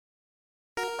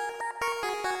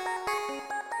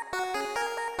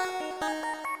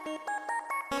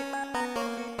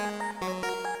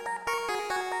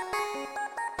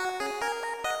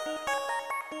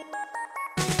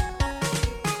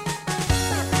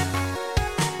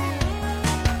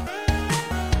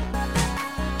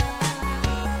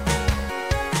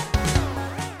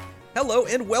Hello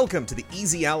and welcome to the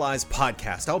Easy Allies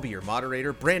podcast. I'll be your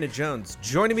moderator, Brandon Jones.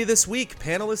 Joining me this week,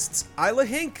 panelists Isla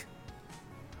Hink.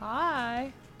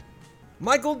 Hi.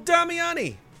 Michael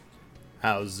Damiani.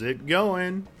 How's it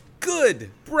going?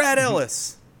 Good. Brad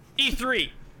Ellis. E3.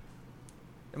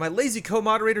 And my lazy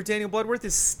co-moderator, Daniel Bloodworth,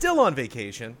 is still on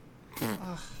vacation.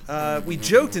 We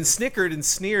joked and snickered and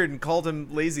sneered and called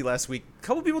him lazy last week. A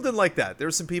couple people didn't like that. There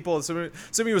were some people,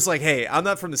 somebody was like, hey, I'm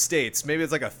not from the States. Maybe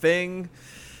it's like a thing.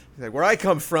 Like, where I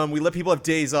come from, we let people have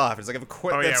days off. It's like,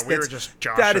 we were just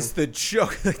joshing. That is the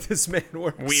joke. Like, this man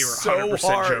works We were so 100%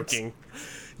 hard. joking.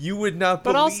 You would not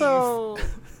But believe. also,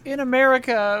 in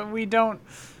America, we don't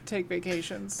take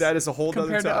vacations. That is a whole other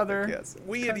compared topic. to other Yes.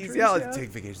 We at countries, Easy Allies yeah. take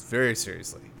vacations very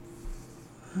seriously.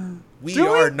 We Do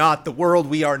we? are not the world.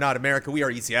 We are not America. We are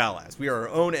Easy Allies. We are our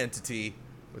own entity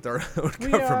with our own We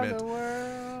government. are the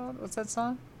world. What's that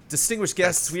song? Distinguished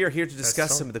guests, we are here to discuss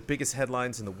so. some of the biggest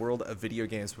headlines in the world of video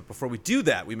games. But before we do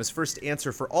that, we must first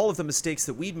answer for all of the mistakes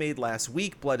that we made last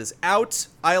week. Blood is out.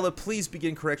 Isla, please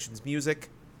begin corrections music.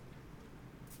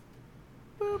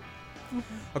 Boop.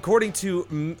 According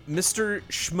to Mr.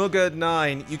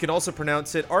 Schmugga9, you can also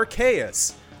pronounce it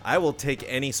Arceus. I will take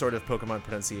any sort of Pokemon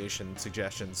pronunciation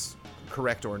suggestions,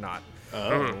 correct or not.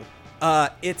 Oh.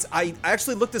 I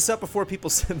actually looked this up before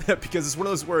people said that because it's one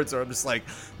of those words where I'm just like,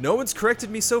 no one's corrected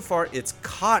me so far. It's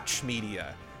Koch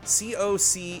Media.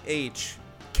 C-O-C-H.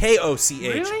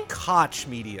 K-O-C-H. Really? Koch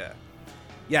Media.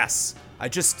 Yes. I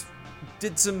just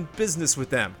did some business with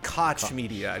them. Koch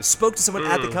Media. I spoke to someone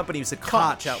at the company who said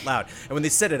Koch out loud. And when they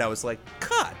said it, I was like,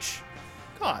 Koch.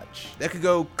 Koch. That could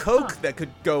go Coke. That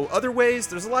could go other ways.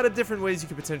 There's a lot of different ways you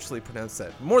could potentially pronounce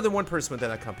that. More than one person within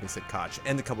that company said Koch,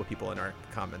 and a couple of people in our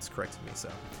comments corrected me. So,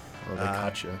 Oh, they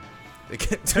caught you.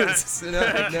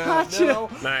 no.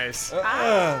 Nice.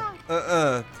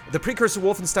 The precursor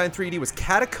Wolfenstein 3D was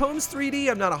Catacombs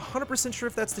 3D. I'm not 100% sure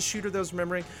if that's the shooter that I was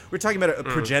remembering. We're talking about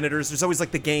progenitors. There's always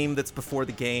like the game that's before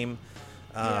the game.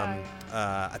 I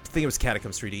think it was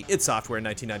Catacombs 3D. It's software in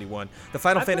 1991. The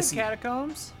Final I Fantasy. played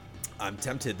Catacombs. I'm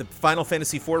tempted. The Final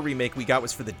Fantasy IV remake we got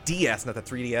was for the DS, not the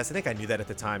 3DS. I think I knew that at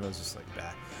the time. I was just like,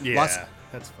 bah. Yeah,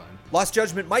 that's fun. Lost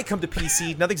Judgment might come to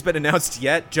PC. Nothing's been announced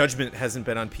yet. Judgment hasn't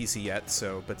been on PC yet,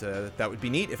 but that would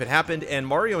be neat if it happened. And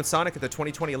Mario and Sonic at the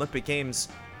 2020 Olympic Games,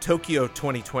 Tokyo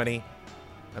 2020.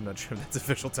 I'm not sure if that's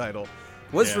official title.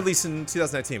 Was released in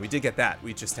 2019. We did get that.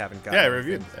 We just haven't got. Yeah, I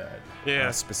reviewed that.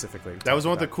 Yeah. Specifically. That was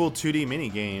one with the cool 2D mini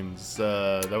games.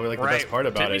 That were like the best part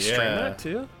about Did we it. stream Yeah. that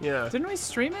too? Yeah. Didn't we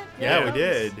stream it? Yeah, we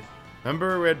did.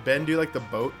 Remember we had Ben do like the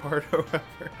boat part or whatever?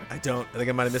 I think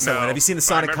I might have missed that No, one. Have you seen the I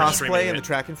Sonic remember cosplay streaming in the it.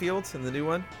 track and field in the new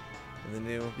one? In the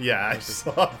new. Yeah, I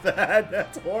saw that.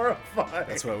 That's horrifying.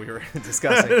 That's what we were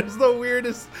discussing. That is the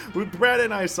weirdest. When Brad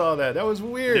and I saw that. That was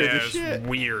weird Yeah, as it's shit.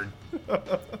 weird.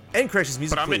 And corrections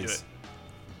music, But I'm into please. it.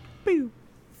 Boo.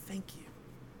 Thank you.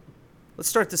 Let's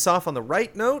start this off on the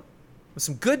right note with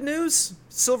some good news.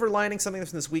 Silver lining, something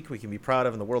from this week we can be proud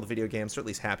of in the world of video games, or at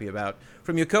least happy about.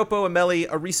 From Jacopo Amelli,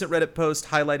 a recent Reddit post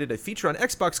highlighted a feature on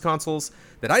Xbox consoles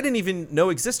that I didn't even know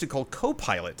existed called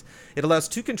Copilot. It allows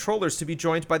two controllers to be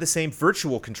joined by the same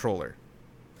virtual controller.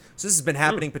 So this has been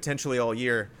happening potentially all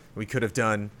year. We could have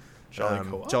done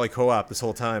Jolly Co-op this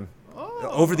whole time.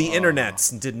 Over the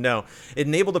internets and didn't know. It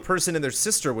enabled a person and their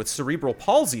sister with cerebral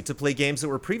palsy to play games that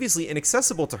were previously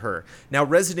inaccessible to her. Now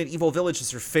Resident Evil Village is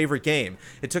her favorite game.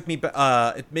 It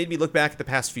made me look back at the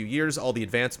past few years, all the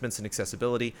advancements in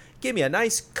accessibility. Gave me a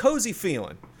nice, cozy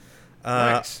feeling.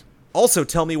 Nice. Also,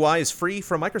 Tell Me Why is free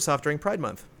from Microsoft during Pride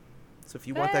Month. So if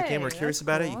you want that game or are Hey, curious that's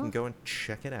about it, you cool. can go and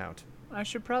check it out. I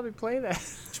should probably play that.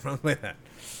 Just probably play that.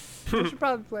 I should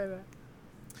probably play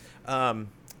that.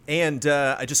 And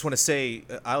I just want to say,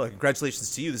 Isla,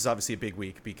 congratulations to you. This is obviously a big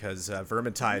week because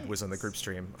Vermintide was on the group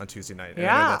stream on Tuesday night. And I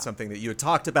know Yeah. that's something that you had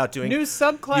talked about doing. New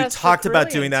subclass. You talked for about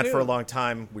Brilliant, doing that for a too. long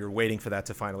time. We were waiting for that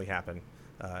to finally happen,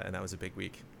 and that was a big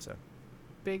week. So,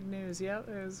 Big news. Yeah,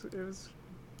 it was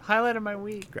highlight of my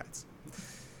week. congrats.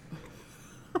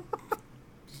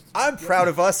 I'm proud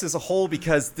of us as a whole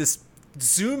because this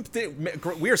Zoom thing,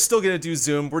 we are still going to do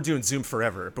Zoom. We're doing Zoom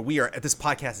forever, but this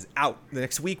podcast is out. The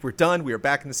next week, we're done. We are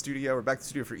back in the studio. We're back in the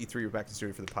studio for E3. We're back in the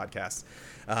studio for the podcast.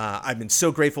 I've been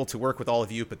so grateful to work with all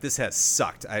of you, but this has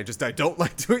sucked. I don't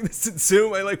like doing this in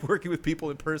Zoom. I like working with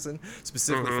people in person,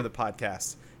 specifically for the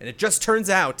podcast. And it just turns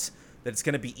out that it's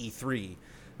going to be E3.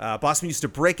 Bossman used to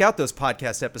break out those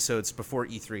podcast episodes before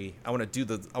E3. I want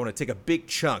to take a big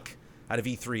chunk out of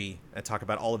E3 and talk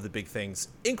about all of the big things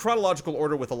in chronological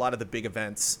order with a lot of the big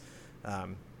events.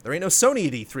 There ain't no Sony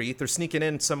at E3. They're sneaking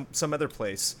in some other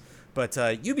place. But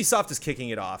Ubisoft is kicking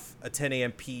it off, a 10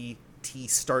 a.m. PT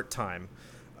start time.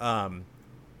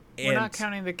 We're not And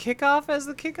counting the kickoff as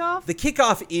the kickoff? the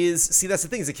kickoff is, see, that's the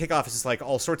thing, is the kickoff is just like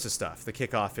all sorts of stuff. The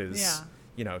kickoff is, Yeah.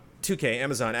 you know, 2K,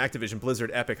 Amazon, Activision,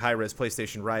 Blizzard, Epic, Hi-Rez,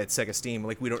 PlayStation, Riot, Sega, Steam.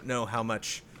 Like, we don't know how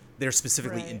much they're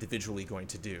specifically Right. individually going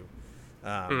to do.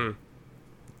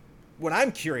 What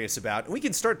I'm curious about, and we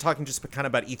can start talking just kind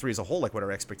of about E3 as a whole, like what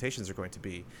our expectations are going to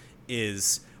be,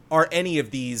 is are any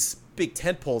of these big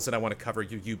tentpoles that I want to cover,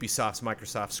 your Ubisofts,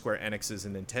 Microsoft, Square Enixes,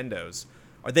 and Nintendos,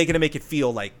 are they going to make it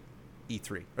feel like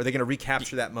E3? Are they going to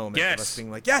recapture that moment of us Yes. being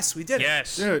like, yes, we did it?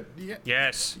 Yes. Dude, yeah,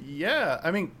 Yes. yeah.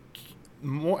 I mean,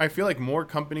 I feel like more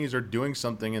companies are doing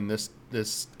something in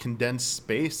this condensed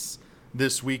space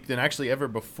this week than actually ever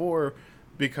before,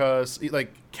 because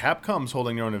like Capcom's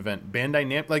holding their own event, Bandai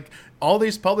Namco, like all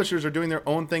these publishers are doing their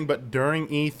own thing. But during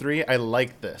E3, I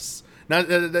like this. Now,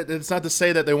 it's not to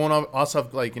say that they won't also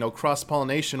have, like, you know, cross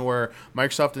pollination where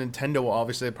Microsoft and Nintendo will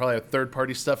obviously probably have third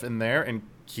party stuff in there, and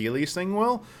Keighley's thing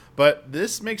will. But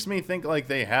this makes me think like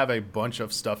they have a bunch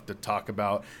of stuff to talk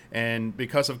about. And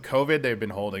because of COVID, they've been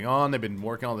holding on. They've been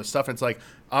working on all this stuff. And it's like,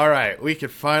 all right, we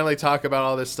could finally talk about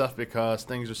all this stuff because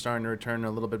things are starting to return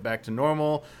a little bit back to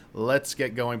normal. Let's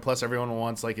get going. Plus, everyone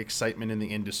wants like excitement in the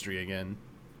industry again.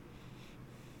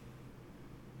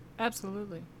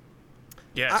 Absolutely.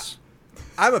 Yes.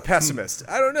 I'm a pessimist.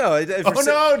 I don't know. Oh,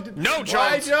 no. No,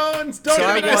 Why, Jones. Jones? Don't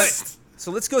So, do this.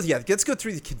 so let's go. Yeah, let's go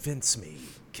through the convince me.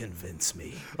 Convince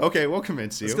me. Okay, we'll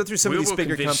convince you. Let's go through some We of these will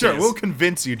bigger convince companies. Sure, we'll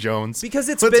convince you, Jones. Because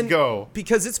it's Let's been go.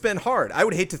 Because it's been hard. I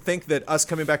would hate to think that us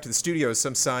coming back to the studio is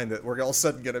some sign that we're all of a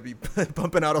sudden going to be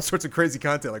pumping out all sorts of crazy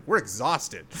content. Like, we're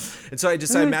exhausted. And so I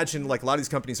imagine like a lot of these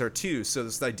companies are too. So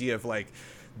this idea of like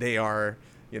they are,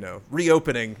 you know,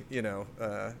 reopening, you know,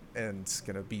 and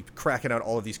going to be cracking out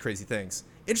all of these crazy things.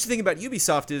 Interesting thing about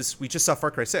Ubisoft is we just saw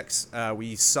Far Cry 6.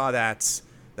 We saw that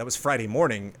was Friday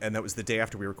morning, and that was the day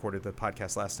after we recorded the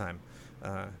podcast last time.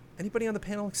 Anybody on the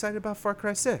panel excited about Far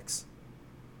Cry 6?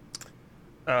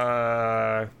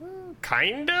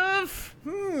 Kind of.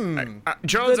 The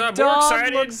Jones, I'm more dog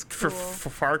excited looks for cool.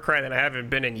 Far Cry than I haven't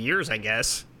been in years, I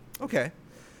guess. Okay.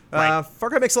 Like, Far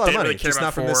Cry makes a lot of Didn't money, really care just about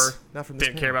not from 4. this. Not from this.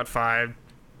 Didn't care panel. about 5.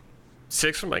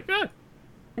 6, I'm like,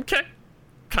 okay.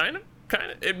 Kind of.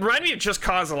 It reminded me of Just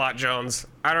Cause a lot, Jones.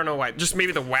 I don't know why. Just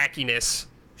maybe the wackiness.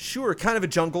 Sure, kind of a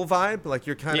jungle vibe. Like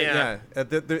you're kind of Yeah.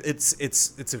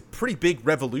 It's a pretty big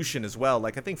revolution as well.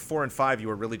 Like I think 4 and 5, you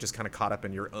were really just kind of caught up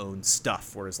in your own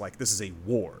stuff. Whereas like this is a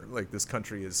war. Like this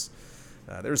country is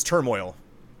there's turmoil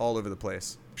all over the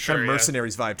place. Sure, kind of yeah.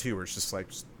 mercenaries vibe too, where it's just like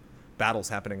battles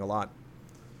happening a lot.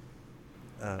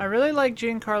 I really like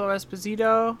Giancarlo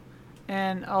Esposito,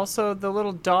 and also the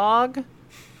little dog,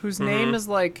 whose Mm-hmm. name is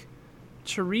like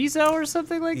Chorizo or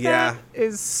something like Yeah. that,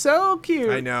 is so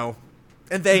cute. I know,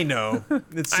 and they know.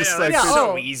 It's I just know, like that's Yeah,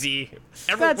 so oh. easy.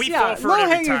 That's We fall for low it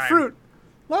every hanging time. fruit.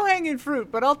 Low hanging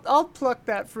fruit, but I'll pluck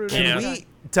that fruit. Yeah. every we time.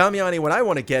 Damiani, what I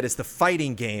want to get is the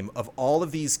fighting game of all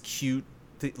of these cute,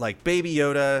 like Baby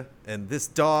Yoda and this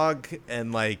dog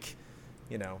and like,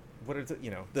 you know, what are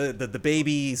the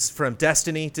babies from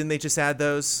Destiny? Didn't they just add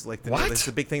those? Like What? It's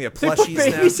the big thing. They have They put plushies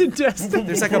babies now. in Destiny.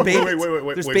 There's like a baby.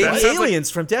 Wait, There's wait, baby that sounds like- aliens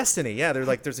from Destiny. Yeah, they're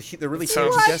like they're really huge in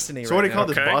What? Destiny. So what do right you call now.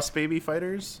 this? Okay. Boss baby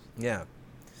fighters? Yeah,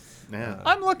 Yeah.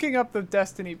 I'm looking up the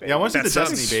Destiny baby. Yeah, I want to see That the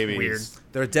Destiny sounds babies.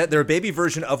 weird. they're a baby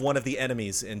version of one of the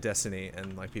enemies in Destiny,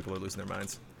 and like people are losing their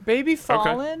minds. Baby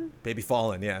Fallen? Baby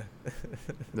Fallen, yeah.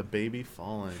 The baby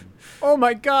fallen. Oh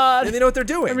my god. And they know what they're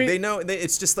doing. I mean- They know.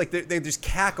 It's just like they just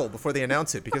cackle before they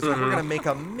announce it because they're like, we're gonna make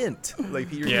a mint.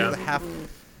 Like you're Yeah. the half.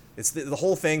 It's the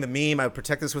whole thing. The meme. I would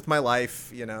protect this with my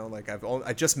life. You know, like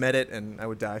I just met it and I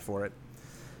would die for it.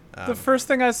 The first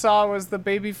thing I saw was the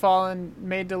Baby Fallen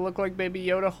made to look like Baby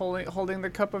Yoda holding the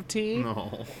cup of tea.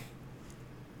 No.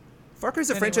 Far Cry's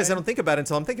a Anyway. franchise I don't think about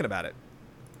until I'm thinking about it,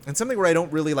 and something where I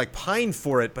don't really like pine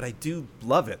for it, but I do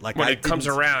love it. Like When I it comes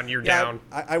didn't- around, you're Yeah, down.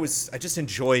 I just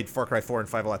enjoyed Far Cry 4 and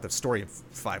 5 a lot. The story of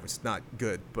 5 was not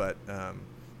good, but Yeah.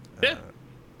 I don't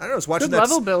know. I was watching Good that.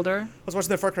 level builder. I was watching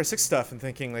that Far Cry 6 stuff and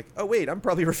thinking like, oh wait, I'm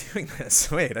probably reviewing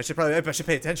this. Wait, I should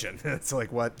pay attention. It's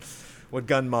like what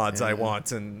gun mods I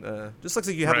want, and just looks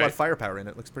like you have a lot of Right. firepower in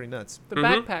it. Looks pretty nuts. The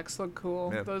backpacks look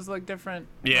cool. Yeah. Those like different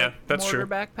Yeah, like, that's mortar true.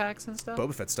 backpacks and stuff.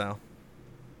 Boba Fett style.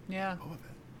 Yeah.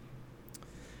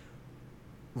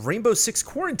 Rainbow Six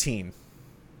Quarantine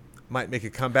might make a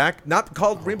comeback. Not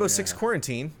called Rainbow Six yeah.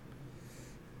 Quarantine,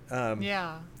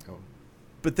 Yeah.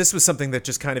 but this was something that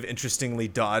just kind of interestingly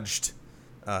dodged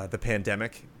the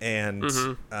pandemic, and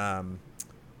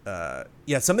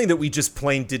yeah, something that we just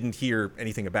plain didn't hear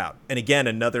anything about. And again,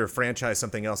 another franchise,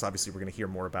 something else. Obviously, we're going to hear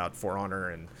more about For Honor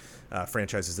and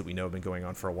franchises that we know have been going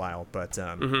on for a while. But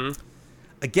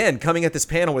again, coming at this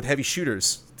panel with heavy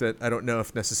shooters that I don't know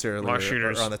if necessarily A lot of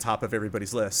shooters. are on the top of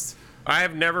everybody's list. I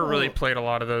have never really played a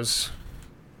lot of those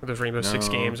Rainbow Six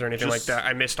games or anything like that.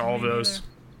 I missed all of those.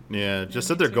 Yeah, just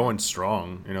that they're going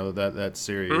strong. You know, that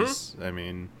series. I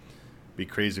mean, be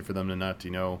crazy for them to not,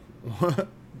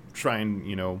 try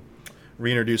and,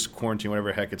 reintroduce quarantine,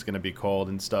 whatever heck it's going to be called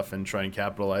and stuff, and try and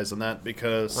capitalize on that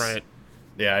because, Right.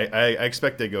 Yeah, I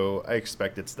expect they go. I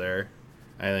expect it's there.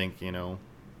 I think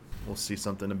we'll see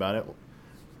something about it.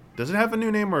 Does it have a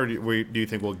new name, or do you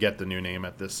think we'll get the new name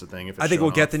at this thing? If it's I think we'll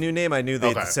shown get off? the new name. I knew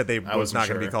they Okay. said they I was wasn't not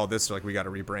going to be sure. called this. So like we got to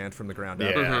rebrand from the ground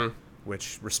up. Yeah,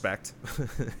 Which respect.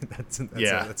 that's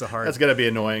yeah. a hard. That's gonna be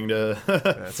annoying to.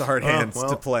 That's a hard hand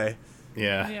to play.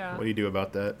 Yeah. Yeah. What do you do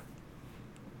about that?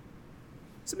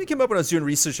 Something came up when I was doing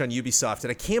research on Ubisoft,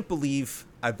 and I can't believe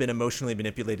I've been emotionally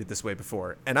manipulated this way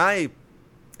before. And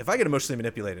if I get emotionally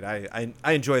manipulated, I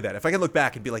enjoy that. If I can look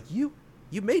back and be like, you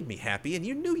made me happy, and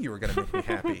you knew you were going to make me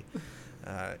happy.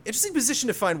 Interesting position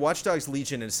to find Watch Dogs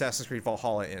Legion and Assassin's Creed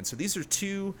Valhalla in. So these are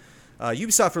two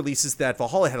Ubisoft releases that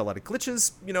Valhalla had a lot of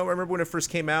glitches. I remember when it first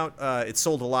came out, it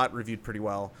sold a lot, reviewed pretty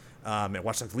well. And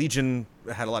Watch Dogs Legion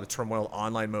had a lot of turmoil.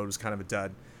 Online mode was kind of a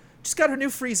dud. Just got her new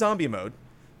free zombie mode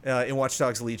in Watch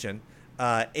Dogs Legion,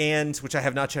 and which I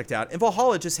have not checked out. And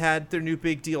Valhalla just had their new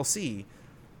big DLC.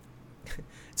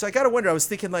 So I got to wonder, I was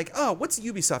thinking like, oh, what's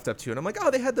Ubisoft up to? And I'm like,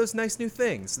 oh, they had those nice new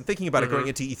things. And thinking about it going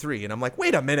into E3. And I'm like,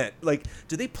 wait a minute. Like,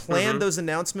 do they plan those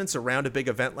announcements around a big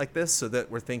event like this so that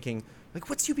we're thinking, like,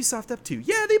 what's Ubisoft up to?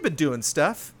 Yeah, they've been doing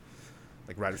stuff.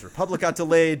 Like, Riders Republic got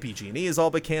delayed. BG&E is all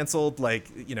but canceled. Like,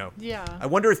 Yeah. I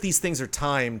wonder if these things are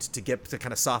timed to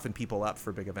kind of soften people up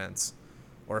for big events.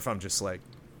 Or if I'm just like,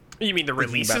 You mean the thinking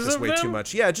releases about this of way them? too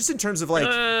much. Yeah, just in terms of like,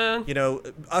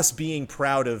 us being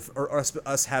proud of, or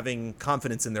us having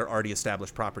confidence in their already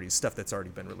established properties, stuff that's already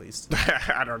been released.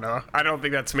 I don't know. I don't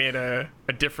think that's made a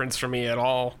difference for me at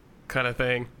all, kind of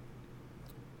thing.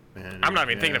 Man, I'm not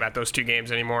even yeah. thinking about those two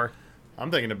games anymore. I'm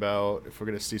thinking about if we're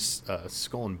gonna see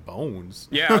Skull and Bones.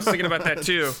 Yeah, I was thinking about that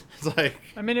too. It's like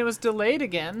I mean, it was delayed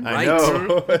again. I Right.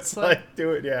 know. It's like- like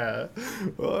do it. Yeah.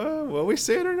 Well, will we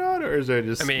see it or not, or is it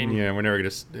just? I mean- yeah, we're never gonna.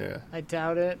 Yeah. I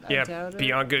doubt it. I Yeah, doubt it.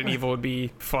 Beyond Good and Evil would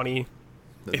be funny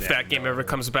if Yeah, that game ever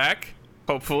comes back.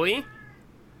 Hopefully.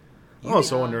 I'm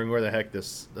also Yeah. wondering where the heck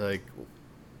this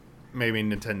maybe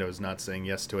Nintendo's not saying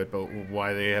yes to it, but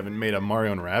why they haven't made a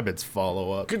Mario and Rabbids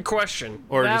follow up. Good question.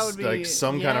 Or That just would be- like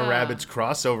some kind of yeah. Rabbids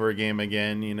crossover game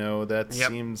again, that Yep.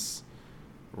 seems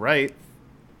right.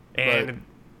 And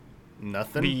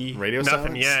Nothing. the Radio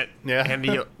nothing silence? yet. Yeah.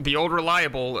 And the old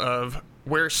reliable of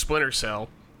where's Splinter Cell?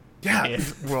 yeah.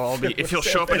 If he'll Sam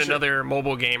show up in Fisher. another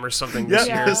mobile game or something Yeah, this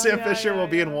year. because Sam Yeah, Fisher yeah, will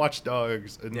be in yeah. Watch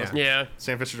Dogs. Unless Yeah.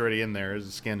 Sam Fisher's already in there as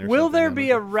a scanner. Will there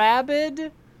be a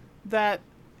rabbit that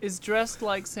is dressed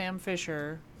like Sam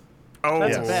Fisher? Oh,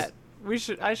 That's Yes. a bet.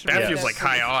 I should. that bet feels that like for-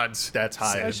 high odds. That's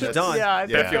high. I should, done. yeah, I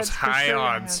That think feels that's for high sure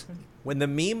gonna odds. happen. When the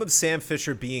meme of Sam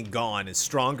Fisher being gone is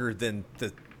stronger than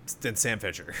Sam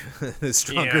Fisher, is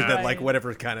stronger Yeah. than like Right.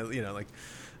 whatever kind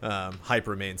of hype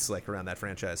remains like around that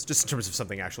franchise. Just in terms of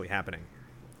something actually happening.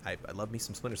 I love me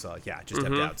some Splinter Cell. Yeah, I just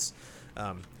have doubts.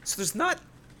 So there's not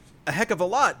a heck of a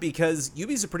lot because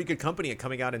Ubi's a pretty good company at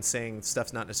coming out and saying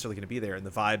stuff's not necessarily going to be there, and the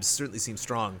vibes certainly seem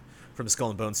strong from the Skull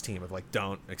and Bones team of like,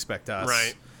 don't expect us.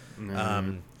 Right.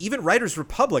 Even Riders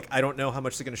Republic, I don't know how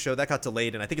much they're going to show. That got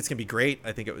delayed, and I think it's going to be great.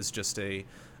 I think it was just a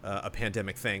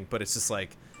pandemic thing, but it's just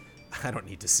like, I don't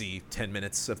need to see 10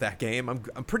 minutes of that game. I'm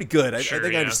pretty good. I Sure,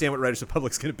 think I yeah. understand what Riders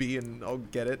Republic's going to be, and I'll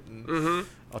get it, and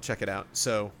I'll check it out.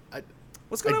 So,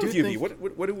 what's going I on do with Ubi? think-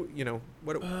 What do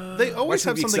what? They always should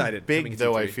have we be something excited coming big, into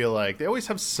though. I E3? feel like they always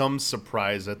have some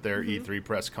surprise at their E3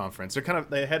 press conference.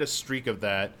 They had a streak of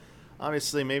that.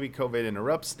 Obviously, maybe COVID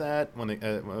interrupts that when they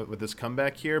with this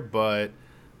comeback here, but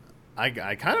I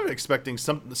kind of expecting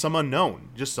some unknown,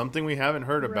 just something we haven't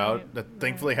heard about Right, that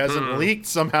thankfully hasn't leaked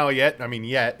somehow yet. I mean,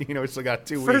 we still got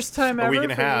 2 weeks, First time a week ever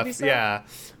and a for half. Ubisoft? Yeah,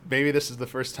 maybe this is the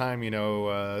first time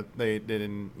they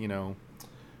didn't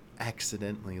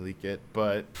accidentally leak it,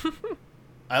 but.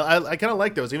 I kind of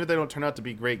like those, even if they don't turn out to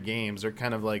be great games. They're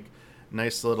kind of like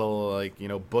nice little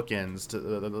bookends to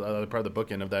the other part of the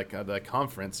bookend of that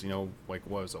conference. Like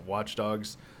what was it, Watch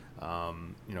Dogs?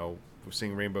 We're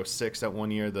seeing Rainbow Six that one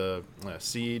year, the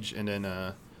Siege, and then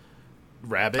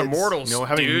Rabbids. Immortals,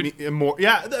 having dude.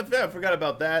 I forgot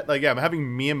about that. Like, having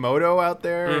Miyamoto out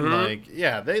there, and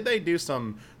they do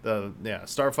some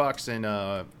Star Fox and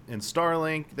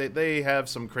Starlink. They have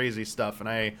some crazy stuff, and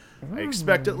I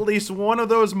expect at least one of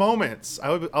those moments.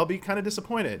 I'll be kind of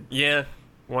disappointed. Yeah,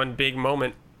 one big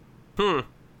moment.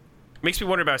 Makes me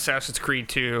wonder about Assassin's Creed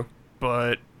 2,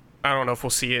 but I don't know if we'll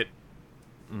see it.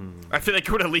 I feel like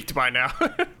it would have leaked by now.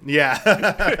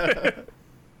 Yeah.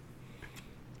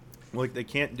 Like they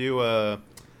can't do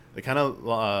they kind of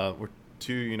were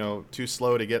too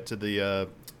slow to get to the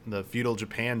feudal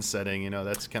Japan setting.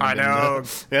 That's kind of I know.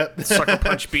 Yep. Sucker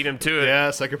Punch beat him to it.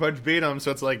 Yeah, Sucker Punch beat him,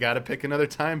 so it's like got to pick another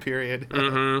time period.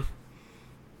 Mm-hmm.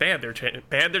 They had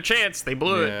their chance. They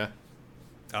blew it. Yeah.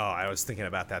 Oh, I was thinking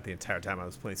about that the entire time I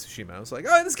was playing Tsushima. I was like,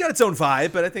 oh, this got its own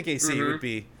vibe, but I think AC would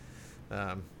be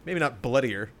maybe not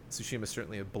bloodier. Tsushima's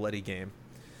certainly a bloody game.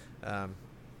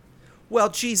 Well,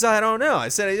 geez, I don't know. I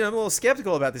said I'm a little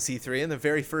skeptical about this E3 and the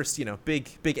very first,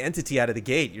 big entity out of the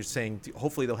gate. You're saying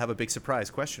hopefully they'll have a big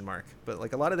surprise ? But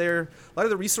like a lot of the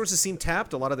resources seem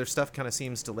tapped. A lot the stuff kind of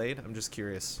seems delayed. I'm just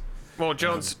curious. Well,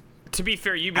 Jones, to be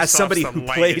fair, Ubisoft's as somebody the who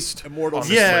played lightest Immortals, on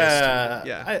this Yeah.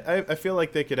 Yeah. I feel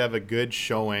like they could have a good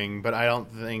showing, but I don't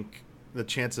think the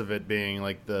chance of it being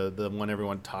like the one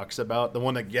everyone talks about, the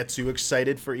one that gets you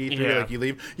excited for E3, Yeah. like you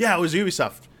leave. Yeah, it was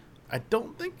Ubisoft. I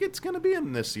don't think it's going to be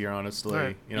in this year, honestly.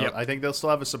 Right. Yep. I think they'll still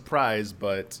have a surprise,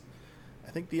 but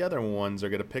I think the other ones are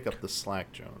going to pick up the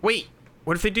slack, Jones. Wait,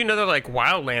 what if they do another like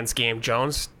Wildlands game,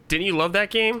 Jones? Didn't you love that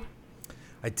game?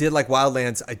 I did like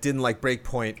Wildlands. I didn't like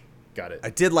Breakpoint. Got it. I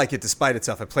did like it despite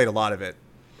itself. I played a lot of it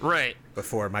Right.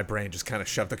 before my brain just kind of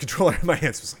shoved the controller in my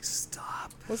hands. It was like,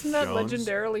 stop. Wasn't that Jones.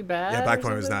 legendarily bad? Yeah, or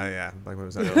Blackpoint was something? not. Yeah, Blackpoint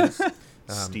was not.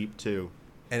 Steep 2.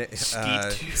 And Steep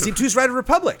 2. Steep 2's Riders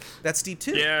Republic. That's Steep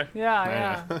 2. Yeah.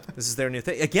 Yeah. This is their new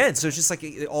thing again. So it's just like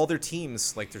all their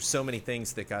teams. Like there's so many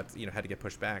things that got had to get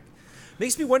pushed back.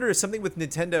 Makes me wonder if something with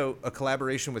Nintendo, a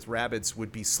collaboration with Rabbids,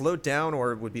 would be slowed down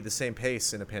or would be the same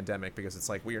pace in a pandemic because it's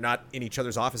like we are not in each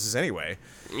other's offices anyway.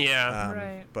 Yeah.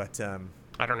 Right. But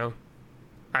I don't know.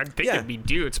 I think Yeah. it'd be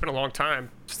due. It's been a long time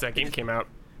since that game came out.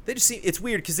 they just seem it's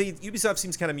weird because Ubisoft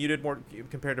seems kind of muted more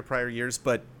compared to prior years,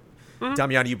 but.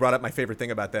 Damiani, you brought up my favorite thing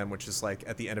about them, which is like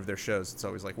at the end of their shows, it's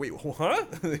always like, wait,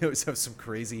 what? They always have some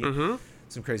crazy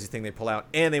thing they pull out,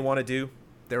 and they want to do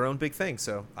their own big thing.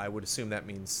 So I would assume that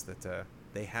means that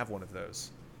they have one of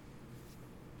those.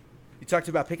 You talked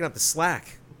about picking up the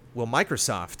slack. Will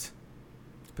Microsoft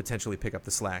potentially pick up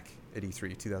the slack at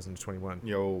E3 2021?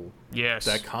 Yo. Yes.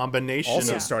 That combination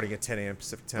Also of starting at 10 a.m.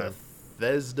 Pacific time.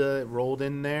 Bethesda rolled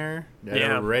in there. That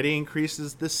Yeah. already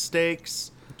increases the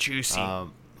stakes. Juicy.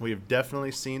 We've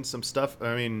definitely seen some stuff.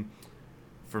 I mean,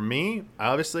 for me,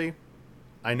 obviously,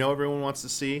 I know everyone wants to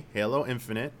see Halo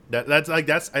Infinite. I think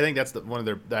that's one of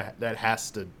their that has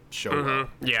to show up.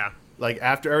 Yeah. Like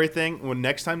after everything, when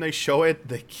next time they show it,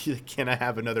 they cannot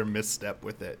have another misstep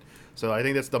with it. So I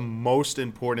think that's the most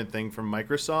important thing from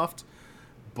Microsoft.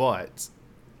 But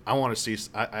I want to see.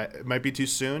 It might be too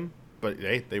soon. But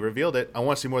hey, they revealed it. I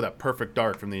want to see more of that Perfect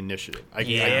Dark from the Initiative. I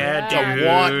dude.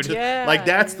 want to. Yeah. Like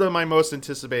that's my most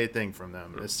anticipated thing from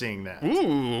them is seeing that.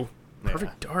 Ooh.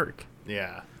 Perfect Dark.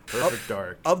 Yeah, Perfect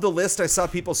Dark. Of the list, I saw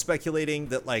people speculating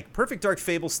that like Perfect Dark,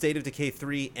 Fable, State of Decay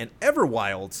 3, and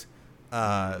Everwild,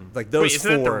 like those Wait,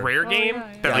 isn't that the four. rare game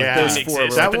yeah, yeah. that like Yeah. didn't Those four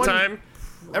exist were- at That the one- time?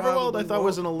 Everwild, I thought Probably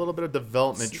was in a little bit of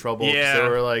development trouble. 'Cause Yeah. they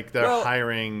were like they're Well,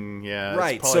 hiring. Yeah, it's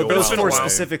Right, probably so a those while four away.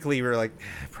 specifically were like,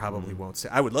 probably won't say.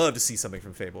 I would love to see something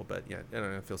from Fable, but yeah, I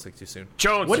don't know, it feels like too soon.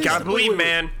 Jones, What you is gotta the- wait, believe, wait, wait.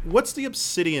 man. What's the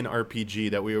Obsidian RPG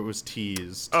that was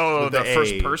teased? Oh, with the A?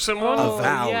 first person one? Oh,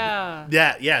 Avowed. yeah.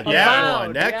 Yeah, that Avowed.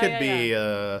 one. That Yeah, could yeah,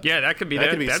 be. Yeah, that could be that that.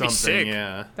 could be That'd something. be sick.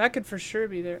 Yeah. That could for sure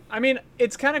be there. I mean,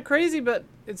 it's kind of crazy, but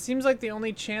it seems like the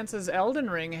only chances Elden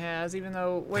Ring has, even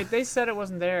though, wait, they said it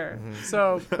wasn't there.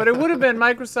 So, but it would have been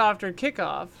Microsoft or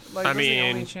Kickoff. Like, I those are the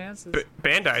only mean, chances.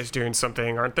 Bandai's doing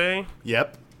something, aren't they?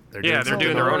 Yep. Yeah, they're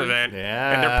doing their own event.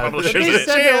 Yeah. And they're publishing But they it.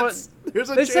 said Chance. There's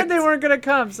a They said they chance. weren't going to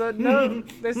come, so no,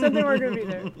 they said they weren't going to be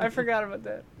there. I forgot about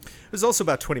that. It was also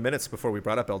about 20 minutes before we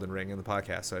brought up Elden Ring in the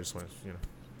podcast, so I just want to,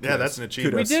 Yeah, that's an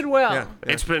achievement. We Kudos. did well. Yeah.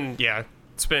 It's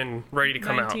been ready to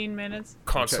come 19 minutes. out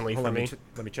constantly Hold for on, me.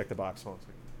 let me check the box. Hold on a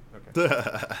second.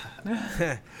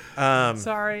 Okay.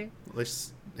 Sorry. At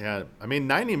least, yeah. I mean,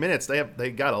 90 minutes.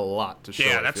 They got a lot to show.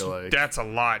 Yeah, I feel like. that's a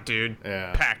lot, dude.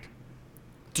 Yeah. Packed.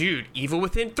 Dude, Evil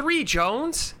Within 3,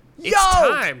 Jones. It's Yo!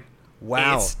 time.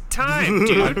 Wow. It's time,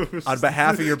 dude. On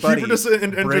behalf of your buddy, Keeper just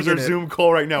enters bringing our it. Zoom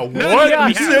call right now. No, What? Yeah,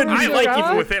 You said I like Huh?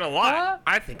 Evil Within a lot. Huh?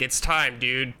 I think it's time,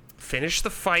 dude. Finish the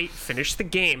fight. Finish the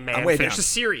game, man. way Finish down. the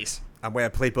series. I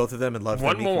played both of them and loved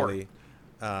One them more. equally.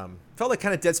 Felt like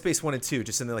kind of Dead Space 1 and 2,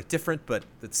 just in the like different but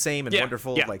the same and Yeah,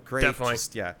 wonderful, yeah, like great. definitely.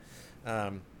 Just, yeah.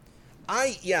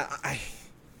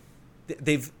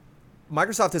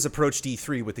 Microsoft has approached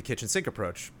E3 with the kitchen sink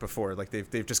approach before. Like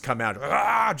they've just come out,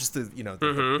 just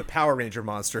the Power Ranger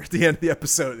monster at the end of the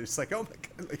episode. It's like, oh my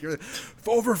god, like you're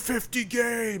over 50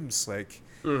 games. Like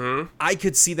I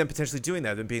could see them potentially doing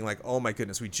that and being like, oh my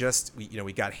goodness, we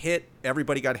got hit.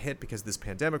 Everybody got hit because of this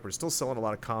pandemic. We're still selling a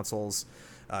lot of consoles.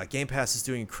 Game Pass is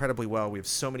doing incredibly well. We have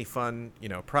so many fun,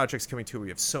 projects coming to it. We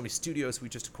have so many studios we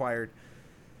just acquired.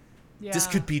 Yeah. This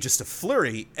could be just a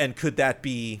flurry, and could that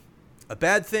be a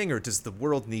bad thing, or does the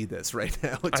world need this right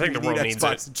now? I think the world needs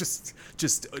it. Just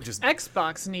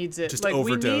Xbox needs it. just like,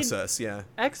 overdose us, yeah.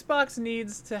 Xbox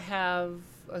needs to have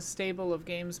a stable of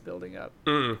games building up.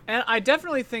 And I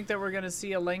definitely think that we're going to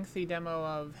see a lengthy demo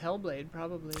of Hellblade,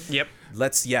 probably. Yep.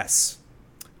 Yes.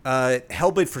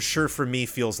 Hellblade for sure for me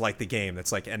feels like the game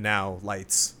that's like, and now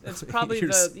lights. It's probably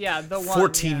Here's the one.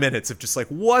 14 minutes of just like,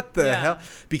 what the Yeah. hell?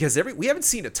 Because we haven't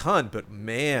seen a ton, but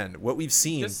man, what we've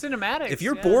seen. Just cinematics. If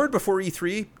you're yeah. bored before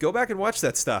E3, go back and watch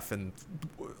that stuff. And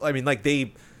I mean, like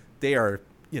they are,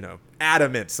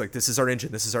 adamant. It's like, this is our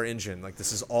engine. This is our engine. Like,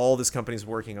 this is all this company's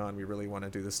working on. We really want to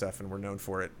do this stuff, and we're known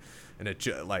for it. And it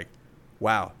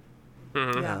wow.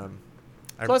 Yeah.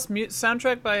 Plus,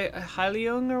 soundtrack by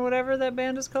Hyliung or whatever that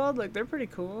band is called. Like, they're pretty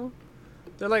cool.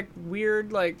 They're like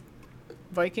weird, like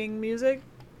Viking music.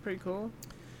 Pretty cool.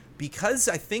 Because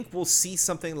I think we'll see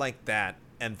something like that.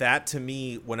 And that, to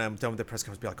me, when I'm done with the press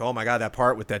conference, be like, oh my God, that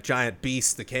part with that giant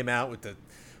beast that came out with the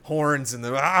horns and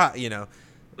the,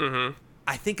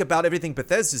 I think about everything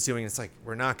Bethesda's doing. It's like,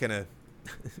 we're not going to.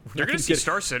 You're going to see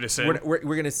Star Citizen. We're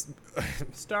going to.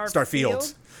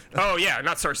 Starfield. Oh, yeah,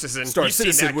 not Star Citizen. Star You've seen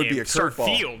Citizen that would game. be a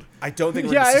curveball. Starfield. I don't think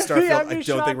we're going to see Starfield. I don't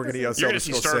think we're going to get You're Elder going to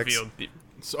see Scrolls 6. Starfield.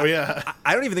 So yeah,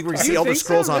 I don't even think we're going to You see Elder think so?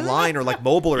 Scrolls Really? Online or like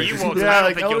mobile or You anything. won't. I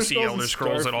don't think you'll see Elder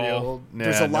Scrolls at all.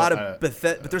 There's a lot of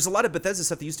but there's a lot of Bethesda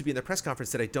stuff that used to be in the press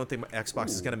conference that I don't think Xbox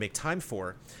is going to make time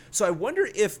for. So I wonder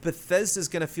if Bethesda is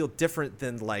going to feel different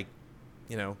than like,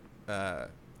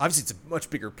 obviously it's a much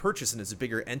bigger purchase and it's a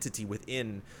bigger entity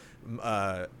within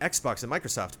Xbox and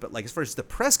Microsoft. But like as far as the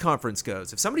press conference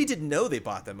goes, if somebody didn't know they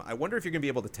bought them, I wonder if you're going to be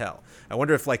able to tell. I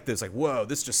wonder if like there's like, whoa,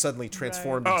 this just suddenly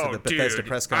transformed into the Bethesda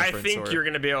press conference. I think you're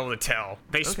going to be able to tell.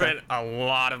 They spent a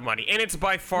lot of money, and it's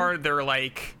by far their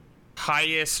like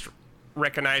highest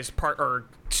recognized part or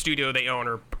studio they own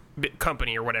or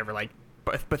company or whatever. Like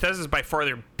Bethesda's by far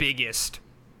their biggest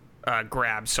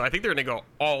grab. So I think they're going to go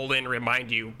all in,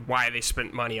 remind you why they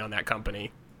spent money on that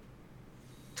company.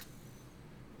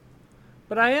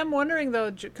 But I am wondering though,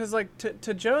 because like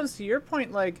to Jones, to your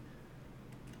point, like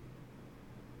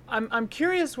I'm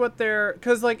curious what they're,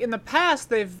 because like in the past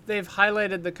they've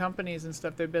highlighted the companies and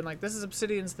stuff. They've been like, this is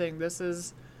Obsidian's thing, this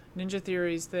is Ninja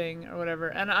Theory's thing or whatever,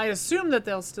 and I assume that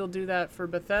they'll still do that for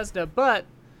Bethesda. But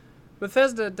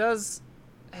Bethesda does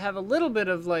have a little bit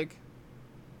of like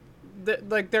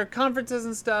their conferences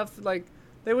and stuff, like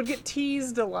they would get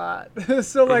teased a lot.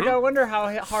 So like I wonder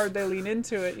how hard they lean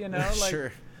into it, like.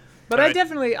 Sure. But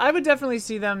I would definitely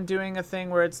see them doing a thing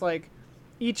where it's like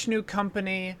each new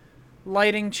company,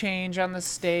 lighting change on the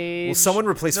stage. Will someone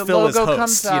replace the Phil as logo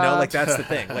host? comes up. Like that's the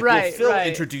thing. Like Right, will Phil right.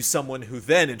 introduce someone who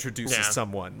then introduces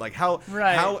someone? Like how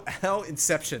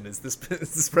Inception is this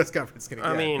press conference going to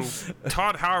get? I mean,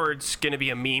 Todd Howard's going to be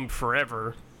a meme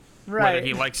forever, Right. whether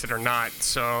he likes it or not.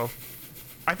 So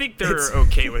I think they're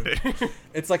okay with it.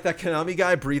 It's like that Konami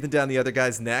guy breathing down the other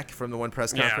guy's neck from the one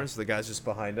press Yeah. conference. The guy's just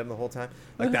behind him the whole time.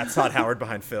 Like that's Todd Howard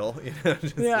behind Phil.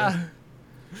 Just, Yeah.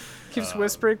 Keeps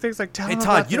whispering things like, tell Hey him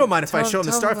Todd, about you that. don't mind if I Tell show him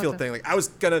the about Starfield that." thing? Like I was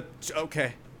gonna.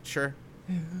 Okay, sure.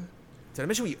 Did I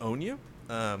mention we own you?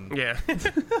 Yeah.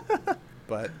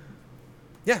 But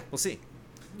yeah, we'll see.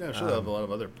 Yeah, sure. They'll have a lot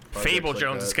of other projects Fable like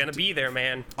Jones that. is going to be there,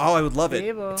 man. Oh, I would love it.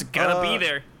 Fable. It's going to be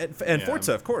there. And Yeah.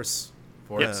 Forza, of course.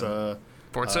 Forza.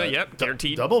 Forza, yep,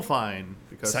 guaranteed. Double Fine.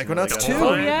 Because Psychonauts like, 2. Oh,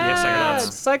 Fine. yeah. Yeah,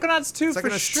 Psychonauts 2 for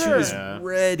Psychonauts 2 sure. is Yeah.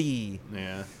 ready.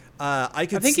 Yeah. I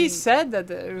could. I think see, he said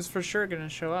that it was for sure going to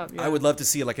show up. Yeah. I would love to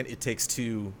see like an It Takes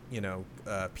Two,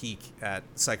 peek at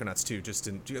Psychonauts 2, just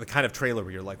in the kind of trailer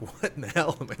where you're like, what in the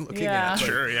hell am I looking Yeah. at? Like,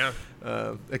 Sure, yeah.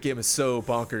 that game is so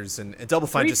bonkers, and Double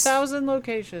Fine just 3,000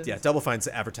 locations. yeah, Double Fine's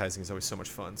advertising is always so much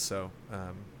fun. So,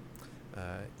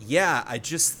 yeah, I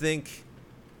just think,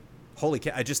 holy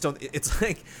cow, I just don't. It's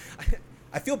like.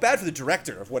 I feel bad for the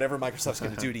director of whatever Microsoft's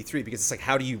going to do at E3 because it's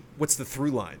like, what's the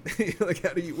through line? Like,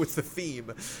 what's the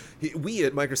theme? We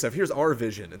at Microsoft, here's our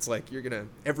vision. It's like,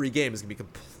 every game is going to be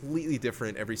completely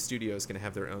different. Every studio is going to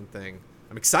have their own thing.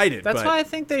 I'm excited. That's but why I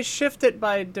think they shift it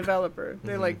by developer.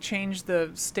 They like change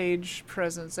the stage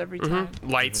presence every time.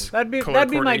 Lights. That'd be color my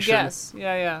coordination. guess.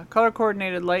 Yeah. Color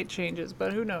coordinated light changes,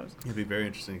 but who knows? It'd be very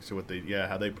interesting to see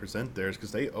how they present theirs,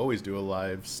 because they always do a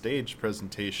live stage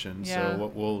presentation. Yeah.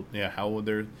 So how will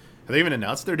have they even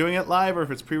announced they're doing it live, or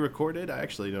if it's pre-recorded? I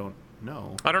actually don't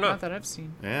know. I don't know. Not that I've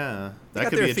seen. Yeah, They that got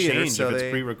could their be a theater, change so if it's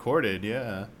they- pre-recorded.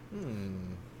 Yeah.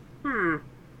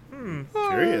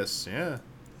 Curious, yeah.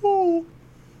 Ooh.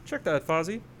 Check that,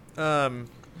 Fozzie.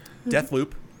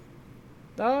 Deathloop.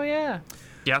 Oh yeah.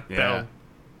 Yeah. Yeah.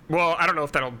 Well, I don't know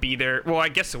if that'll be there. Well, I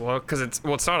guess it will, because it's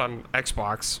not on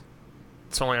Xbox.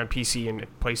 It's only on PC and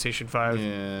PlayStation 5.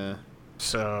 Yeah.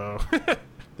 So.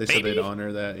 They said Maybe? they'd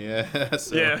honor that, yeah.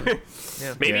 So. Yeah.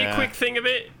 Yeah. Maybe Yeah. a quick thing of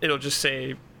it. It'll just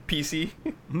say PC.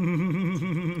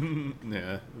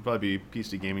 Yeah. It'll probably be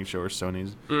PC Gaming Show or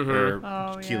Sony's. Mhm. Or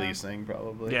Oh, yeah. Keeley's thing,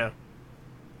 probably. Yeah.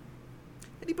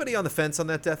 Anybody on the fence on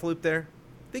that Deathloop there?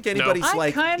 Think anybody's I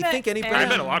like? You kinda think anybody? I am.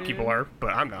 bet a lot of people dude. are,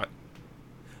 but I'm not.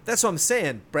 That's what I'm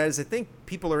saying, Brad. Is I think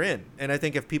people are in, and I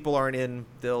think if people aren't in,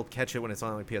 they'll catch it when it's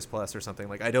on like PS Plus or something.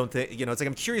 Like I don't think it's like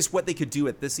I'm curious what they could do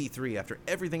at this E3 after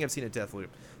everything I've seen at Deathloop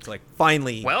to like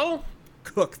finally Well,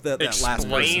 cook that last person.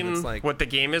 explain It's like what the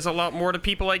game is a lot more to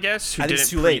people, I guess, who I think didn't it's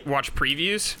too late. watch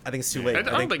previews. I think it's too late. I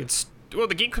don't think it's. Well,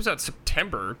 the game comes out in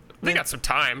September. They Yeah. got some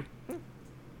time. But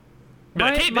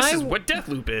My- okay, this my- is what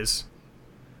Deathloop is.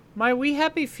 My We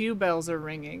Happy Few bells are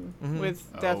ringing with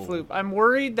Oh. Deathloop. I'm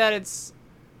worried that it's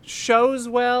shows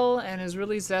well and is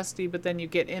really zesty, but then you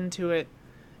get into it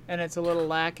and it's a little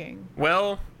lacking.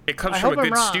 Well, it comes I from a hope I'm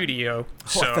good wrong. studio,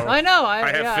 so I know. I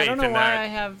have I faith don't know in why that. I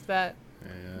have that. Yeah.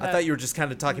 I thought you were just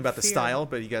kind of talking about the fear. style,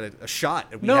 but you got a shot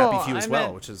at We No, Happy Few as I well,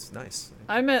 meant- which is nice.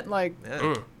 I meant like Yeah.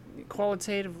 Mm.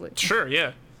 qualitatively. Sure,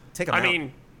 yeah. Take 'em I out.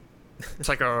 mean, it's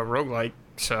like a roguelike,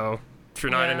 so if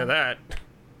you're not Yeah. into that,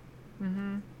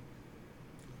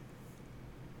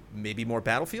 Maybe more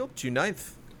Battlefield, June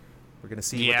 9th. We're gonna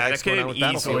see what the yeah, heck's that going on could with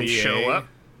Battlefield. easily show up.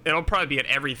 It'll probably be at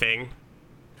everything.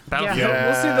 Battlefield. Yeah.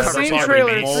 We'll see the Covers same every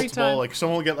trailer base. 3 multiple, times. like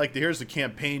someone will get like, here's the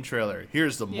campaign trailer,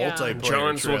 here's the Yeah. multiplayer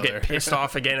Jones trailer. will get pissed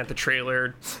off again at the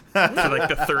trailer for like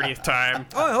the 30th time.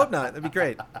 Oh, I hope not. That'd be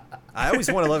great. I always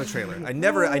want to love a trailer. I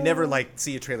never like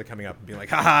see a trailer coming up and be like,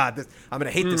 haha, I'm gonna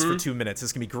hate this for 2 minutes. This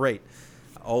is gonna be great.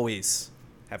 I always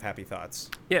have happy thoughts.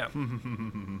 Yeah.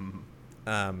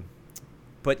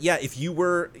 But yeah, if you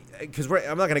were, because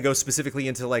I'm not going to go specifically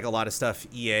into like a lot of stuff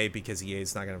EA because EA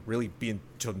is not going to really be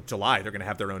until July. They're going to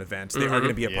have their own event. They are going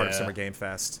to be a part of Yeah. Summer Game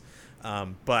Fest.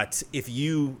 But if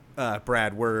you,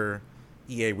 Brad, were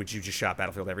EA, would you just shop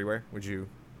Battlefield everywhere? Would you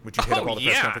hit up all the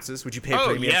press yeah. conferences? Would you pay Oh,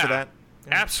 premium yeah. for that?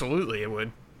 Absolutely, it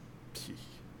would.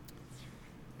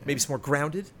 Maybe some more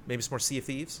Grounded. Maybe some more Sea of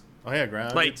Thieves. Oh yeah,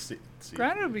 ground. Like-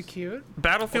 Granted, would be cute.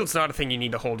 Battlefield's not a thing you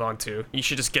need to hold on to. You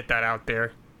should just get that out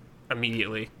there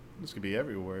immediately. This could be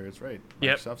everywhere. It's right.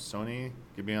 Yep. Microsoft, Sony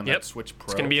could be on Yep. that Switch Pro.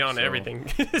 It's gonna be on so- everything.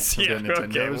 We'll yeah, get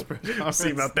Nintendo's okay. We'll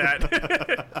see about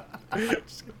that.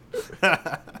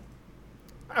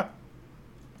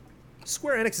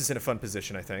 Square Enix is in a fun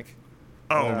position, I think.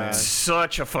 Oh, man.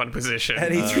 such a fun position.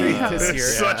 At E3 this year.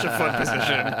 Such a fun position.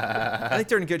 I think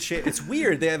they're in good shape. It's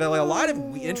weird. They have like, a lot of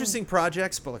interesting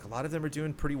projects, but like a lot of them are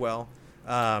doing pretty well.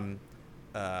 I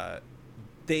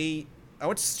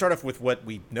want to start off with what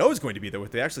we know is going to be, though.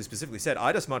 What they actually specifically said: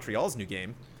 Eidos Montreal's new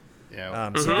game.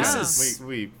 Yeah. So this Yeah. is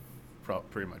we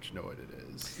pretty much know what it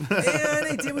is. yeah,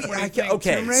 they did. do you think,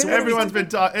 Okay, Tomb so Raider? what do we- Everyone's been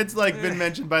it's like been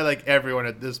mentioned by like everyone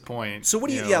at this point. So what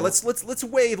do you? know. Yeah, let's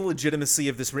weigh the legitimacy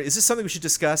of this. Is this something we should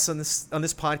discuss on this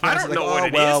podcast? I don't like, know oh, what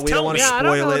it well, is. we Tell don't want me. to Yeah, I spoil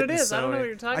don't know what it. it and is. I don't so- know what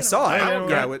you're talking I saw about. it. I don't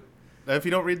Yeah, got- what- If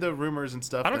you don't read the rumors and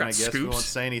stuff, I don't then got I guess we scoops. won't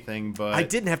say anything. But I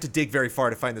didn't have to dig very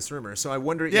far to find this rumor, so I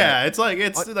wonder. Yeah, it's like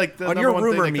On- like the on number your one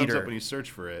rumor thing that comes meter, up when you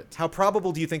search for it. How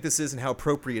probable do you think this is, and how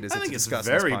appropriate is it I think to it's discuss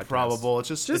on this very podcast? probable. It's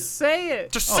just Just say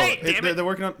it. Just oh, say it, damn it. they're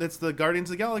working on. It's the Guardians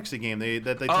of the Galaxy game that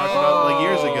they talked about like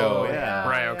years ago. Oh, Yeah.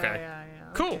 Right, okay. Yeah.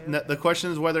 Cool. Okay. The question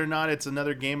is whether or not it's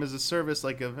another game as a service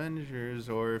like Avengers,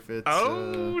 or if it's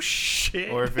Oh,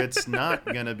 shit. or if it's not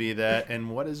gonna be that, and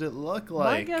what does it look My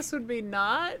like? guess would be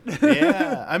not.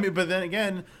 Yeah, I mean, but then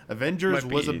again, Avengers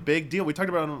Might was a be. big deal. We talked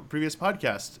about it on a previous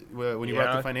podcast when you brought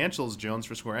Yeah. up the financials, Jones,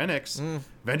 for Square Enix.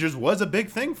 Avengers was a big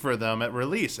thing for them at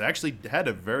release. It actually had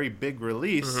a very big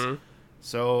release.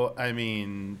 So, I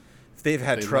mean, If they've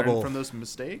had they trouble learned from those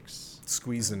mistakes.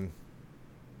 squeezing,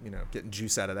 getting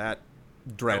juice out of that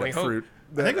dried Only up hope. fruit.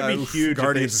 I think it'd be huge if they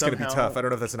Guardians is going to be somehow- tough. I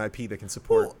don't know if that's an IP that can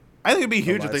support. I think it'd be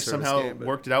huge if live they service somehow game, but-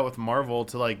 worked it out with Marvel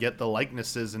to like get the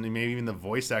likenesses and maybe even the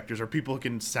voice actors or people who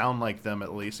can sound like them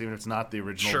at least, even if it's not the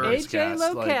original Sure. voice AJ cast.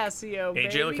 Like, Locasio. AJ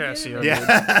baby. Locasio.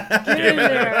 yeah, Get in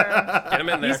there. Get him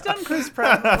in there. He's done Chris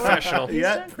Pratt. before. Professional. He's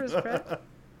Yeah. done Chris Pratt.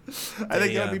 I think that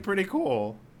would They, be pretty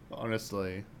cool.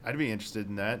 Honestly, I'd be interested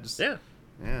in that. Just, Yeah.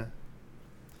 yeah.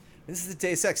 This is the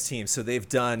Deus Ex team, so they've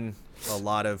done a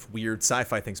lot of weird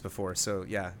sci-fi things before. So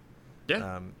yeah,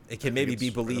 Yeah. it can maybe it's be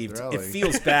right up believed. their It alley.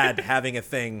 feels bad having a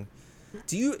thing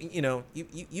Do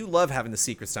you love having the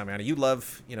secrets, Damiano? You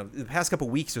love, the past couple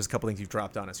weeks, there's a couple things you've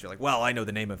dropped on us. You're like, well, I know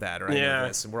the name of that, or I know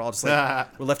this. And we're all just like,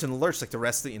 we're left in the lurch, like the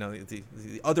rest of, the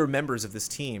other members of this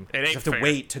team. It ain't have to fair.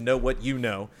 wait to know what you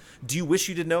know. Do you wish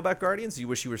you didn't know about Guardians? Do you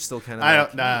wish you were still kind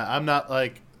of I'm not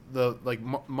like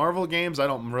Marvel games. I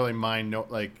don't really mind.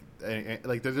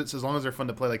 As long as they're fun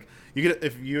to play. Like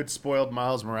if you had spoiled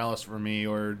Miles Morales for me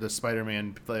or the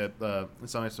Spider-Man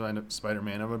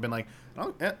Spider-Man, I would have been like,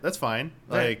 oh, yeah, that's fine.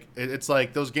 Right. Like it's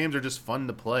like those games are just fun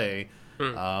to play.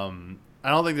 I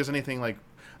don't think there's anything like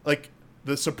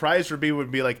the surprise for me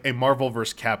would be like a Marvel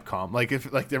vs. Capcom. Like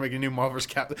if they're making a new Marvel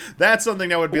vs. Capcom, that's something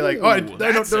that would be like,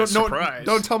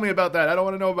 don't tell me about that. I don't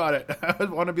want to know about it. I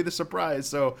want to be the surprise.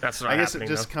 So That's not I guess it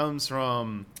happening, just comes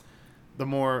from the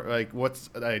more like what's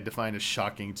I define as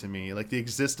shocking to me, like the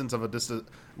existence of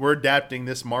we're adapting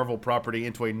this Marvel property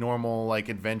into a normal like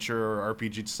adventure or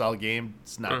RPG style game.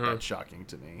 It's not that shocking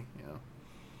to me.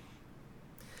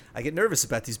 I get nervous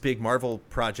about these big Marvel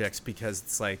projects because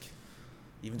it's like,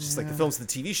 even just like the films and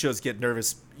the TV shows get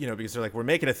nervous, because they're like, we're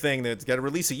making a thing that's got to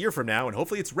release a year from now, and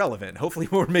hopefully it's relevant. Hopefully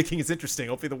what we're making is interesting.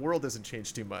 Hopefully the world doesn't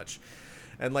change too much.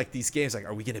 And like these games, like,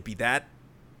 are we going to be that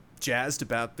jazzed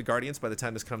about the Guardians by the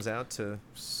time this comes out?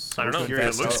 I don't know.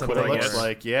 Curious It looks something What it cool, I looks guess.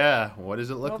 like, yeah. What does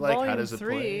it look like? Volume How does it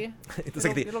 3, play? It's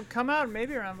like it'll come out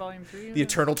maybe around Volume 3. the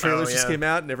Eternal trailers just yeah. came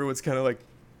out, and everyone's kind of like,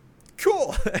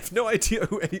 cool. I have no idea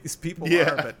who any of these people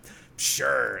Yeah. are, but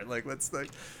sure. Like, let's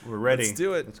We're ready. Let's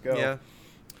do it. Let's go. Yeah.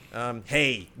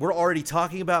 Hey, we're already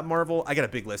talking about Marvel. I got a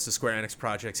big list of Square Enix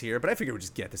projects here, but I figured we'd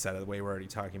just get this out of the way. We're already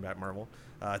talking about Marvel.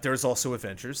 There's also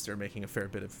Avengers. They're making a fair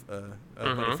bit of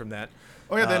money from that.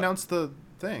 Oh yeah, they announced the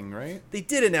thing, right? They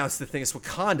did announce the thing. It's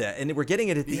Wakanda, and we're getting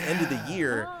it at the end of the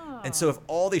year. And so if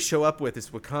all they show up with is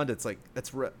Wakanda, it's like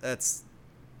that's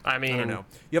I mean, I don't know.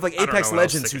 You have like I don't Apex know what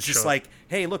else Legends, they who's could just show. like,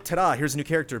 hey, look, ta-da, here's a new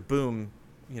character. Boom.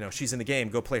 She's in the game.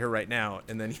 Go play her right now.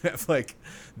 And then you have like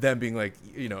them being like,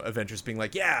 Avengers being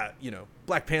like, yeah,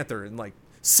 Black Panther in like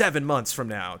 7 months from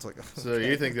now. It's like, So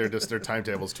you think their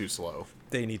timetable's too slow?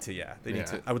 they need to, yeah. They need Yeah.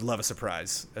 to. I would love a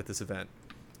surprise at this event.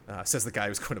 Says the guy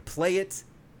who's going to play it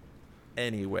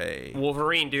anyway.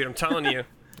 Wolverine, dude. I'm telling you.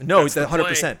 No, it's the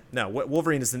 100%. No,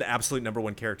 Wolverine is the absolute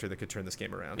 #1 character that could turn this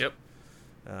game around. Yep.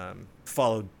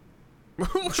 Followed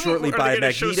shortly Are they by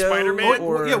gonna show Magneto. Spider-Man?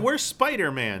 Or Yeah, where's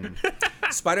Spider-Man?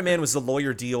 Spider-Man was the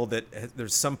lawyer deal that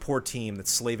there's some poor team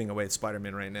that's slaving away at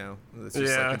Spider-Man right now. It's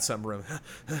just Yeah. like in some room.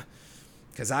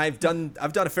 Because I've done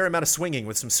a fair amount of swinging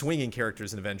with some swinging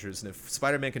characters in Avengers, and if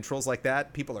Spider-Man controls like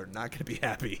that, people are not going to be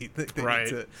happy.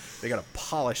 Right. They got to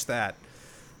polish that.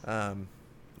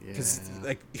 Because Yeah.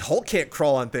 like Hulk can't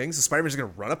crawl on things, so Spider-Man's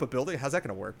going to run up a building. How's that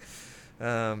going to work?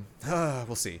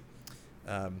 We'll see.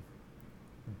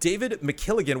 David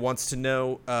McKilligan wants to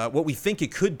know what we think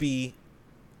it could be.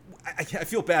 I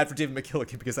feel bad for David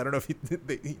McKilligan because I don't know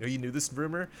if he knew this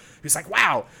rumor. He was like,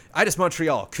 "Wow, Eidos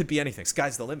Montreal could be anything.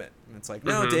 Sky's the limit." And it's like,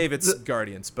 no, Dave, it's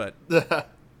Guardians. But did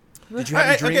you have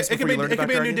any dreams it before you learned could about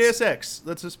be a new Guardians? Deus Ex.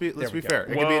 Let's be we go. fair.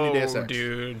 It could be a new Deus Whoa, Ex.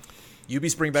 dude.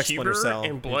 Ubi's bring back Splinter Huber Cell.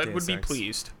 and Blood Deus would be Ex.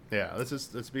 pleased. Yeah,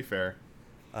 let's be fair.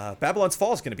 Babylon's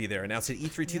Fall is going to be there, announced at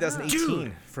E3 2018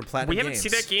 Dude, from Platinum We haven't Games.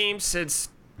 seen that game since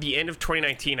the end of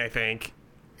 2019, I think.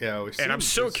 Yeah, we've seen, And I'm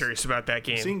so curious about that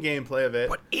game. Seen gameplay of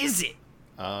it. What is it?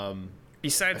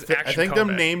 Besides I action think combat.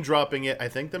 them name dropping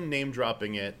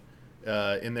it.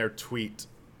 In their tweet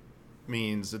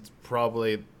means it's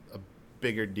probably a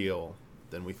bigger deal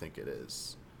than we think it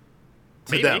is.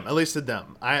 To Maybe. them, at least to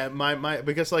them.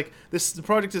 Because like the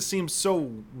project just seems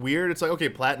so weird. It's like, okay,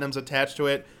 Platinum's attached to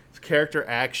it. It's character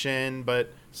action,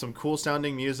 but some cool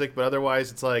sounding music. But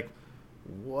otherwise, it's like,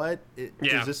 what?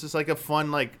 Yeah. Is this just like a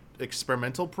fun like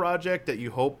experimental project that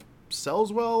you hope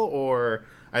sells well, or?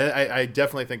 I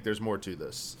definitely think there's more to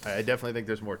this.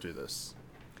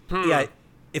 Yeah,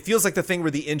 it feels like the thing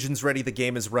where the engine's ready, the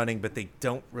game is running, but they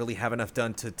don't really have enough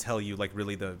done to tell you like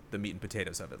really the meat and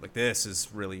potatoes of it. Like this is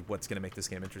really what's going to make this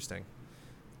game interesting.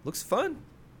 Looks fun.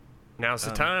 Now's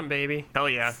the time, baby. Hell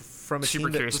yeah. From a Super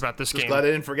team that- curious about this Just game. glad I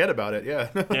didn't forget about it. Yeah.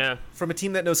 Yeah. From a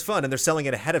team that knows fun, and they're selling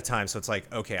it ahead of time, so it's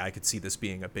like, okay, I could see this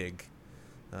being a big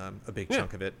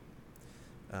chunk of it.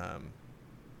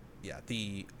 Yeah,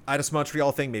 the Eidos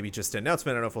Montreal thing, maybe just an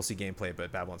announcement. I don't know if we'll see gameplay,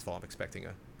 but Babylon's Fall, I'm expecting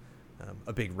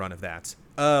a big run of that.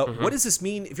 What does this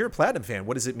mean if you're a Platinum fan?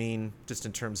 What does it mean just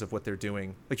in terms of what they're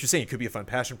doing? Like you're saying, it could be a fun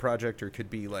passion project, or it could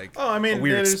be like Oh, I mean, a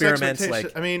weird there's experiment. expectation-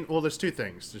 Like I mean, well, there's two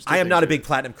things. I am not a big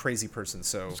Platinum crazy person,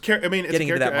 so It's getting a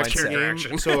into that character mindset. action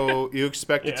game, so you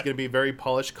expect it's Yeah. going to be very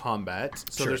polished combat.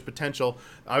 So Sure. there's potential.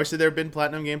 Obviously, there have been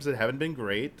Platinum games that haven't been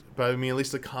great, but I mean, at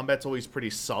least the combat's always pretty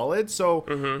solid. So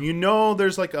you know,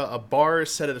 there's like a bar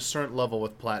set at a certain level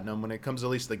with Platinum when it comes to at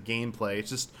least the gameplay. It's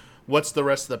just what's the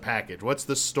rest of the package? What's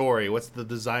the story? What's the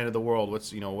design of the world?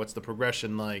 What's the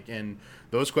progression like? And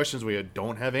those questions we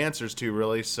don't have answers to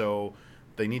really. So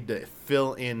they need to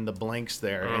fill in the blanks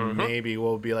there, and maybe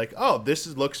we'll be like, oh,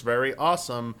 looks very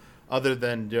awesome. Other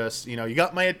than just you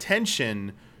got my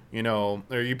attention,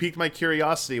 or you piqued my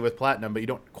curiosity with Platinum, but you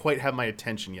don't quite have my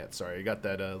attention yet. Sorry, you got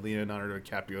that Leonardo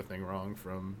DiCaprio thing wrong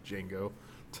from Django.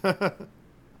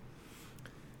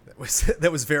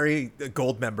 That was very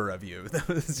gold member of you. That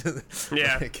was just,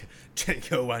 Yeah. like,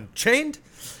 Django Unchained.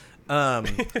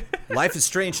 Life is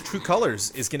Strange: True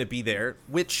Colors is going to be there,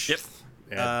 which Yep.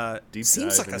 Yeah, deep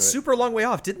seems dive like a into it. super long way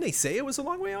off. Didn't they say it was a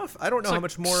long way off? I don't know how like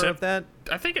much more sep- of that.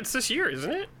 I think it's this year,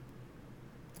 isn't it?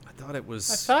 I thought it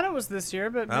was. I thought it was this year,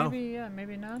 but Oh.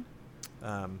 maybe not.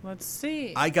 Um, Let's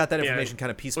see. I got that Yeah, information kind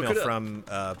of piecemeal look it up. from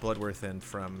Bloodworth and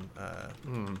from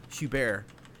Hubert,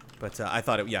 but I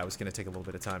thought it was going to take a little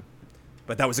bit of time.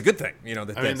 But that was a good thing, that I mean,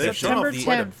 that they've shown September off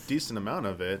quite a 10th. decent amount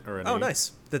of it already. Oh,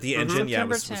 nice. That the engine,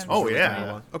 September was 10th. Oh, really yeah. coming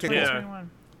along. Okay, cool. Yeah.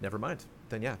 2021. Never mind.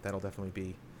 Then that'll definitely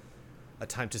be a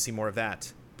time to see more of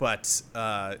that. But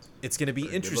it's going to be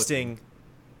Very good interesting,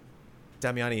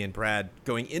 Damiani and Brad,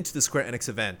 going into the Square Enix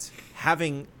event,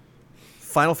 having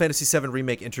Final Fantasy VII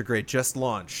Remake Intergrade just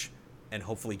launch, and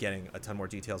hopefully getting a ton more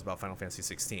details about Final Fantasy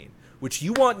 16, which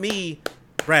you want me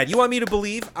to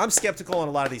believe. I'm skeptical on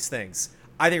a lot of these things.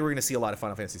 I think we're going to see a lot of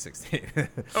Final Fantasy 16.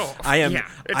 Oh, I am. yeah.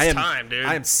 It's I am, time, dude.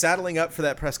 I am saddling up for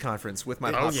that press conference with my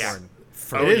Oh, popcorn. yeah.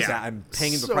 For Oh, that. yeah. I'm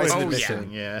paying the So price of interesting,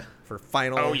 admission yeah. for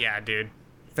Final Oh yeah, dude.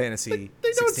 Fantasy.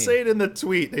 They don't 16. say it in the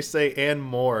tweet. They say and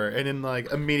more, and then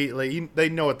immediately they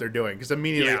know what they're doing because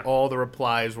immediately Yeah. all the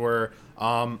replies were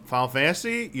Final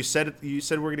Fantasy. You said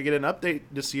we're gonna get an update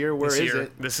this year. Where is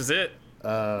it? This is it.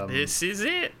 This is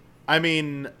it. I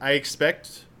mean, I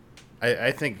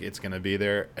think it's gonna be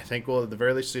there. I think we'll at the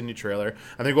very least see a new trailer.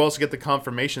 I think we'll also get the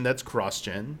confirmation that's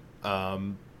cross-gen.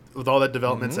 With all that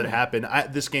developments that happened,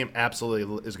 this game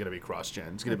absolutely is gonna be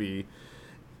cross-gen. It's gonna be,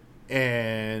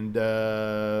 and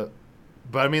but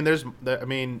I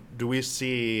mean, do we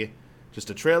see just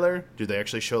a trailer? Do they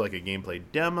actually show like a gameplay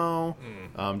demo?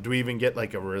 Do we even get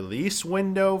like a release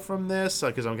window from this?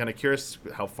 Because I'm kind of curious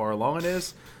how far along it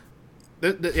is.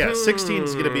 16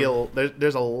 is going to be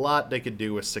there's a lot they could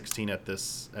do with 16 at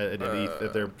this at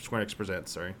their Square Enix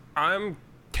presents. Sorry. I'm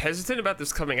hesitant about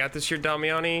this coming out this year,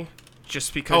 Damiani,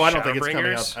 just because. Oh, I don't think it's coming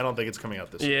Shadowbringers- out. I don't think it's coming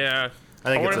out this year. Yeah. I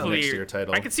think it's a wonder if next year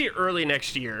title. I could see it early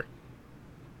next year.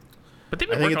 But they've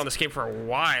I been think working it's- on this game for a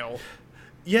while.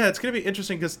 Yeah, it's going to be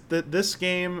interesting because this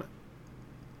game,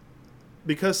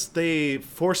 because they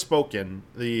Forspoken,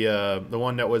 the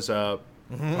one that was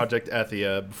Project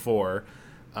Athia before,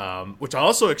 which I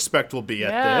also expect will be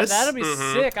at this. that'll be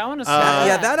sick. I want to see Yeah,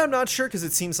 that. that I'm not sure because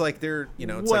it seems like they're,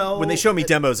 it's Well, like when they show me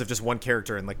demos of just one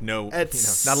character and like no, At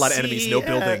not a lot of enemies, no CES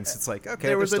buildings. It's like okay,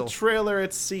 there was still... a trailer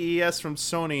at CES from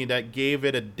Sony that gave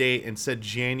it a date and said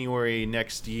January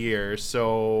next year.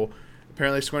 So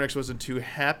apparently Square Enix wasn't too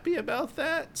happy about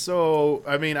that. So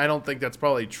I mean, I don't think that's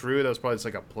probably true. That was probably just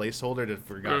like a placeholder that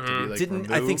forgot to be like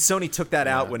Didn't I think removed. Sony took that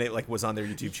out Yeah. when it like was on their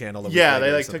YouTube channel? a week Yeah, later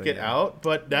they or like took something, it out,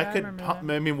 but that Yeah, I could. remember Pop,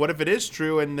 that. I mean, what if it is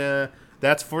true and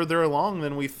that's further along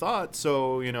than we thought?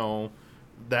 So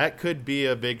that could be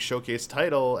a big showcase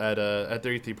title at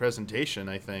their E3 presentation.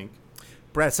 I think.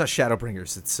 Brad, it's not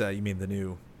Shadowbringers. It's you mean the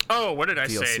new Oh, what did I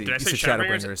DLC. say? Did I You say said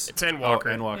Shadowbringers? Shadowbringers. It's Endwalker.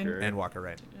 Oh, Endwalker. Endwalker,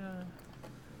 right?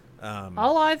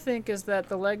 All I think is that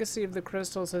the legacy of the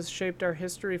crystals has shaped our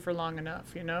history for long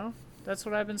enough. That's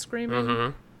what I've been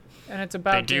screaming, and it's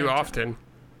about. They do damn time. often.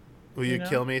 Will you know?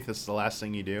 kill me if this is the last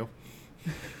thing you do?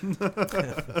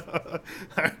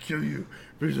 I kill you.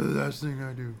 This is the last thing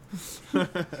I do.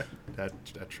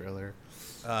 that trailer.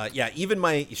 Yeah, even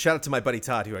my shout out to my buddy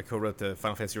Todd, who I co-wrote the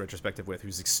Final Fantasy retrospective with.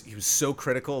 He was so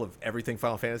critical of everything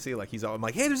Final Fantasy. Like I'm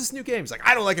like, hey, there's this new game. He's like,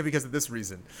 I don't like it because of this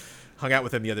reason. Hung out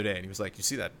with him the other day, and he was like, you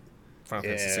see that Final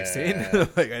Fantasy 16? Yeah.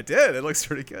 Like I did. It looks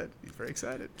pretty good. He's very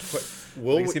excited.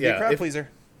 Will Think it's gonna be a crowd pleaser.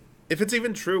 if it's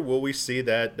even true, will we see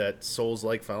that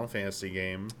Souls-like Final Fantasy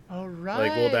game? All right.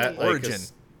 Like, will that like Origin.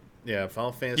 yeah,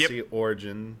 Final Fantasy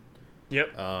Origin.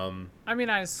 Yep. I mean,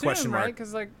 I assume, Question mark. right?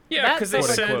 Because Yeah, 'cause they felt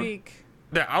like said- a leak.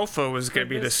 The alpha was going to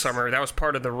be this this- summer. That was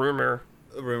part of the rumor.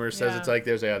 rumor says Yeah. it's like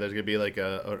there's gonna be like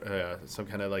a some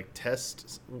kind of like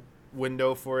test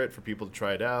window for it for people to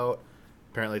try it out.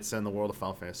 Apparently, it's set in the world of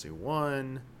Final Fantasy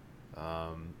 1.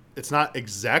 It's not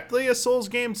exactly a Souls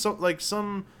game. So like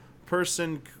some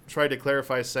person tried to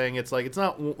clarify, saying it's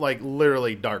not like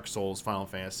literally Dark Souls Final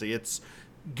Fantasy. It's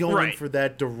going Right. for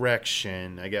that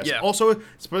direction, I guess. Yeah. Also,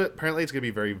 apparently it's gonna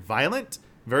be very violent,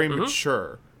 very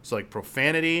mature. So like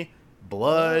profanity,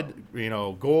 blood,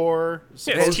 gore. Yeah, It's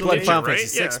supposedly. like Final right?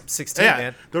 Fantasy Yeah. 16, Yeah,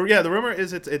 man. the rumor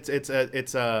is it's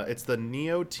the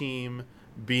Neo team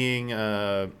being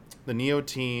the Neo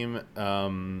team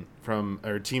from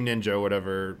or Team Ninja,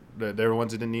 whatever. They're the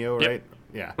ones that did Neo, Yep. right?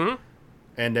 Yeah. Mhm.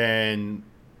 And then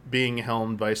being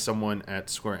helmed by someone at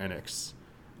Square Enix.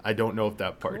 I don't know if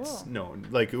that part's Cool. known,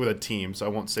 like with a team, so I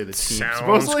won't say the team. Sounds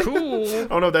supposedly. cool. I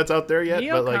don't know if that's out there yet,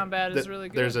 Neo but like Combat is really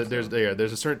good, there's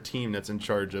a certain team that's in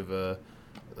charge of the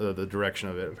direction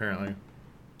of it. Apparently,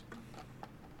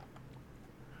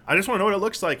 I just want to know what it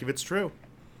looks like if it's true.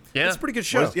 Yeah. It's a pretty good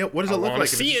show. What does I it look wanna like?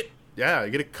 see it. Yeah,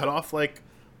 you get to cut off like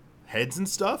heads and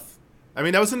stuff. I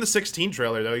mean, that was in the 16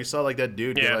 trailer though. You saw like that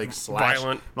dude get Yeah, like slashed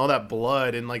violent. and all that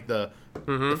blood, and like the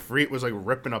Freet was like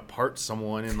ripping apart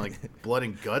someone, and like blood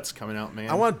and guts coming out. Man,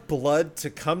 I want blood to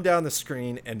come down the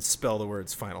screen and spell the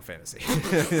words Final Fantasy.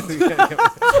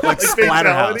 like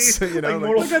Splatterhouse, you know? like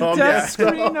Mortal Like a Kombat. death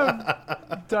screen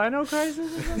of Dino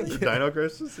Crisis or something? Dino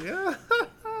Crisis. Yeah.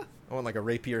 I want like a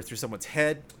rapier through someone's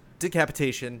head,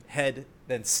 decapitation, head,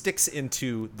 then sticks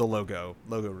into the logo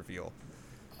reveal.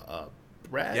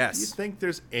 Brad, Yes. do you think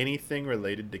there's anything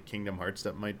related to Kingdom Hearts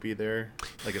that might be there,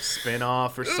 like a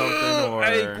spin-off or something? Or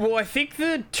I think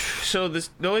the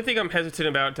only thing I'm hesitant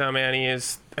about, Damiani,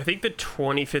 is I think the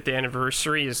 25th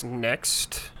anniversary is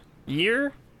next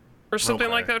year or something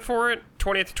Okay. like that for it.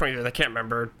 20th to 25th, I can't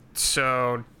remember.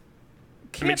 So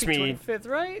Can't makes be me- 25th,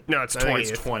 right? no, it's I think 20th.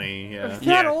 it's 20. Yeah. That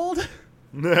Yeah. old?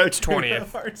 It's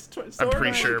 20th. I'm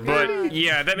pretty sure, but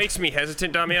yeah, that makes me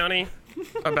hesitant, Damiani,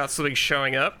 about something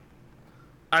showing up.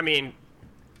 I mean,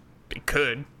 it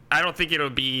could. I don't think it'll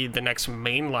be the next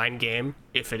mainline game,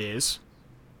 if it is.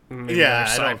 Maybe Yeah, a I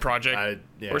side don't- project I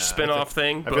or spin-off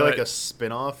thing. I feel like but a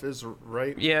spin-off is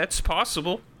right. yeah, it's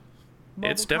possible.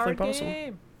 It's Mobile definitely card possible.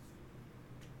 game.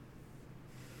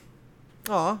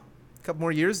 Aw, a couple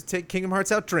more years to take Kingdom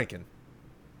Hearts out drinking.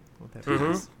 Won't that be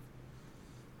nice?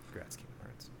 Congrats, Kingdom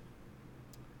Hearts.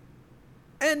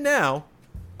 And now,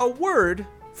 a word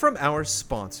from our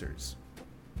sponsors.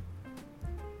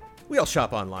 We all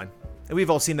shop online, and we've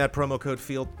all seen that promo code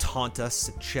field taunt us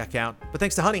at checkout. But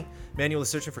thanks to Honey, manually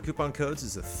searching for coupon codes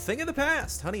is a thing of the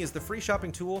past. Honey is the free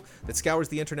shopping tool that scours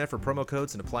the internet for promo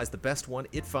codes and applies the best one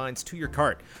it finds to your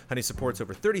cart. Honey supports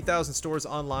over 30,000 stores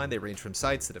online. They range from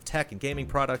sites that have tech and gaming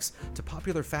products to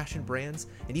popular fashion brands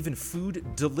and even food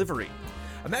delivery.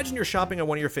 Imagine you're shopping on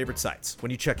one of your favorite sites.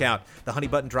 When you check out, the Honey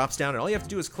button drops down, and all you have to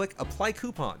do is click Apply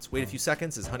Coupons. Wait a few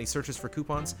seconds as Honey searches for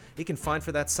coupons it can find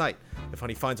for that site. If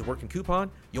Honey finds a working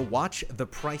coupon, you'll watch the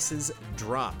prices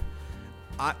drop.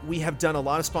 We have done a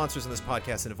lot of sponsors on this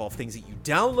podcast that involve things that you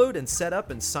download and set up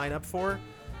and sign up for.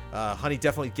 Honey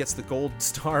definitely gets the gold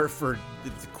star for the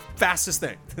fastest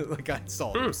thing like I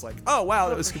installed. It was like, oh wow,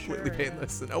 that was for completely sure, yeah.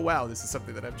 painless, and oh wow, this is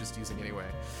something that I'm just using anyway.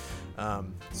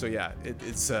 So yeah,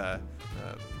 it's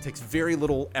takes very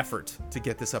little effort to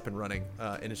get this up and running,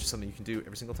 and it's just something you can do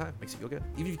every single time. Makes you feel good,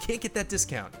 even if you can't get that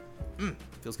discount.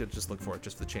 Feels good to just look for it,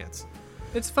 just for the chance.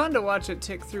 It's fun to watch it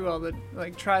tick through all the,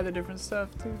 like, try the different stuff,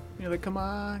 too. You're like, come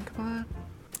on, come on.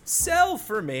 Sell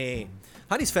for me.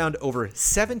 Honey's found over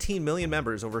 17 million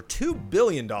members, over $2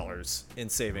 billion in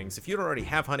savings. If you don't already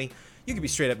have Honey, you could be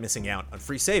straight up missing out on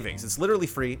free savings. It's literally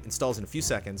free, installs in a few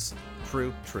seconds.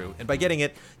 True. And by getting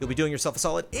it, you'll be doing yourself a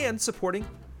solid and supporting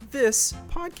this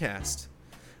podcast.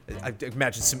 I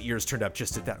imagine some ears turned up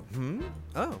just at that.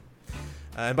 Oh.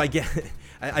 And by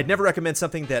I'd never recommend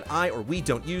something that I or we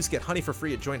don't use. Get Honey for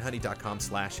free at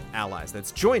joinhoney.com/allies.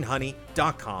 That's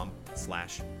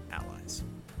joinhoney.com/allies.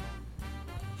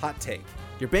 Hot take.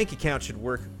 Your bank account should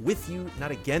work with you,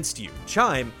 not against you.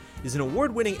 Chime is an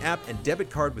award-winning app and debit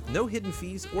card with no hidden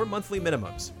fees or monthly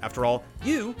minimums. After all,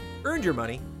 you earned your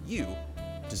money. You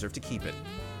deserve to keep it.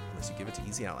 Unless you give it to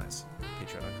Easy Allies.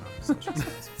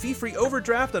 Patreon.com/easyallies. Fee-free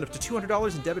overdraft on up to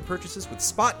 $200 in debit purchases with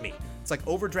SpotMe. It's like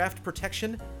overdraft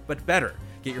protection, but better.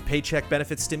 Get your paycheck,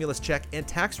 benefits, stimulus check, and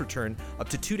tax return up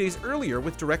to 2 days earlier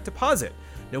with direct deposit.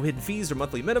 No hidden fees or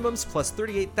monthly minimums, plus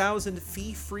 38,000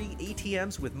 fee-free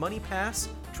ATMs with MoneyPass,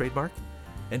 trademark,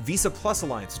 and Visa Plus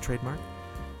Alliance, trademark.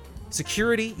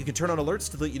 Security, you can turn on alerts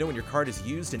to let you know when your card is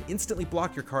used and instantly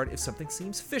block your card if something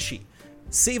seems fishy.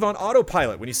 Save on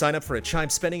autopilot. When you sign up for a Chime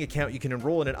spending account, you can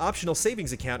enroll in an optional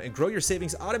savings account and grow your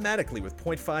savings automatically with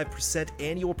 0.5%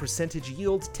 annual percentage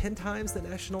yield, 10 times the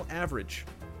national average.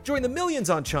 Join the millions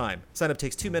on Chime. Sign up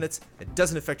takes 2 minutes. It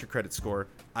doesn't affect your credit score.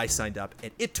 I signed up,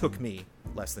 and it took me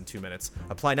less than 2 minutes.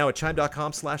 Apply now at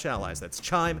chime.com/allies. That's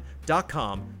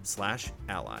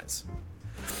chime.com/allies.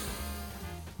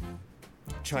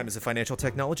 Chime is a financial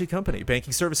technology company.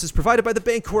 Banking services provided by the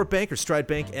Bancorp Bank or Stride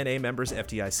Bank N.A. members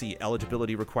FDIC.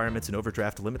 Eligibility requirements and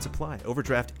overdraft limits apply.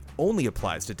 Overdraft only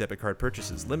applies to debit card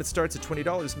purchases. Limit starts at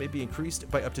 $20, may be increased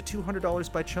by up to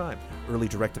 $200 by Chime. Early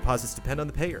direct deposits depend on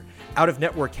the payer.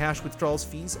 Out-of-network cash withdrawals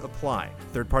fees apply.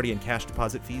 Third-party and cash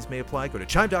deposit fees may apply. Go to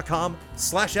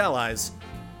chime.com/allies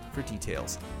for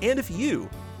details. And if you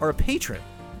are a patron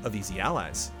of Easy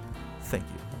Allies, thank you.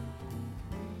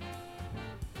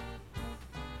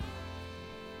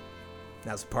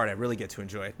 Now's the part I really get to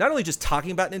enjoy. Not only just talking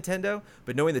about Nintendo,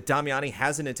 but knowing that Damiani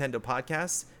has a Nintendo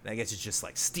podcast, and I get to just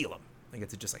like steal him. I get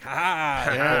to just like, pull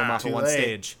him off of one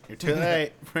stage. You're too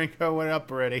late. Franco went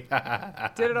up already. Did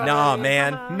it already? Nah,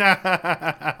 man.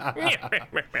 Nah.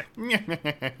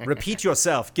 Repeat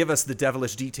yourself. Give us the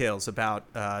devilish details about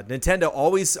Nintendo.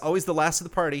 Always the last of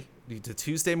the party. To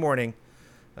Tuesday morning.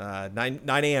 9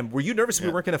 a.m. Were you nervous we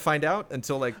weren't going to find out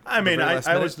until like? I mean, the very last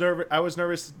I minute? was nervous. I was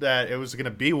nervous that it was going to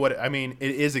be what. I mean,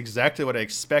 it is exactly what I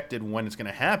expected when it's going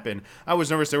to happen. I was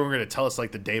nervous they were going to tell us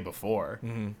like the day before,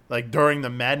 like during the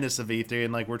madness of E3,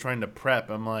 and like we're trying to prep.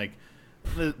 I'm like,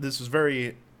 this was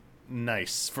very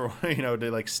nice for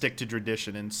to like stick to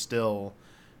tradition and still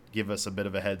give us a bit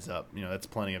of a heads up. That's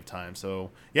plenty of time.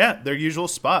 So yeah, their usual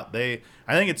spot. I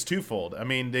think it's twofold. I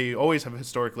mean, they always have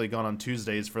historically gone on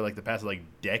Tuesdays for like the past like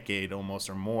decade almost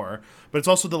or more, but it's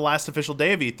also the last official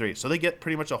day of E3. So they get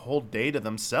pretty much a whole day to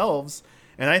themselves.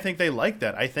 And I think they like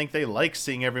that. I think they like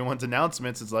seeing everyone's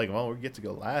announcements. It's like, well, we get to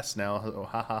go last now. Oh,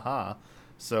 ha ha ha.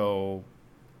 So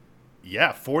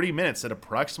yeah, 40 minutes, at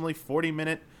approximately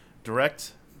 40-minute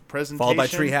direct presentation. Followed by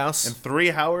Treehouse. And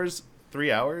 3 hours,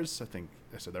 I think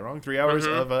I said that wrong. 3 hours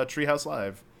of Treehouse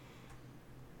Live.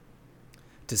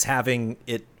 Does having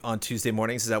it on Tuesday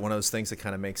mornings, is that one of those things that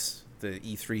kind of makes the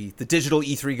digital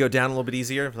E3 go down a little bit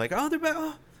easier? Like, they're back.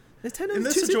 Nintendo In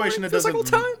this Tuesday situation, morning, it feels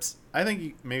doesn't. like old times. I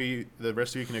think maybe the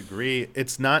rest of you can agree.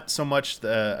 It's not so much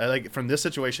from this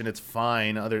situation. It's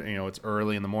fine. It's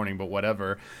early in the morning, but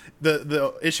whatever.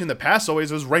 The issue in the past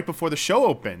always was right before the show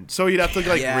opened, so you'd have to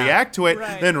react to it,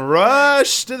 then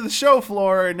rush to the show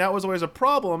floor, and that was always a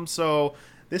problem. So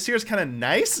this year's kind of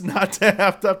nice not to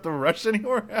have to rush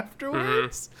anywhere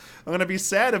afterwards. I'm gonna be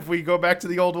sad if we go back to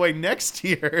the old way next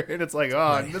year, and it's like,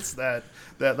 I missed that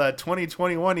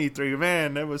 2021 E3.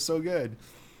 Man, that was so good.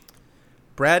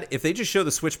 Brad, if they just show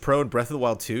the Switch Pro and Breath of the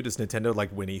Wild 2, does Nintendo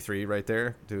like win E3 right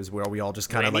there? Where we all just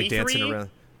kind of like dancing around?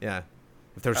 Yeah.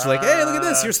 If they're just like, hey, look at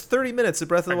this. Here's 30 minutes of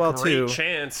Breath of the Wild 2. Great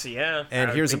chance, yeah.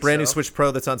 And here's a brand new Switch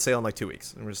Pro that's on sale in like 2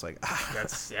 weeks. And we're just like,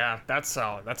 That's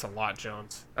solid. That's a lot,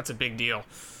 Jones. That's a big deal.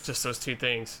 Just those two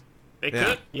things. They Yeah.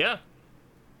 could, yeah.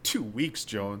 2 weeks,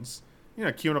 Jones. You're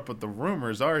not queuing up with the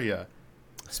rumors, are you?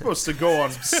 Supposed to go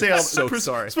on sale. So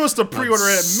sorry. Supposed to pre-order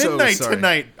it at so midnight sorry.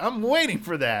 tonight. I'm waiting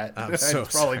for that. I'm so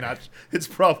it's probably sorry. not. It's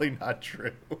probably not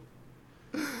true.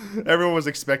 Everyone was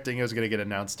expecting it was going to get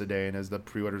announced today, and as the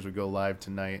pre-orders would go live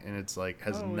tonight, and it's like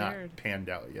has not weird. panned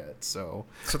out yet. So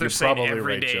So they're you're saying probably every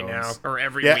right, day Jones. now, or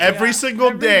every Yeah, week. every single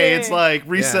Every day, day. it's like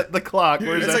reset Yeah. the clock.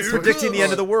 Where's it's that like predicting the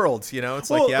end of the world, It's like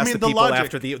Well, you I ask mean, the the people logic-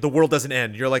 after the world doesn't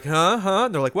end. You're like, huh?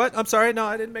 And they're like, what? I'm sorry. No,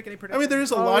 I didn't make any I predictions. mean, there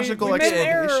is a we logical made an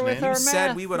error explanation. with in. our You said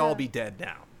math, we would all yeah. be dead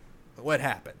now. What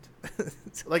happened?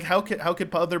 Like how could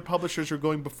other publishers who are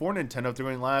going before Nintendo, if they're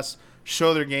going last,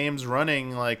 show their games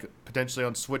running like potentially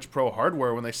on Switch Pro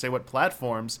hardware when they say what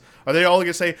platforms? Are they all going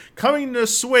to say coming to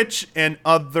Switch and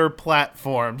other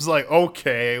platforms? Like,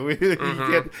 okay,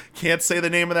 you can't say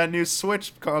the name of that new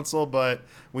Switch console, but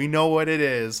we know what it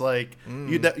is. Like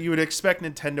you would expect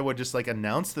Nintendo would just like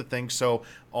announce the thing so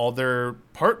all their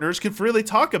partners can freely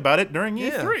talk about it during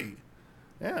E3.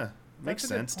 Yeah, makes a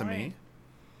good sense to me. point.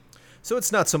 So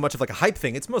it's not so much of like a hype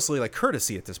thing. It's mostly like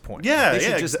courtesy at this point. Yeah, They should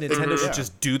yeah, just, exa- Nintendo should yeah.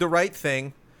 just do the right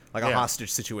thing, like a Yeah.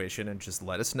 hostage situation, and just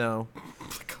let us know,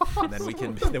 and then we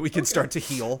can start to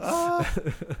heal.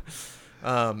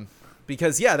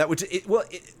 Because that would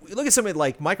look at somebody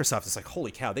like Microsoft. It's like,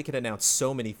 holy cow, they could announce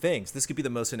so many things. This could be the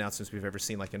most announcements we've ever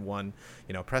seen, like in one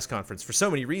press conference for so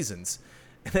many reasons.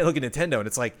 And they look at Nintendo, and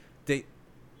it's like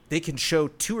they can show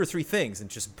 2 or 3 things and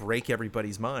just break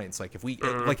everybody's minds. Like if we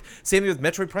like same thing with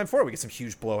Metroid Prime 4, we get some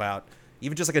huge blowout.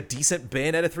 Even just like a decent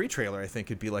Bayonetta 3 trailer, I think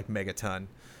could be like megaton.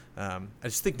 I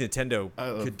just think Nintendo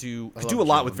could do love a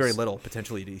lot with very Jones. little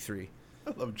potentially at E3. I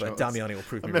love But Jones. Damiani will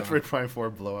prove A me wrong. Metroid Prime 4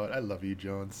 blowout. I love you,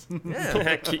 Jones.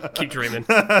 Yeah. keep dreaming.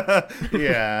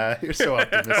 Yeah, you're so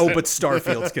optimistic. Oh, but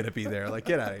Starfield's gonna be there. Like,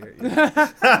 get out of here.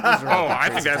 Oh, I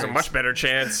think that has a much better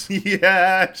chance. Yeah,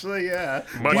 actually, yeah.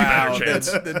 Much better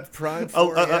chance. The Prime A,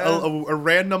 4, a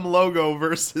random logo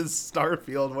versus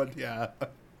Starfield one, yeah.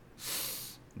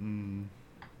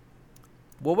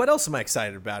 Well, what else am I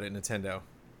excited about at Nintendo?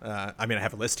 I mean, I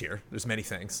have a list here. There's many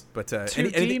things, but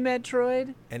 2D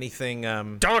Metroid. anything.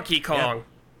 Donkey Kong.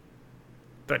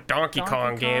 The Donkey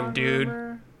Kong game, dude.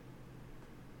 rumor,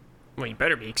 Well, you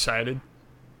better be excited.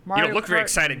 Mario don't look very Kart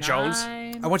excited, Jones.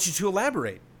 9. I want you to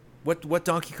elaborate. What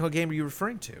Donkey Kong game are you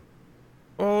referring to?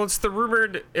 Well, it's the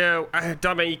rumored.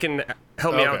 Dama, you can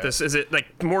help me out with Okay. this. Is it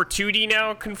like more 2D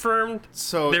now confirmed?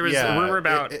 So There was yeah, a rumor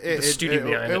about the studio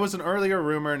behind it. it. Was an earlier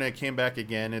rumor, and it came back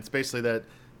again. It's basically that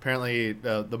apparently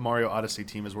the Mario Odyssey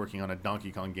team is working on a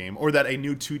Donkey Kong game, or that a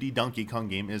new 2D Donkey Kong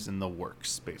game is in the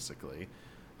works, basically.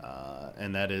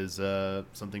 And that is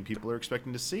something people are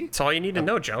expecting to see. That's all you need to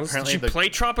know, Jones. Did apparently you the- play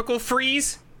Tropical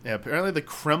Freeze? Yeah, apparently the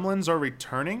Kremlins are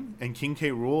returning, and King K.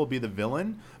 Rool will be the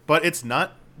villain, but it's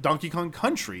not Donkey Kong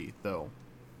Country, though.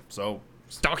 So,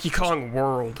 It's Donkey Kong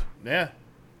World. yeah,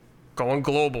 Going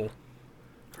global.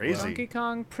 crazy. Donkey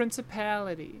Kong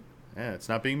Principality. Yeah, it's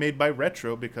not being made by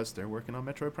Retro because they're working on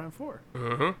Metroid Prime 4.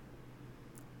 Mm-hmm.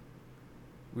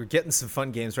 We're getting some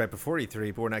fun games right before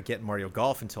E3, but we're not getting Mario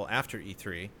Golf until after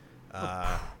E3.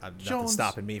 Nothing Jones.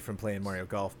 stopping me from playing Mario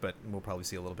Golf, but we'll probably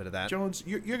see a little bit of that. Jones,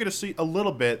 you're going to see a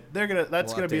little bit. That's We'll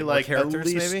going to be update more like at characters,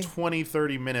 least maybe? 20,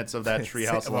 30 minutes of that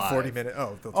Treehouse A Live. 40-minute.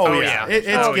 Oh, Oh, yeah. yeah. It's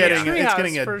Oh, yeah. getting it's Treehouse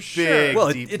getting a for big sure.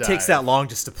 well, deep it takes dive. that long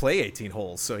just to play 18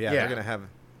 holes, so yeah, Yeah. they're gonna have.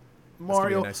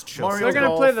 Mario, nice chill Mario They're gonna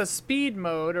Golf. play the speed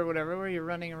mode or whatever, where you're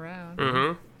running around.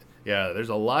 Mm-hmm. Yeah, there's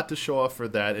a lot to show off for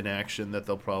that in action that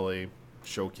they'll probably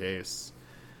showcase.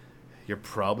 You're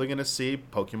probably going to see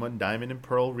Pokemon Diamond and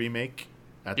Pearl remake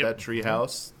at Yep. that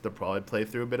treehouse. They'll probably play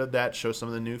through a bit of that, show some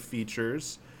of the new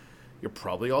features. You're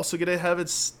probably also going to have a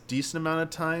decent amount of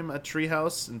time at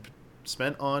treehouse and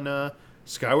spent on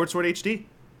Skyward Sword HD.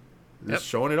 Just Yep.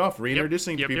 showing it off,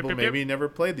 reintroducing Yep, people yep, maybe never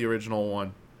played the original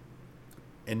one.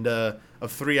 And of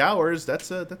 3 hours,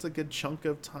 that's a good chunk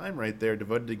of time right there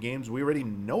devoted to games we already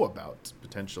know about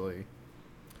potentially.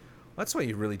 That's why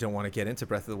you really don't want to get into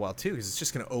Breath of the Wild 2, because it's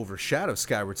just going to overshadow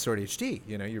Skyward Sword HD.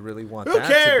 You know, you really want Who that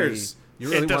cares? to be.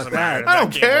 You really It doesn't want matter. that. I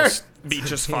don't That game will care. Be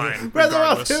just fine. Breath of the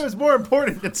Wild regardless. 2 is more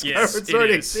important than Skyward Yes, it Sword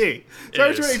is. HD. It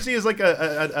Skyward Sword is. HD is like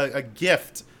a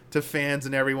gift to fans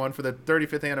and everyone for the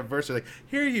 35th anniversary. Like,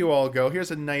 here you all go.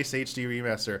 Here's a nice HD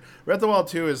remaster. Breath of the Wild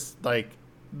 2 is like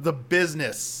the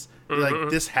business. Like,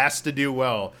 this has to do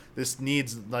well. This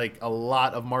needs like a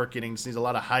lot of marketing. This needs a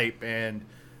lot of hype. And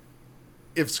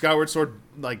if Skyward Sword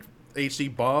like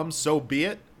HD bombs, so be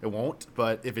it. It won't.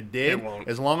 But if it did, It won't.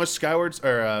 as long as Skyward's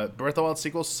or Breath of the Wild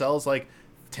sequel sells like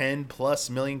 10 plus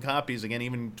million copies, again,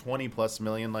 even 20 plus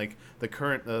million, like the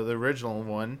current, the original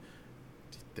one,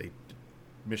 they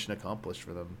mission accomplished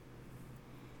for them.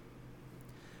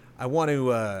 I want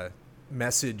to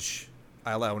message.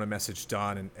 I want to message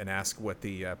Don and ask what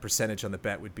the percentage on the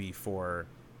bet would be for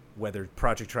whether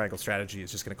Project Triangle Strategy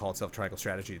is just going to call itself Triangle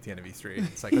Strategy at the end of E3.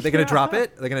 It's like, are they going to drop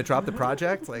it? Are they going to drop the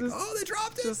project? Like, Just- oh, they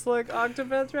dropped it. Just like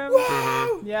Octopath Traveler.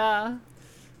 Whoa! Yeah,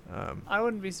 Um, I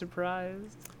wouldn't be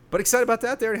surprised. but excited about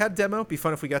that. They already had a demo. Be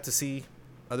fun if we got to see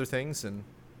other things. And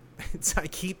I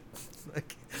keep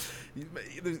like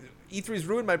E3's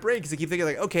ruined my brain because I keep thinking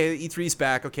like, okay, E3's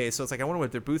back. Okay, so it's like I wonder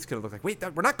what their booth's gonna look like. Wait,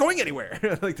 we're not going anywhere.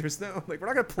 Like there's no like we're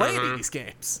not gonna play any of these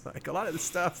games. Like a lot of this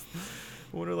stuff.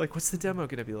 I wonder like what's the demo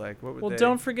gonna be like? What would Well, they?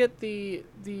 don't forget the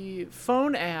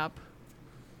phone app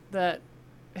that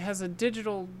has a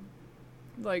digital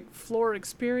like floor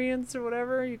experience or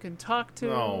whatever. You can talk to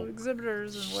No.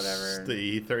 exhibitors and whatever.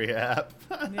 The E3 app.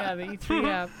 Yeah, the E3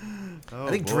 app. Oh, I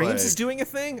think boy. Dreams is doing a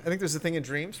thing. I think there's a thing in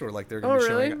Dreams where like they're gonna Oh, be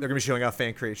really? showing they're gonna be showing off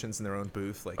fan creations in their own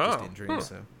booth, like just Oh, in Dreams.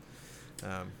 So,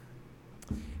 No,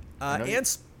 and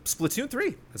Splatoon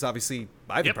 3 is obviously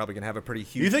I think Yep. probably gonna have a pretty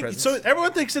huge You think presence. so?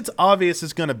 Everyone thinks it's obvious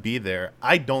it's going to be there.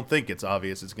 I don't think it's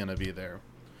obvious it's going to be there.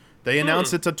 They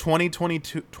announced it's a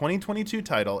 2022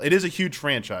 title. It is a huge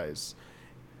franchise,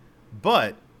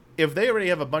 but if they already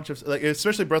have a bunch of like,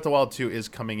 especially Breath of the Wild 2 is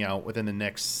coming out within the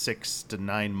next 6 to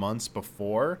 9 months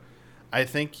before, I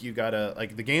think you gotta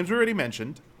like the games we already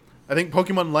mentioned. I think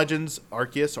Pokemon Legends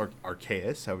Arceus or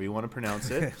Arceus, however you want to pronounce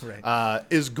it, Right.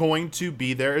 is going to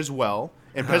be there as well.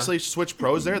 And especially Switch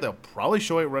Pro's there. They'll probably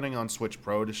show it running on Switch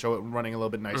Pro to show it running a little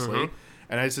bit nicely.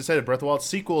 And as I said, Breath of the Wild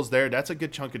sequel is there. That's a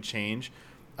good chunk of change.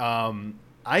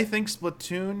 I think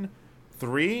Splatoon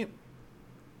 3,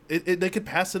 they could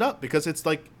pass it up because it's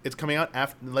coming out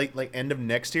after like end of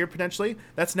next year potentially.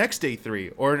 That's next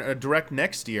E3 or a direct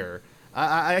next year.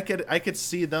 I could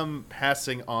see them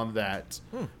passing on that.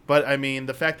 But I mean,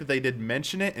 the fact that they did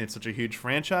mention it and it's such a huge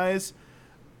franchise,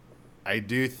 I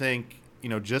do think,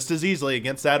 just as easily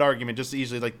against that argument, just as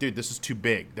easily like, dude, this is too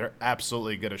big. They're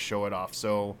absolutely gonna show it off.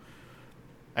 So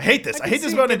I hate this. I hate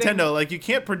this about Nintendo. Like, you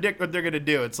can't predict what they're gonna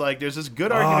do. It's like there's this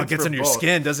good argument. It gets for under your both.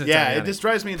 skin, doesn't it? Yeah, Damiani? it just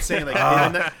drives me insane. Like,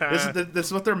 this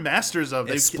is what they're masters of.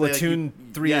 If Splatoon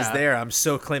 3 is there, I'm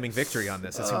so claiming victory on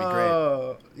this. It's gonna be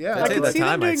great. Yeah, I'd say could that see them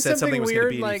time I doing said something something was going to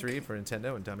weird, be like- E3 for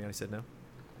Nintendo, and Damiani said no.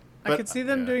 I could see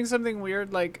them yeah. doing something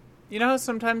weird, like, you know how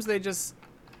sometimes they just,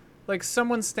 like,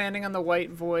 someone standing on the white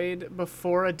void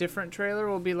before a different trailer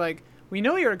will be like, we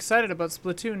know you're excited about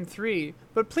Splatoon 3,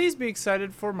 but please be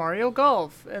excited for Mario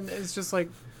Golf. And it's just like,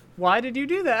 why did you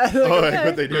do that? Like, Like okay.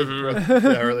 what they did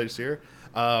earlier this year.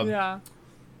 Yeah.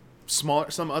 Some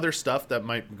other stuff that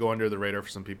might go under the radar for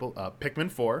some people. Pikmin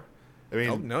 4. I mean,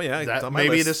 Oh, no, yeah, it's on my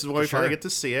maybe list, this is when for we finally sure. get to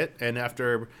see it. And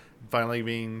after finally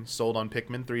being sold on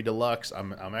Pikmin 3 Deluxe,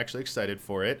 I'm actually excited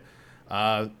for it.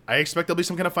 I expect there'll be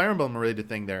some kind of Fire Emblem related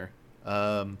thing there.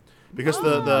 Because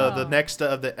the next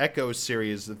of the Echo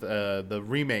series, the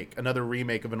remake, another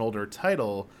remake of an older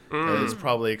title, is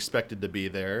probably expected to be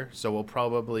there. So we'll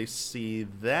probably see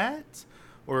that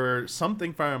or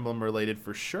something Fire Emblem related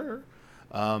for sure.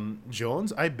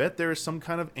 Jones, I bet there is some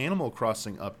kind of Animal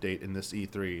Crossing update in this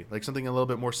E3, like something a little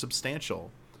bit more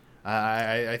substantial.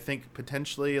 I think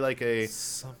potentially like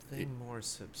Something more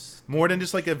substantial. more than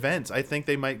just like events. I think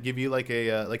they might give you like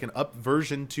an up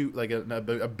version to like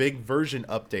a big version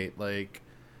update, like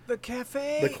The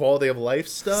cafe. the quality of life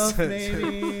stuff,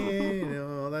 maybe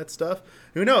that stuff.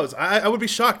 Who knows? I would be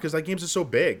shocked because that game's just so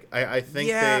big. I think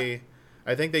Yeah.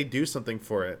 they do something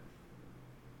for it.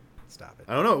 Stop it.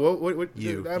 I don't know. What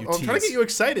You I'm trying to tease. get you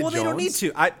excited. Well, they don't need Jones.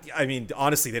 to. I mean,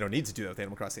 honestly, they don't need to do that with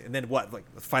Animal Crossing. And then what? Like,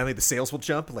 finally, the sales will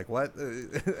jump. Like, what?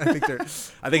 I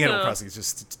think Animal Crossing is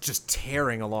just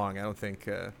tearing along. I don't think.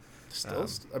 Still,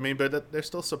 I mean, but they're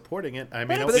still supporting it. I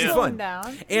mean, But But it's it's slowing fun.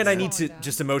 down. And I It's need to slowing down.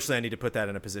 just emotionally, I need to put that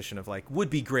in a position of like, would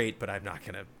be great, but I'm not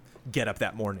gonna get up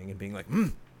that morning and being like,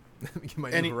 let me get my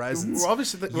And New Horizons we're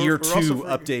obviously year we're also 2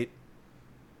 update.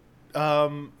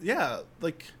 Yeah,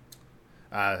 like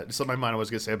just what my mind was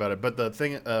gonna say about it. But the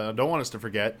thing, don't want us to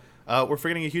forget, we're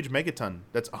forgetting a huge Megaton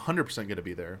that's 100% gonna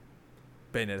be there.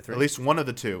 Bayonetta 3. At least one of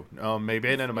the two. Maybe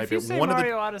Bayonetta might If be you say one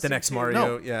Mario of Odyssey the next 2,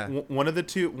 Mario. no. yeah. One of the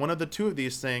two of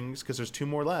these things, because there's 2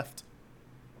 more left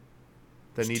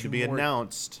that There's need 2 to be more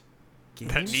announced.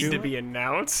 That games? need to be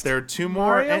announced. There are 2 more.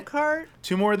 Mario Kart.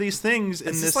 2 more of these things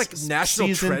in Is this this like National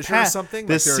season Treasure or pass. something?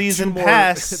 This Like, there are season 2 more-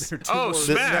 pass. there are 2 Oh, more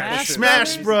Smash.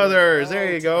 Smash Brothers. There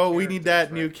Oh, you two go. We need that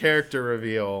characters, new right. character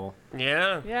reveal.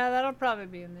 Yeah. Yeah, that'll probably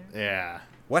be in there. Yeah.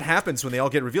 What happens when they all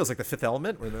get reveals? Like the Fifth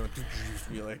Element, where they're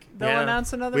like, They'll Yeah.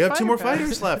 announce another. We have 2 more fighter pack.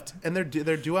 fighters left, and they're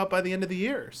due out by the end of the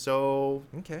year. So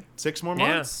okay. 6 more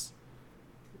Yeah. months.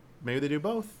 Maybe they do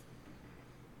both.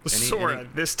 Sora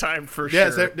this time for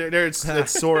Yes, sure.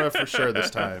 it's Sora for sure this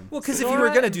time. Well, because if you Sora were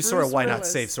gonna and do Sora, Bruce why not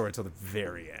Willis. save Sora until the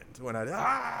very end? Why not?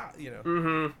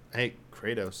 Hey,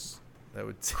 Kratos. That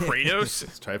would Kratos.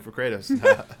 Let's try it for Kratos.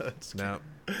 No.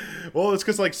 Well, it's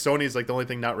because like Sony's like the only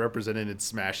thing not represented in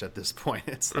Smash at this point.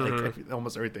 It's like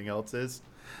almost everything else is.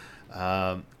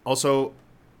 Also,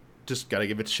 just gotta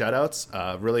give it shout outs.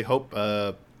 Really hope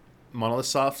Monolith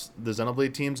Soft's the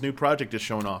Xenoblade team's new project is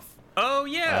shown off. Oh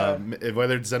yeah.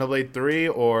 Whether it's Xenoblade 3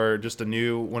 or just a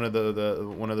new one of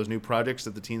one of those new projects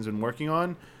that the team's been working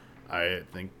on, I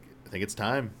think it's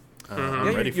time. I'm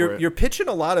Yeah, ready for you're, it. you're pitching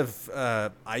a lot of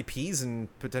IPs and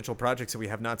potential projects that we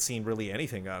have not seen really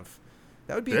anything of.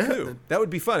 That would be Yeah. cool. That would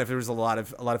be fun if there was a lot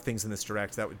of things in this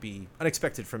direct. That would be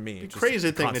unexpected from me. The Just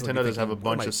crazy thing, constantly Nintendo does have a thinking,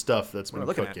 what am bunch I- of stuff that's what been am I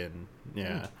looking at? cooking.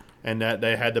 Yeah. And that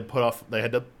they had to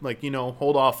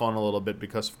hold off on a little bit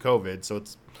because of COVID. So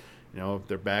it's,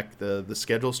 they're back. The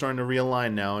schedule's starting to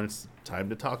realign now, and it's time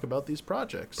to talk about these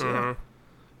projects. Yeah.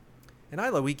 And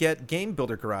Isla, we get Game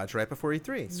Builder Garage right before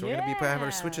E3. So we're going to be having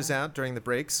our Switches Yeah. out during the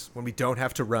breaks when we don't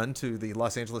have to run to the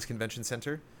Los Angeles Convention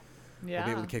Center. Yeah. We'll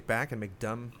be able to kick back and make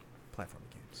dumb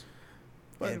platforming games.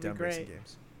 That'd And be dumb racing great.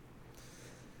 games.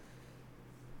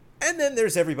 And then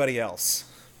there's everybody else.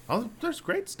 Oh, there's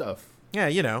great stuff. Yeah,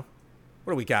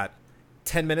 what do we got?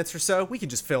 10 minutes or so? We can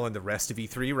just fill in the rest of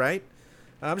E3, right?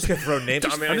 I'm just going to throw names.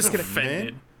 I mean, I'm just going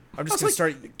offended. I'm just going to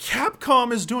start.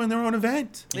 Capcom is doing their own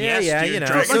event. Yeah, Yes, yeah, dude, you know.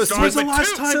 Dragon's So Dogma it's the last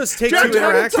 2. time. So it's Take-Two Dragon's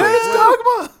Interactive.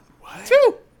 Dogma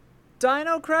 2.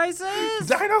 Dino Crisis.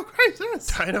 Dino Crisis.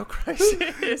 Dino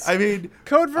Crisis. I mean,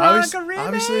 Code Veronica remake.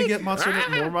 obviously you get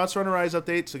more Monster Hunter Rise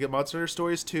updates. You get Monster Hunter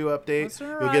Stories 2 update. Monster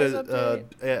You'll Hunter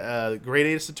get a Great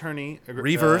Ace Attorney.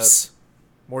 Reverse.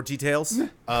 More details.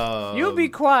 You be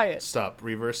quiet. Stop.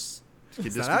 Reverse. Get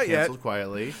this not out yet. canceled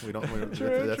quietly. We don't.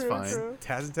 That's fine. It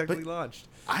hasn't technically launched.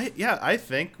 I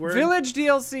think we're Village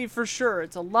DLC for sure.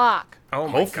 It's a lock. Oh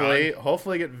my god.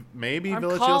 hopefully get maybe I'm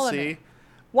Village calling DLC. it.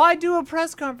 Why do a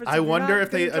press conference? I if you're wonder not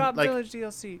if they, gonna drop like- Village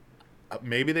DLC.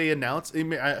 Maybe they announce.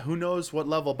 Who knows what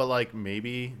level? But like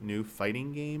maybe new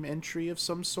fighting game entry of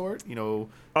some sort. You know.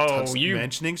 Oh, you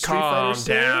mentioning Street calm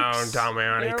Fighter down, 6?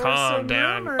 Damiani. There were Calm some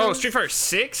down. rumors. Oh, Street Fighter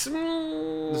 6?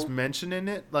 Just mentioning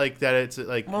it like that. It's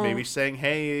like maybe saying,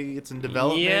 "Hey, it's in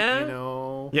development." Yeah. You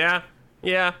know.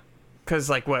 Yeah. Because,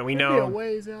 like, what, we Be a know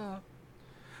ways out.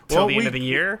 till Well, the end of the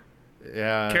year?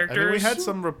 Yeah, I mean, we Characters? had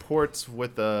some reports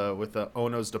with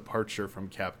Ono's departure from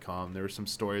Capcom. There were some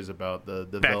stories about the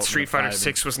That development Street of Fighter 5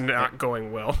 6 was not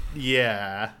going well.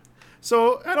 Yeah.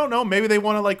 So I don't know. Maybe they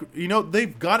want to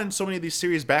they've gotten so many of these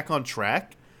series back on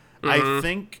track. Mm-hmm. I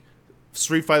think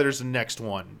Street Fighter's the next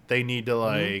one. They need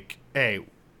to hey,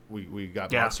 we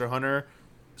got Yeah. Monster Hunter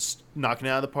knocking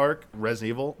it out of the park, Resident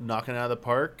Evil knocking it out of the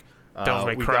park. Devil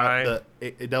May we Cry. got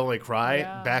Devil May Cry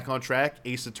Yeah. back on track.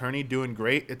 Ace Attorney doing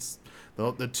great. It's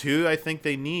the two I think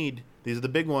they need. These are the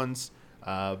big ones.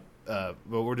 But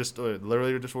we're just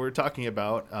literally just what we're talking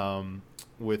about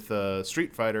with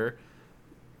Street Fighter,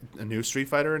 a new Street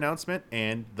Fighter announcement,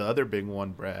 and the other big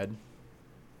one, Brad.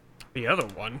 The other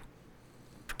one?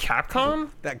 Capcom?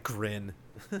 That grin.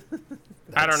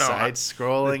 I don't know.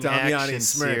 Side-scrolling The Damiani action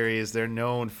smirk. series they're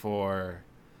known for.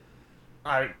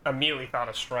 I immediately thought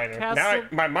of Strider. Castle- Now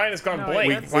my mind has gone No,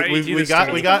 blank. that's- Why did you do this to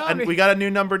me? We got a new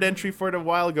numbered entry for it a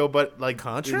while ago, but like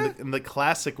Contra? in the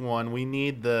classic one, we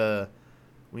need the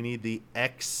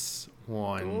X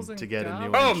one Duels and to get a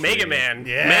new. Goblins? Oh, entry. Mega Man.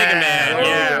 Yeah. Mega Man, There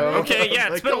yeah. we go. Okay, yeah,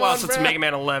 it's Like, been a come while on, since Brad. Mega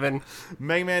Man 11.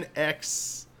 Mega Man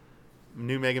X,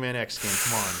 new Mega Man X game.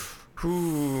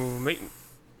 Come on.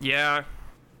 Yeah.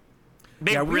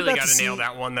 They Yeah, we're really about got to to nail see-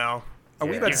 that one, though. Are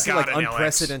we Yeah. about You to see like gotta nail X.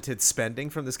 unprecedented spending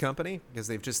from this company because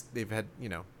they've had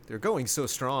they're going so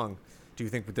strong? Do you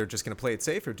think that they're just going to play it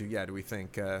safe, or do we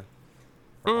think are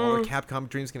all their Capcom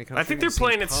dreams going to come? I true? think They they're seem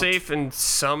playing it pumped. safe in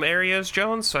some areas,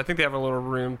 Jones, so I think they have a little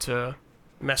room to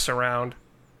mess around.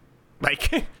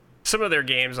 Like, some of their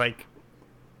games, like,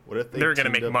 What if they're going to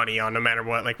teamed make up- money on no matter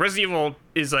what. Like, Resident Evil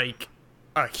is, like,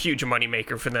 a huge money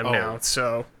maker for them Oh. now,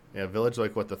 so... Yeah, Village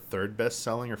the third best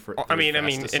selling or for? I mean,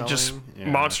 it just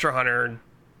Monster Hunter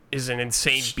is an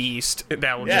insane beast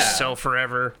that will Yeah. just sell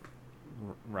forever.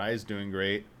 Rise doing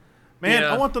great. Man,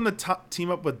 Yeah. I want them to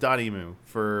team up with Dotemu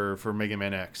for Mega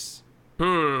Man X.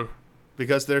 Hmm.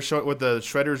 Because they're showing with the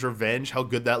Shredder's Revenge how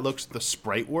good that looks. The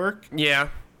sprite work. Yeah.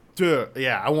 Dude,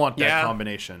 yeah, I want that Yeah.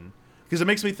 combination. Because it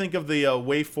makes me think of the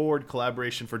Way Forward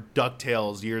collaboration for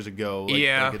DuckTales years ago. Like,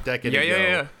 Yeah. like a decade Yeah, ago. yeah,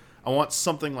 yeah. I want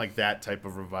something like that type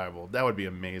of revival. That would be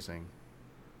amazing.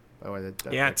 By the way,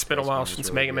 Yeah, it's been a while one is since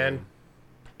really Mega Man good.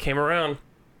 came around.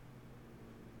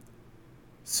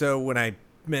 So when I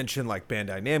mentioned like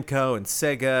Bandai Namco and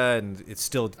Sega, and it's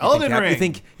still Elden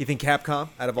Ring. You think Capcom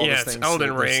out of all Yeah, those it's things? Elden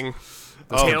those- Ring.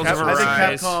 Oh, Tales of I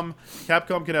Arise. think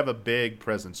Capcom could have a big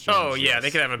presence. James, Oh, yeah, yes.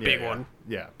 they could have a big yeah. one.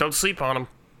 Yeah. Don't sleep on them.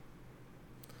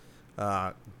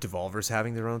 Devolver's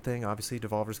having their own thing. Obviously,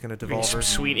 Devolver's going to Some Devolver.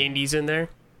 sweet indies in there.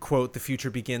 Quote: "The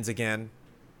future begins again."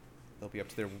 They'll be up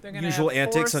to their They're gonna usual have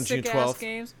antics four on June sick-ass 12th.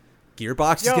 games.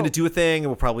 Gearbox is Yo. going to do a thing,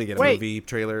 and we'll probably get a Wait. movie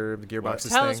trailer of the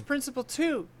Gearbox's Talos thing. Principle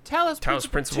 2. Talos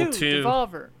Principle Principle 2. 2.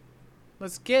 Devolver.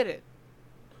 Let's get it.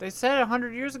 They said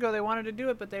 100 years ago they wanted to do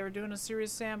it, but they were doing a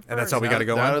Serious Sam first. And that's all we got to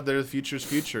go now on. Their future's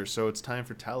future, so it's time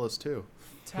for Talos too.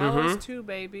 Talos 2,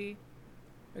 baby.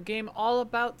 A game all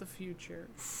about the future.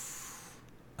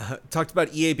 Talked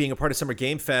about EA being a part of Summer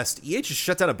Game Fest. EA just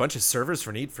shut down a bunch of servers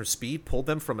for Need for Speed, pulled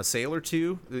them from a sale or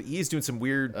two. EA's doing some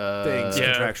weird things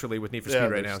Yeah. contractually with Need for Yeah,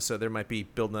 Speed right there's- now, so there might be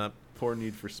building up. Poor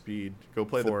Need for Speed. Go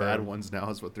play For, the bad ones now,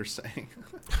 is what they're saying.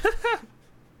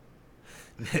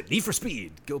 Need for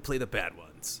Speed, go play the bad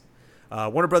ones.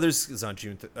 Warner Brothers is on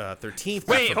June 13th.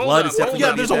 Wait, Back 4 hold Blood up, is definitely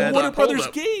hold gonna up, be hold dead. up. Warner Brothers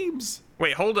up. games.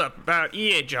 Wait, hold up. About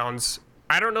EA, Jones.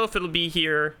 I don't know if it'll be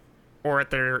here or at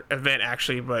their event,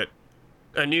 actually, but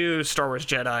a new Star Wars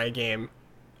Jedi game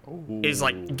is,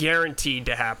 like, guaranteed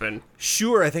to happen.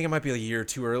 Sure, I think it might be a year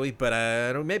too early, but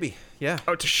I don't. Maybe, yeah.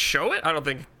 Oh, to show it? I don't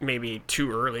think maybe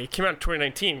too early. It came out in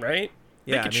 2019, right?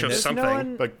 Yeah, They I could mean, show there's something. no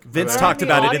one- But Vince There talked aren't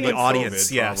about any it in the audiences.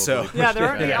 audience, yeah. So probably. Yeah, there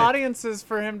aren't any Yeah. audiences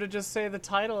for him to just say the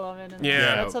title of it. And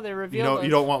Yeah. that's how they reveal it. You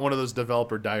don't want one of those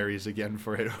developer diaries again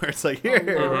for it, where it's like, here,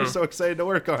 we're so excited to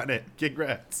work on it.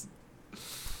 Congrats.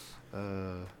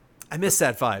 I miss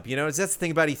that vibe. You know, that's the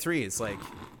thing about E3. It's like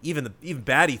even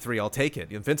bad E3, I'll take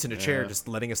it. You know, Vincent Chair just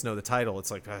letting us know the title.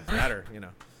 It's like that or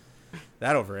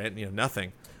that over it.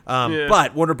 Nothing.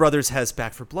 But Warner Brothers has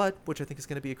Back for Blood, which I think is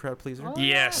going to be a crowd pleaser.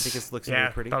 Yes. I think it looks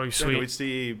really pretty. That'll be Do sweet. we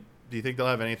see? Do you think they'll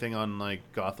have anything on like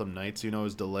Gotham Knights?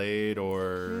 Is delayed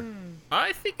or?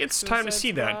 I think it's time to Suicide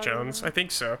see that, Squad. Jones. I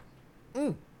think so.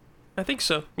 I think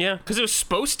so. Yeah, because it was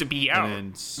supposed to be out And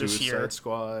then this year. Suicide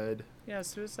Squad. Yeah,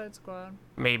 Suicide Squad.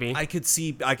 Maybe. I could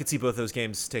see both those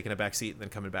games taking a back seat and then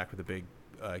coming back with a big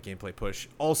gameplay push.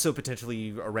 Also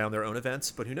potentially around their own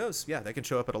events, but who knows? Yeah, they can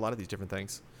show up at a lot of these different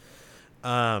things.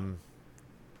 And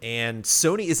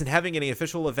Sony isn't having any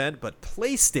official event, but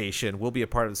PlayStation will be a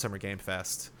part of the Summer Game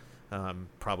Fest,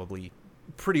 probably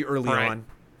pretty early on,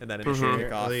 and then initial kickoff.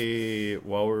 Apparently,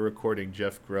 while we're recording,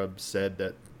 Jeff Grubb said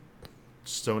that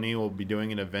Sony will be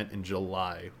doing an event in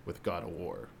July with God of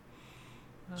War.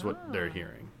 That's what they're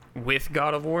hearing. With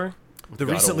God of War? The God of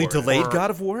recently War. delayed Or- God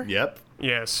of War. Yep.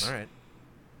 Yes. All right.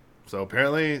 So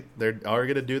apparently, they are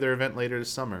going to do their event later this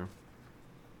summer.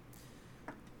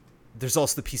 There's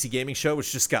also the PC Gaming Show,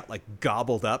 which just got like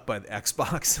gobbled up by the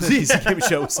Xbox. The PC Gaming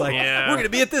Show was like, Yeah. we're going to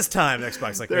be at this time. And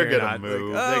Xbox like, They're going going to to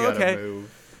move. Like, They oh, got to okay.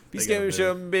 move. They PC gotta Gaming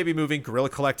Show move. maybe moving. Guerrilla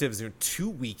Collective is doing 2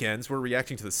 weekends. We're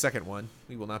reacting to the second one.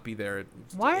 We will not be there at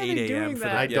Why are 8 they a.m. doing for that?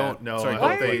 that. I don't know. Sorry, I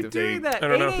Why hope are they- you doing that? I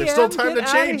don't know. 8 There's still a.m., time to get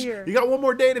outta change. here. You got one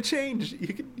more day to change.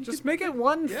 You can Just make it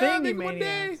one yeah, thing, make you it one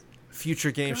maniacs. day.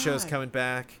 Future game shows God. coming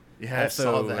back. Yeah, I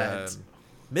saw that.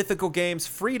 Mythical Games,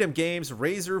 Freedom Games,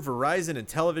 Razer, Verizon, and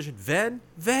Television.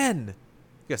 Ven. You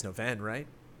guys know Ven, right?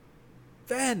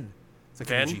 Ven. It's like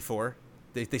Ven? G4.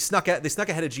 They snuck ahead of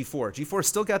G4. G4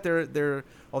 still got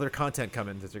all their content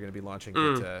coming that they're going to be launching.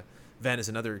 But Ven is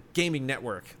another gaming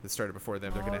network that started before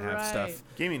them. They're going to have Alright. stuff.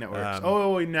 Gaming networks.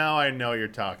 Um, Now I know what you're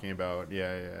talking about.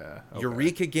 Yeah. Okay.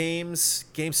 Eureka Games,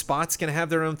 GameSpot's going to have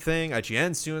their own thing.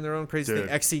 IGN's doing their own crazy Dude.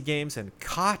 thing. XE Games and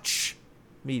Koch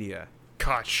Media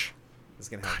Koch. is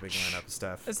going to have a big lineup of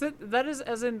stuff. That is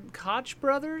as in Koch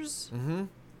brothers? Mm-hmm.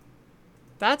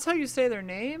 That's how you say their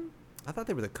name? I thought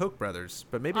they were the Koch brothers,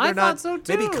 but maybe I they're thought not.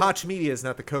 so, Maybe too. Koch Media is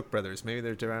not the Koch brothers. Maybe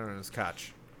they're known as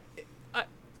Koch.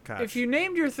 Koch. If you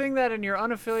named your thing that and you're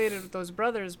unaffiliated with those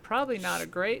brothers, probably not a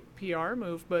great PR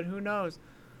move, but who knows?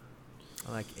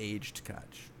 I like aged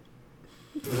Koch.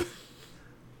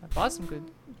 I bought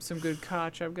some good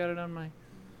Koch. I've got it on my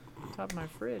top of my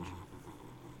fridge.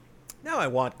 Now I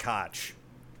want Koch.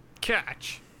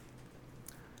 Catch.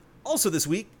 Also this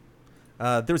week,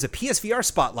 there was a PSVR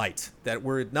spotlight that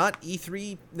we're not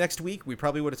E3 next week. We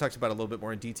probably would have talked about it a little bit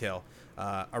more in detail.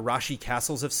 Arashi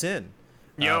Castles of Sin.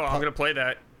 Yo, I'm gonna play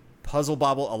that. Puzzle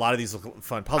Bobble, a lot of these look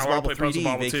fun. Puzzle wanna Bobble play 3D, Puzzle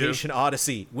Bobble too. Vacation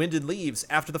Odyssey, Wind and Leaves,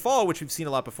 After the Fall, which we've seen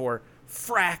a lot before,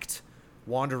 Fracked,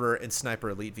 Wanderer, and Sniper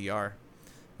Elite VR.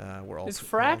 We're all Is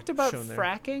Fracked all about shown there.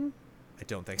 fracking? I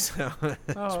don't think so. Oh,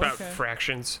 It's about okay.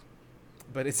 fractions.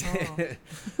 But it's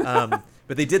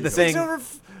but they did the thing.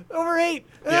 It's over 8.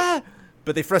 Ah!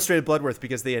 But they frustrated Bloodworth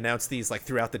because they announced these like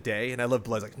throughout the day, and I love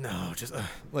Blood's like, no, just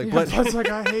like Yeah, Blood. Blood's like,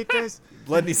 I hate this.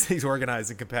 Blood needs things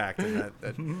organized and compact, and that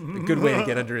a good way to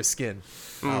get under his skin.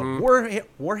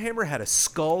 Warhammer had a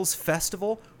Skulls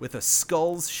Festival with a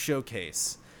Skulls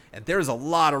Showcase, and there's a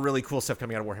lot of really cool stuff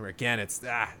coming out of Warhammer. Again, it's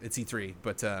E3,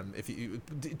 but if you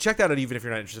check that out, even if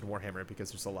you're not interested in Warhammer, because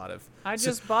there's a lot of. I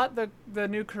just bought the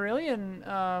new Carillion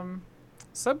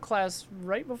subclass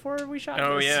right before we shot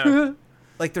Oh, this. yeah.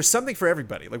 Like there's something for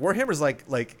everybody. Like Warhammer's like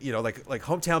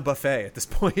hometown buffet at this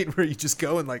point where you just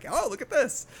go and like, oh, look at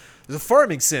this. There's a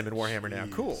farming sim in Warhammer now.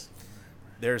 Cool.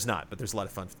 There's not, but there's a lot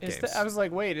of fun games. I was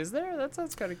like, wait, is there? That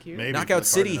sounds kind of cute. Maybe. Knockout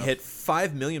That's hard City enough. hit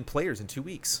 5 million players in 2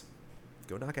 weeks.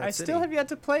 Go Knockout I City. still have yet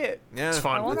to play it. Yeah, It's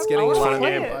fun. It's I getting a wanna lot of,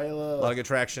 play a it. Lila. lot of good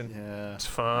traction. Yeah. It's a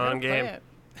I fun gotta play game. it.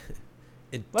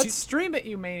 In Let's two- stream it,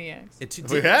 you maniacs. in two-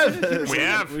 We have. We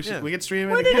have. We, should, Yeah. we can stream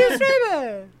it. When did again. you stream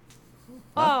it?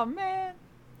 Oh man.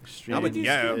 Stream I would-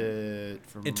 yeah. it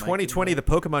from In Mike 2020, and the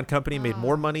Pokemon Company made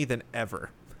more money than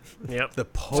ever. Yep. The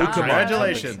Mike. Pokemon.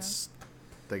 Congratulations.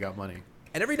 They got money.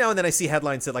 And every now and then I see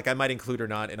headlines that like I might include or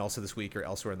not, and also this week or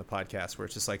elsewhere in the podcast, where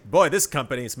it's just like, boy, this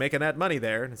company is making that money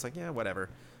there, and it's like, yeah, whatever.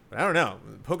 But I don't know,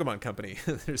 Pokemon Company.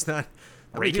 There's not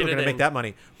many people Raking are it going to make in. that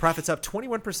money. Profits up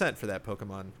 21% for that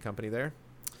Pokemon Company there.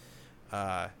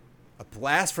 A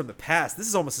blast from the past. This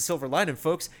is almost a silver lining,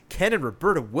 folks. Ken and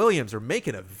Roberta Williams are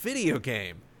making a video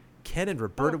game. Ken and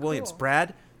Roberta Oh, Williams. cool.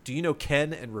 Brad, do you know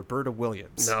Ken and Roberta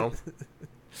Williams? No.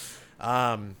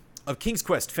 Of King's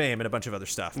Quest fame and a bunch of other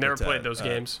stuff. Never played those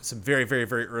games. Some very, very,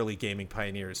 very early gaming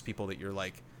pioneers, people that you're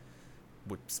like,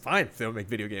 it's fine if they don't make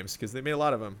video games because they made a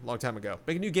lot of them a long time ago.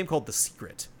 Make a new game called The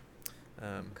Secret.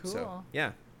 So, Cool.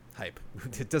 yeah. hype.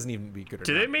 It doesn't even be good. Or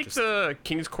Did not. they make Just- the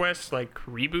King's Quest like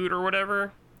reboot or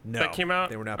whatever? no, that came out?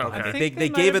 They were not Okay. behind I it. think They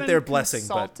might gave have it their been blessing,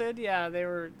 but consulted. Yeah, they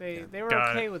were Got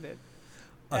okay it. with it.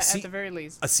 A At se- the very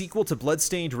least. a sequel to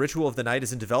Bloodstained Ritual of the Night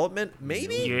is in development.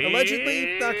 Maybe, Yeah,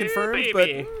 allegedly, not confirmed,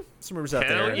 baby. but some rumors out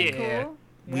Hell there. yeah. Cool.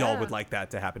 We all Yeah. would like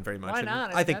that to happen very much. Why and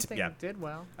not? I think, that thing yeah, did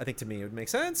well. I think to me it would make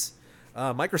sense.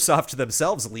 Microsoft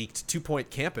themselves leaked 2 Point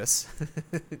Campus,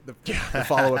 the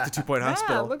follow-up to 2 Point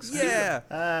Hospital. it looks good. yeah,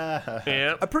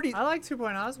 Yeah. a pretty I like 2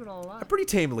 Point Hospital a lot.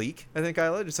 tame leak. I think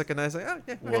Isla just like a nice like, oh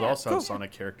yeah. Well, it okay, also cool. has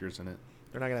Sonic characters in it.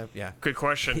 They're not gonna yeah. Good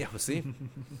question. Yeah, we'll see.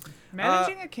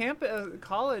 Managing a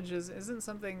college isn't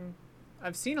something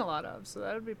I've seen a lot of, so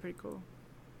that would be pretty cool.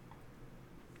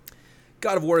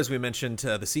 God of War, as we mentioned,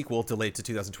 the sequel delayed to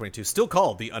 2022, still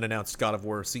called the unannounced God of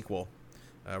War sequel.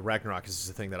 Ragnarok is just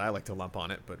a thing that I like to lump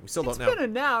on it, but we still It's don't know. been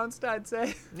announced, I'd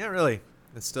say. Yeah, really.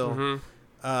 It's still.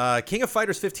 King of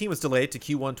Fighters 15 was delayed to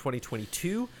Q1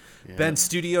 2022. Yeah. Bend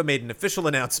Studio made an official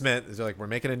announcement. They're like, we're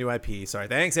making a new IP. Sorry,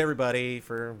 thanks everybody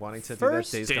for wanting to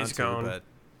First- do that Days Days Gone Gone. 2, but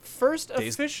First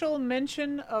Days- official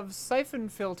mention of Siphon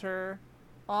Filter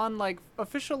on like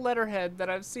official letterhead that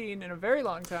I've seen in a very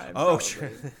long time. oh, probably. sure.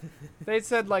 They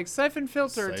said like Siphon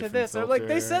Filter to Siphon this. I'm like,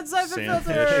 they said Siphon Sand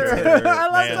Filter. Filter. I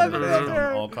love Man, Siphon they're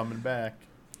Filter. all coming back.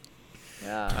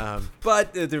 Yeah.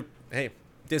 But hey,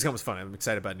 Days Gone was fun. I'm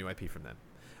excited about new IP from them.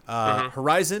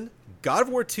 Horizon, God of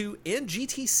War 2, and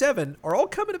GT7 are all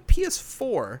coming to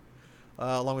PS4,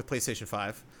 along with PlayStation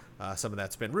 5. Some of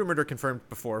that's been rumored or confirmed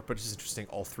before, but it's just interesting.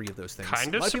 All three of those things.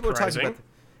 Kind A of lot of people are talking surprising. about.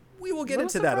 We will get Little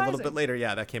into that a little surprising. bit later.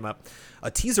 Yeah, that came up. A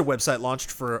teaser website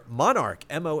launched for Monarch,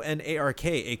 Monark,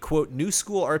 a quote new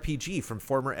school RPG from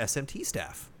former SMT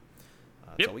staff.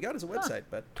 That's Yep. all we got as a website,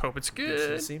 but Hope it's interesting to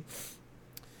good. see.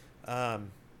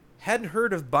 Hadn't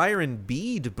heard of Byron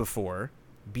Bede before,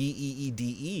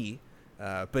 Beede,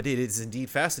 but it is indeed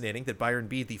fascinating that Byron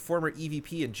Bede, the former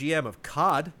EVP and GM of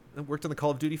COD, worked on the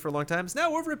Call of Duty for a long time, is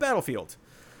now over at Battlefield.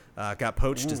 Got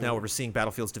poached, is now overseeing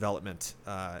Battlefield's development,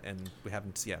 and we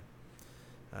haven't, yeah.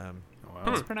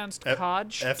 Wow. It's pronounced F-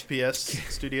 Codge. FPS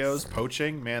studios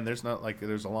poaching. Man, there's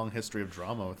a long history of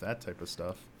drama with that type of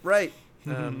stuff. Right.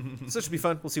 So it should be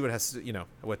fun. We'll see what has to,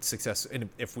 what success, and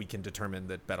if we can determine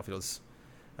that Battlefield's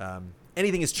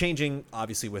anything is changing,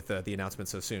 obviously with the announcement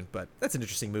so soon. But that's an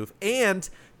interesting move. And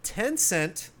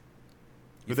Tencent,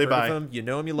 Who they heard buy? of them, you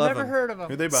know them, you love Never them. heard of Who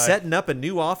them. they buy? Setting up a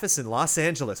new office in Los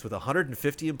Angeles with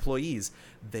 150 employees.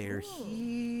 They're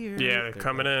here. Yeah, they're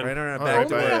coming in. Right on our Oh, back Only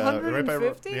door.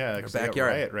 150? Yeah, 'cause they got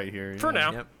backyard. Riot right here. For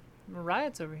now. Yep.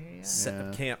 Riot's over here. Yeah. Setting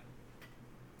up Yeah. camp.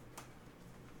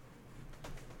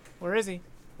 Where is he?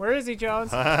 Where is he,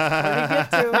 Jones? Where'd he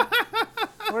get to?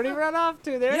 Where'd he run off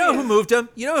to? There You know he who is. moved him?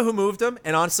 You know who moved him?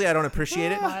 And honestly, I don't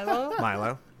appreciate it. Milo?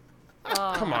 Milo.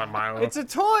 Come on, Milo. It's a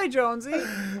toy, Jonesy.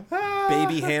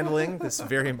 Baby handling this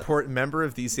very important member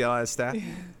of the ECLI staff.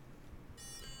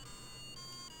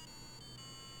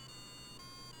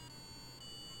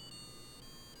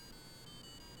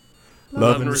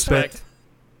 Love and respect.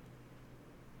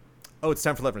 Oh, it's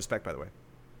time for love and respect, by the way.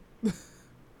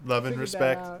 Love and Figured that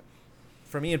respect. out.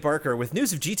 From Ian Barker, with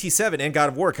news of GT7 and God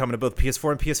of War coming to both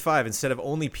PS4 and PS5 instead of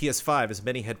only PS5, as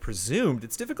many had presumed,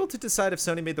 it's difficult to decide if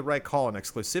Sony made the right call on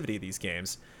exclusivity of these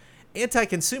games.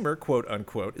 Anti-consumer, quote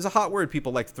unquote, is a hot word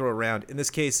people like to throw around. In this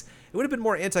case, it would have been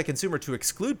more anti-consumer to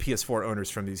exclude PS4 owners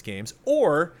from these games,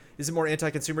 or is it more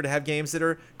anti-consumer to have games that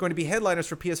are going to be headliners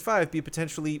for PS5 be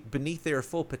potentially beneath their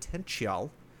full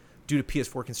potential due to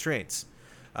PS4 constraints?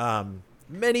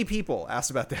 Many people asked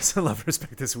about this on Love and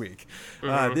Respect this week. A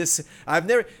lot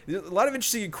of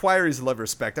interesting inquiries on Love and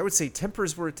Respect. I would say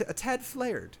tempers were a tad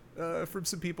flared from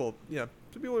some people. Yeah,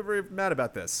 some people were very mad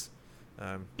about this.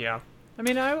 Yeah. I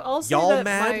mean, I'll say Y'all that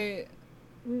mad?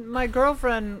 my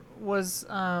girlfriend was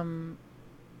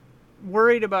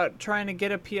worried about trying to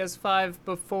get a PS5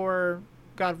 before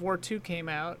God of War 2 came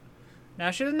out.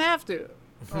 Now she doesn't have to.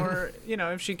 Or,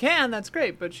 if she can, that's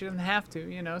great, but she doesn't have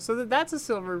to, So that's a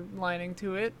silver lining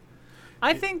to it.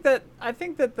 I think that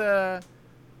the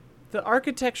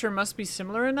architecture must be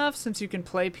similar enough, since you can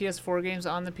play PS4 games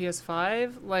on the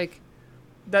PS5, like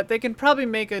that they can probably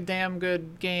make a damn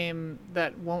good game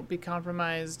that won't be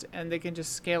compromised, and they can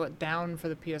just scale it down for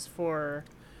the PS4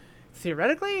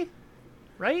 theoretically,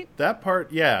 right? That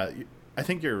part, yeah, I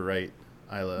think you're right,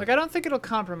 Isla. Like, I don't think it'll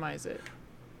compromise it.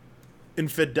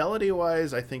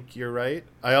 Infidelity-wise, I think you're right.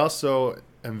 I also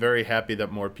am very happy that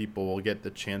more people will get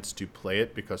the chance to play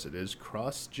it because it is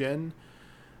cross-gen.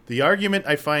 The argument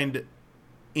I find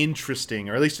interesting,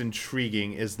 or at least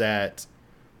intriguing, is that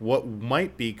What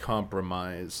might be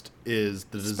compromised is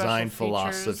the design features.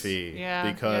 philosophy,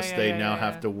 Yeah, because yeah, they yeah, now yeah,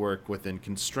 have yeah. to work within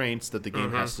constraints that the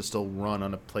game has to still run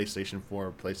on a PlayStation 4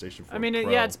 or PlayStation 4 I mean,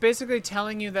 Pro. yeah, it's basically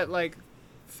telling you that like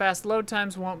fast load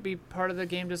times won't be part of the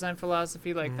game design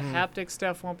philosophy. Like the haptic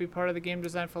stuff won't be part of the game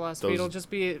design philosophy. Those It'll just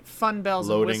be fun bells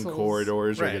and loading whistles.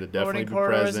 corridors are Right. going to definitely Loading be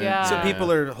corridors, present. yeah. So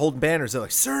people are holding banners. They're like,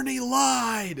 Cerny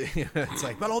lied. It's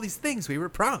like, but all these things we were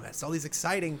promised, all these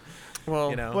exciting,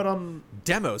 Well, you know, But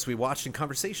demos we watched in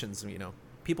conversations. You know,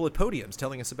 people at podiums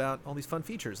telling us about all these fun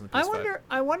features in the PS5.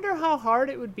 I wonder how hard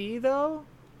it would be though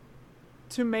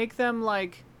to make them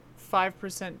like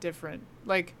 5% different.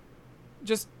 Like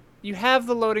just you have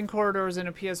the loading corridors in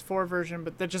a PS4 version,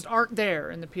 but they just aren't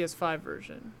there in the PS5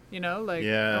 version. You know, like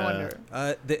Yeah. I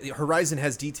wonder. The Horizon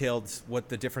has detailed what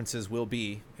the differences will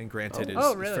be, and granted, Oh,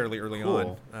 it's really? fairly early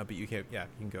Cool. on. But you can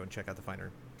go and check out the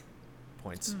finer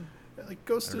points. like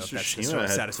Ghost I of don't know if that's Tsushima gonna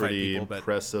had satisfy pretty people, but-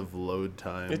 impressive load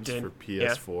times did, for yeah.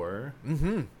 PS4.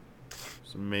 Mm-hmm.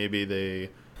 So maybe they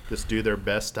just do their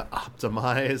best to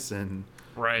optimize and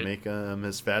right. make them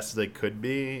as fast as they could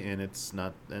be, and it's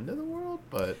not the end of the world,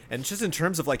 but And just in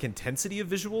terms of like intensity of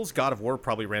visuals, God of War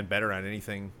probably ran better on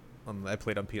anything I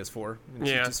played on PS4. And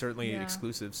Yeah. it's certainly Yeah.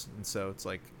 exclusives, and so it's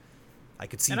like I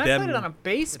could see And I them. played it on a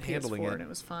base handling PS4 it. and it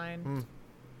was fine.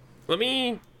 Let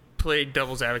me play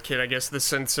devil's advocate, I guess, in the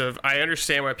sense of I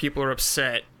understand why people are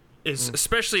upset. Is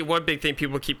especially one big thing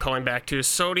people keep calling back to is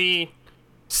Sony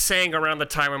saying around the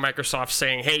time when Microsoft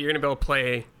saying, hey, you're going to be able to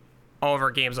play all of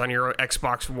our games on your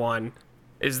Xbox One,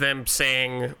 is them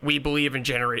saying, we believe in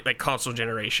console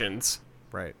generations.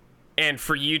 Right. And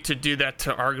for you to do that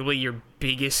to arguably your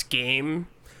biggest game,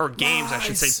 or games, I should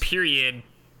Lies. say, period,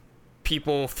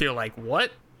 people feel like,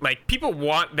 what? Like, people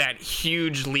want that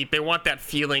huge leap. They want that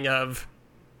feeling of,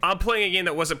 I'm playing a game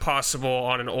that wasn't possible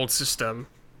on an old system.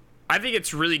 I think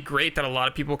it's really great that a lot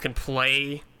of people can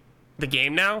play the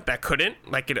game now that couldn't.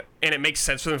 And it makes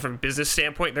sense for them from a business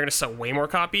standpoint. They're going to sell way more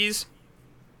copies.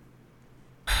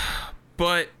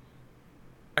 But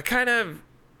I'm kind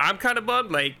of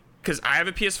bummed, like, because I have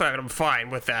a PS5 and I'm fine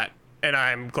with that. And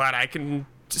I'm glad I can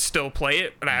still play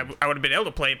it. And I would have been able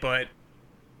to play it, but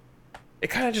it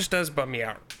kind of just does bum me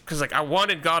out. Because, like, I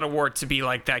wanted God of War to be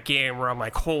like that game where I'm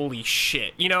like, holy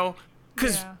shit, you know?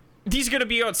 Because Yeah. these are going to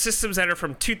be on systems that are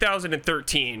from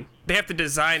 2013. They have to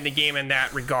design the game in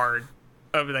that regard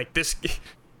of, like, this.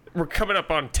 We're coming up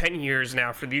on 10 years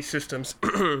now for these systems.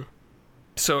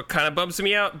 So it kind of bums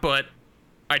me out, but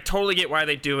I totally get why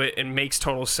they do it. It makes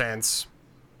total sense.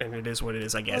 And it is what it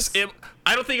is, I guess.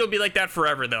 I don't think it'll be like that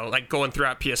forever, though, like going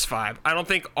throughout PS5. I don't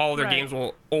think all their Right. games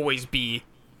will always be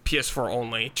PS4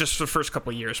 only, just for the first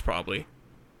couple of years, probably.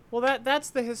 Well, that's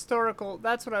the historical.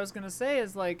 That's what I was gonna say.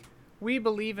 Is like we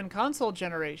believe in console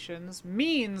generations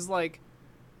means like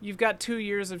you've got 2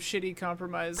 years of shitty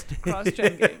compromised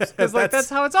cross-gen games because like that's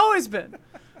how it's always been.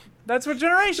 That's what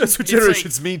generations. That's what mean.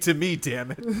 generations mean to me. Damn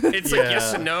it! It's like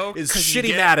yes and no. Is 'cause you shitty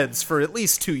get- Maddens for at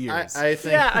least 2 years. I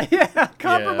think Yeah,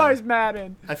 compromise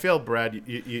Madden. I feel, Brad,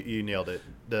 you nailed it.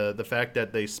 The fact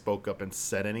that they spoke up and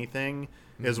said anything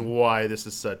is why this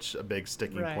is such a big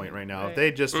sticking Right, point right now. right. If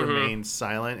they just remained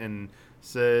silent and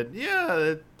said,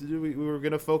 yeah, we were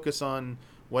going to focus on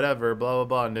whatever, blah, blah,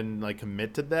 blah, and didn't like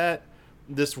commit to that,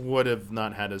 this would have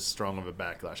not had as strong of a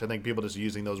backlash. I think people just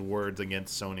using those words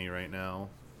against Sony right now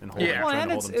and Yeah. trying and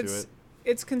to hold them to it.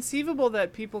 it's conceivable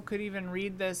that people could even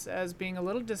read this as being a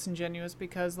little disingenuous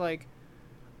because, like,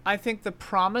 I think the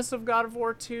promise of God of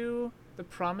War 2, the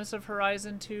promise of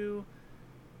Horizon 2,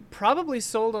 probably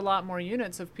sold a lot more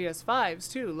units of PS5s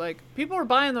too. Like, people were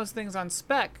buying those things on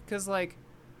spec because, like,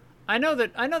 I know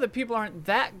that people aren't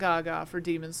that gaga for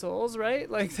Demon Souls, right?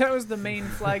 Like, that was the main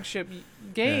flagship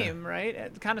game,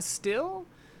 right? Kind of still.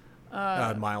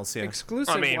 Miles, yeah.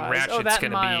 Exclusive I mean, wise. Ratchet's oh, that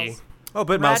gonna Miles. be. Oh,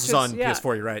 but Miles is on Ratchet's- yeah.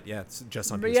 PS4. You're right. Yeah, it's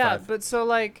just on But PS5. yeah, but so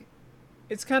like,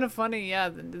 it's kind of funny, yeah,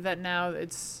 that now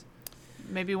it's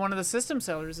maybe one of the system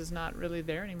sellers is not really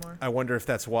there anymore. I wonder if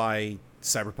that's why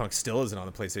Cyberpunk still isn't on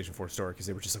the PlayStation 4 store because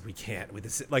they were just like, we can't with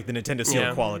this, like the Nintendo Seal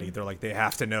Yeah. quality. They're like, they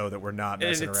have to know that we're not And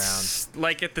messing around. it's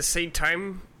like at the same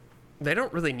time, they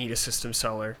don't really need a system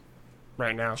seller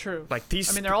right now. True. Like these,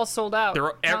 I mean, they're all sold out.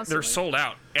 they're constantly. sold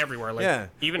out everywhere. Like Yeah.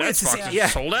 even Well, it's Xbox just- is yeah.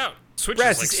 sold out. Switch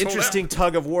Brad, is like it's sold interesting out.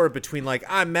 tug of war between like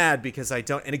I'm mad because I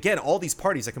don't, and again, all these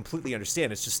parties I completely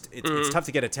understand. It's just it's tough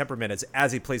to get a temperament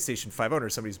as a PlayStation 5 owner,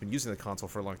 somebody who's been using the console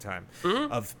for a long time,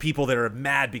 of people that are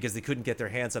mad because they couldn't get their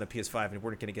hands on a PS5 and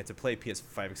weren't going to get to play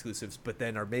PS5 exclusives, but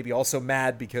then are maybe also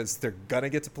mad because they're gonna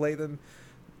get to play them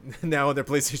now on their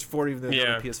PlayStation 4 even though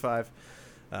they're on Yeah. PS5.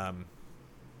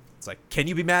 It's like, can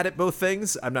you be mad at both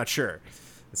things? I'm not sure.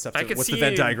 It's tough I to, could what's see the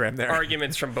Venn diagram there?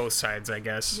 arguments from both sides, I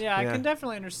guess. Yeah, I Yeah. can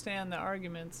definitely understand the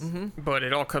arguments. But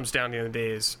it all comes down to the end of the day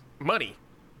is money,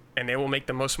 and they will make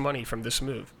the most money from this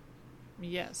move.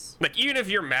 Yes. Like, even if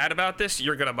you're mad about this,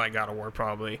 you're gonna buy God of War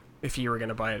probably if you were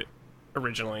gonna buy it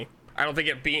originally. I don't think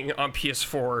it being on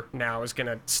PS4 now is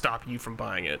gonna stop you from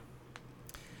buying it.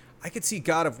 I could see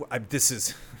God of this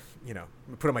is, you know,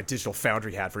 put on my Digital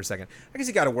Foundry hat for a second. I could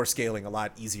see God of War scaling a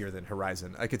lot easier than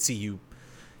Horizon. I could see you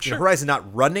know, Horizon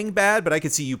not running bad, but I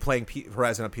could see you playing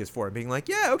Horizon on PS4 and being like,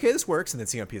 yeah, okay, this works, and then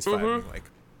seeing on PS5 and being like,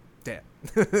 damn.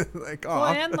 Like, oh. Well,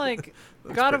 and like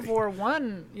God of War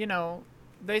 1, you know,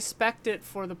 they spec'd it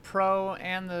for the Pro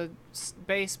and the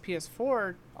base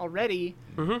PS4 already.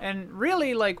 And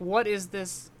really, like, what is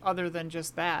this other than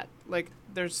just that? Like,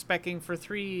 they're spec'ing for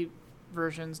 3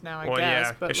 versions now, I Well, guess.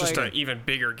 yeah, But it's like, just an even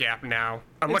bigger gap now.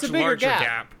 A It's much a bigger larger gap.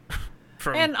 gap.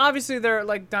 From and obviously, there,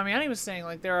 like Damiani was saying,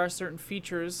 like there are certain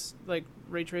features like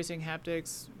ray tracing,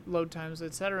 haptics, load times,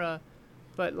 etc.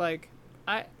 But like,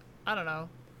 I don't know.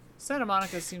 Santa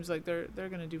Monica seems like they're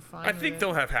gonna do fine. I with think it.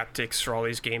 they'll have haptics for all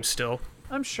these games still.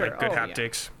 I'm sure. Like good Oh, yeah.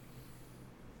 haptics.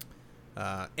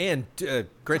 And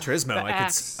Gran Turismo, the I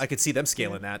axe. could see them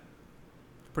scaling that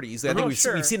pretty easily. I Oh, think we've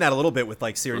sure. seen that a little bit with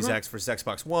like Series X versus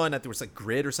Xbox One. There was like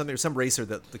Grid or something, or some racer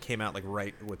that came out like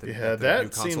right with the, Yeah, with the new that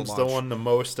console seems launch. the one the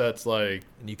most that's like,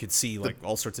 And you could see like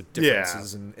all sorts of Yeah.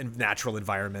 differences in natural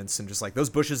environments, and just like those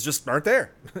bushes just aren't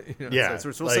there. You know, yeah, it's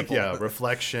real like, simple. yeah,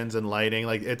 reflections and lighting.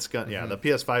 Like, it's got, yeah, the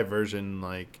PS5 version,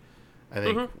 like, I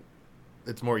think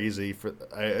it's more easy for,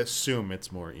 I assume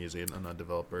it's more easy on a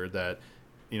developer that,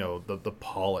 you know, the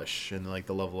polish and like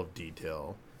the level of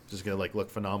detail just gonna like look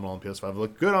phenomenal on PS5,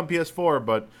 look good on PS4,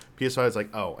 but PS5 is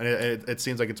like, oh, and it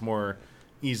seems like it's more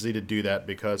easy to do that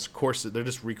because courses, they're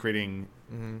just recreating,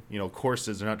 you know,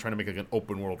 courses. They're not trying to make like an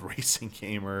open world racing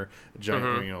game or a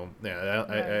giant, you know,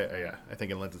 yeah, I think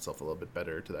it lends itself a little bit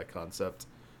better to that concept.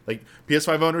 Like,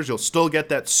 PS5 owners, you'll still get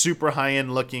that super high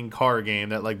end looking car game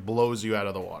that like blows you out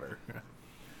of the water.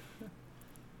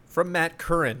 From Matt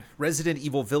Curran, Resident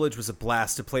Evil Village was a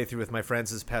blast to play through with my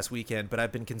friends this past weekend, but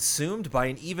I've been consumed by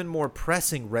an even more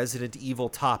pressing Resident Evil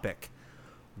topic.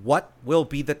 What will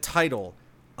be the title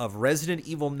of Resident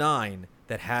Evil 9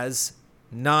 that has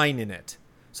 9 in it?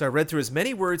 So I read through as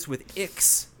many words with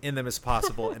Ix in them as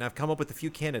possible, and I've come up with a few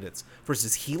candidates. First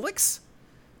is Helix,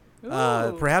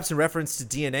 Ooh. perhaps in reference to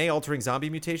DNA-altering zombie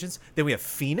mutations. Then we have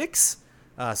Phoenix,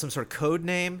 some sort of code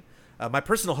name. My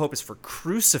personal hope is for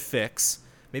Crucifix,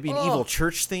 maybe an evil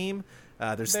church theme.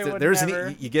 There's They would there's never.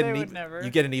 an you get They an would never. you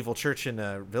get an evil church in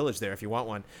a village there if you want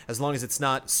one. As long as it's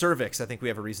not Cervix, I think we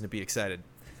have a reason to be excited.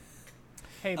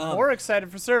 Hey, more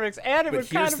excited for Cervix, and it but would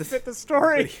kind here's of the- fit the But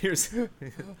story. here's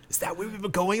is that where we've been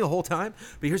going the whole time?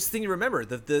 But here's the thing to remember: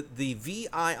 the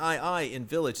VIII in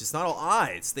Village, it's not all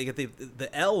I's. They get the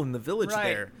L in the Village Right,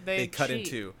 there. they cut cheat.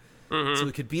 into. So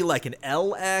it could be like an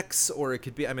LX, or it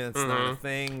could be. I mean, it's not a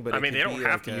thing, but I it mean, could they don't be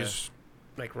have like to a- use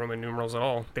like Roman numerals at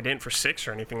all. They didn't for 6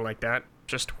 or anything like that.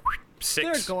 Just 6.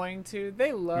 They're going to.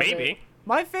 They love it. Maybe.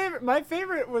 My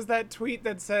favorite was that tweet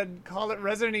that said, "Call it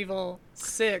Resident Evil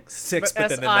 6, Six, but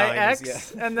then the 9 is,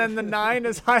 SIX, and then the 9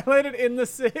 is highlighted in the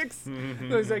 6." It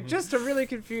was like just to really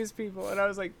confuse people, and I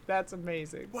was like, "That's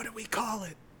amazing." What do we call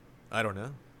it? I don't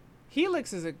know.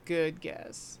 Helix is a good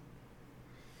guess.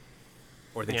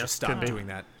 Or they Yeah, just could stopped be. doing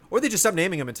that. Or they just stopped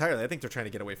naming them entirely. I think they're trying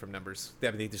to get away from numbers.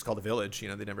 They just called the Village. You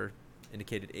know, they never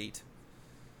indicated 8.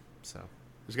 So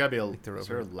There's got to be they're is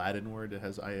there a over. Latin word that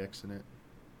has IX in it?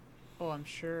 Oh, I'm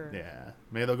sure. Yeah.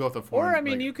 Maybe they'll go with the form. Or I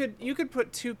mean, like, you could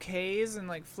put 2 Ks and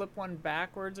like flip one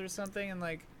backwards or something, and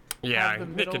like Yeah, have the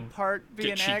they middle could part be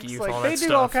get an cheeky X. with Like all they that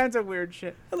do all stuff. kinds of weird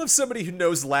shit. I love somebody who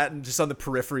knows Latin just on the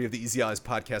periphery of the Easy Eyes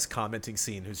podcast commenting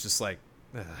scene who's just like,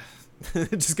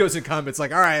 just goes in comments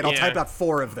like, all right, I'll Yeah. type out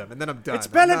 4 of them and then I'm done. It's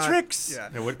I'm not- Bellatrix! Yeah.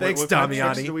 yeah, what Thanks, kind of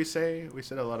tricks Damiani. do we say? We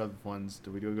said a lot of ones. Do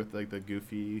we go with like the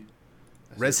goofy?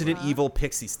 Resident Evil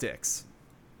Pixie Sticks.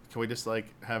 Can we just like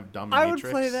have Dominatrix? I would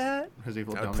play that. Resident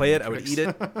Evil I would play it. I would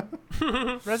Dominatrix.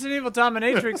 eat it. Resident Evil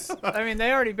Dominatrix. I mean,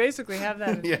 they already basically have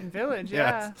that Yeah. in Village.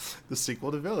 Yeah, Yeah, the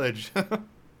sequel to Village. they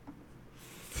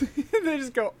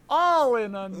just go all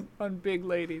in on big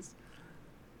ladies.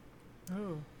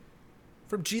 Oh,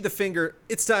 From G the Finger,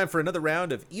 it's time for another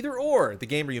round of Either Or, the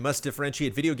game where you must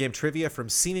differentiate video game trivia from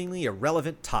seemingly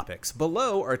irrelevant topics.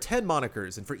 Below are 10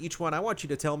 monikers, and for each one, I want you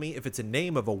to tell me if it's a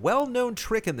name of a well-known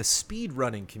trick in the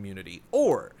speedrunning community,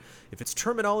 or if it's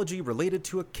terminology related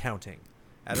to accounting,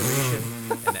 adoration,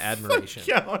 and admiration.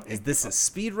 Accounting. Is this a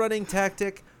speedrunning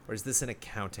tactic, or is this an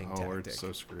accounting Oh, we're tactic?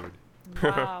 so screwed.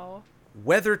 wow.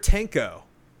 Weather Tenko.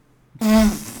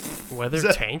 Weather Is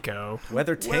that- Tanko.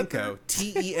 Weather Tenko.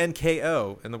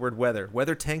 Tenko. And the word weather.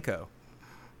 Weather Tenko.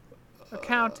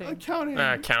 Accounting.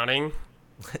 Accounting. Counting.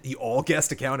 You all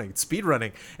guessed accounting. It's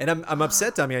speedrunning. And I'm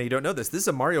upset, Damian, you don't know this. This is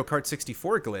a Mario Kart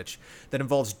 64 glitch that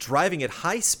involves driving at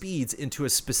high speeds into a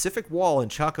specific wall in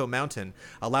Chaco Mountain,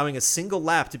 allowing a single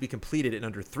lap to be completed in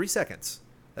under 3 seconds.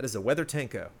 That is a Weather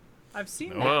Tenko. I've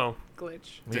seen Whoa. that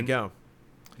glitch. There you go.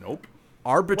 Nope.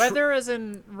 Weather as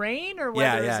in rain or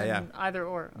weather as yeah. in either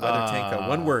or? Weather Tenko.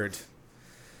 One word.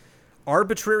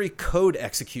 Arbitrary code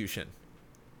execution.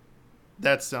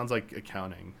 That sounds like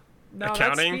accounting. No,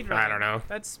 Accounting? That's speedrunning. I don't know.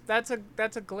 That's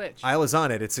a glitch. Isla's on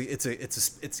it.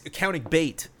 It's accounting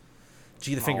bait.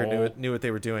 G the Finger Oh. knew what they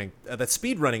were doing. That's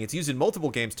speedrunning. It's used in multiple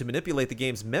games to manipulate the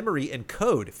game's memory and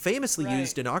code, famously Right.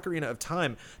 used in Ocarina of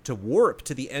Time to warp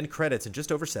to the end credits in just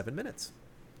over 7 minutes.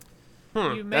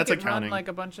 You make That's it accounting. run like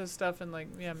a bunch of stuff and like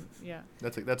yeah.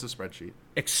 That's a spreadsheet.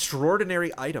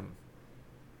 Extraordinary item.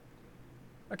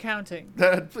 Accounting.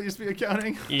 That please be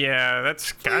accounting. Yeah,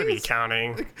 that's gotta be Please.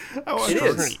 counting. I want It to-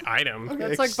 is. Extraordinary item. Okay.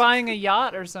 That's like buying a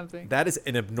yacht or something. That is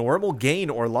an abnormal gain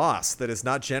or loss that is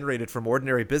not generated from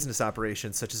ordinary business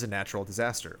operations such as a natural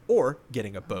disaster or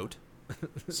getting a boat.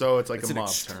 So it's like It's a an mob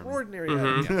term. extraordinary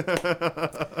item.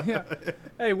 Yeah. Yeah.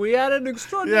 Hey, we had an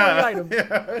extraordinary Yeah. item.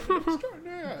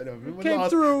 Extraordinary item. We Came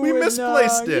lost- through. We and,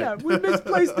 misplaced it. Yeah, we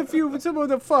misplaced some of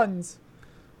the funds.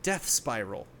 Death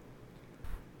spiral.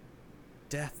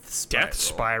 Death Death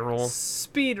Spiral.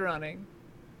 Speed running.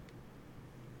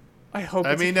 I hope.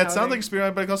 I it's mean, that sounds accounting. like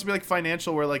experience, but it can also be like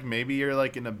financial, where like maybe you're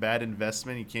like in a bad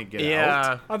investment, you can't get out.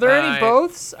 Yeah. Are there any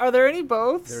boths? Are there any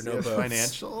boths? There are no Yeah, boths.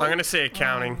 financial. I'm gonna say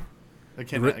accounting.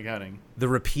 accounting. The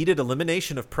repeated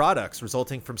elimination of products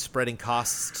resulting from spreading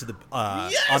costs to the on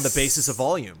the basis of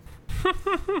volume.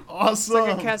 Awesome.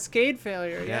 Like a cascade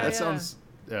failure. Yeah, that sounds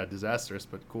disastrous,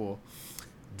 but cool.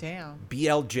 Damn.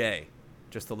 BLJ.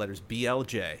 Just the letters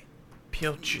BLJ.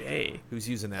 PLJ. Who's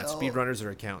using that? Speedrunners or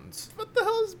accountants? What the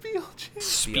hell is BLJ?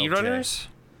 Speedrunners?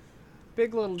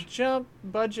 Big little jump,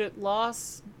 budget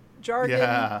loss, jargon.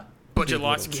 Yeah, Budget Big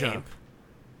loss little game. jump.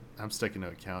 I'm sticking to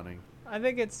accounting. I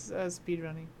think it's speed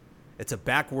running. It's a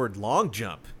backward long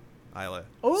jump, Isla.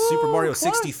 Oh, Super Mario close.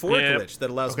 64 Yeah. glitch that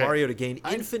allows Okay. Mario to gain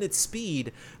infinite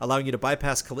speed, allowing you to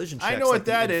bypass collision checks. I know like what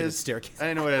the that infinite is. Staircase. I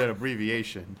didn't know what an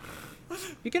abbreviation.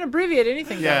 You can abbreviate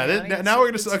anything. Yeah, Damiani. It's- now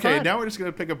we're just it's okay. fun. Now we're just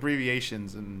gonna pick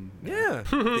abbreviations and Yeah.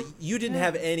 You didn't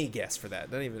have any guess for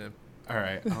that. Not even all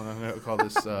right. I'm gonna call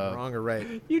this. wrong or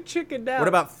right. You chickened out. What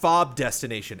about FOB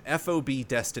destination? FOB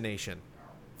destination.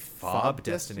 fob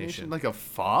destination. Like a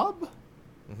fob?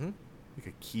 Mm-hmm. Like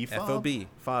a key fob. FOB.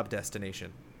 FOB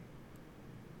destination.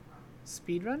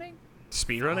 speed running?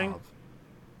 Speedrunning? Fob.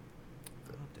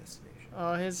 FOB destination.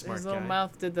 Oh, his Smart little guy.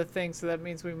 mouth did the thing, so that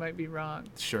means we might be wrong.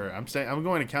 Sure. I'm saying I'm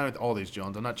going to count with all these,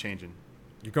 Jones. I'm not changing.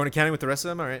 You're going accounting with the rest of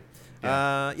them? All right.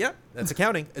 Yeah. Yeah, that's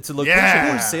accounting. It's a location Yeah.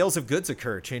 where sales of goods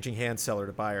occur, changing hands seller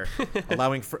to buyer,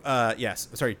 allowing for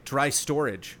dry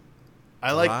storage.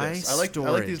 I like Dry this. I like these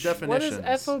storage. definitions. What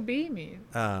does FOB mean?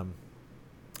 I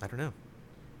don't know.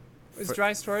 Is For-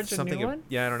 dry storage a Something new of- one?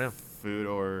 Yeah, I don't know. Food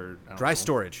or I don't Dry know.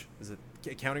 storage. Is it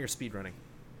accounting or speed running?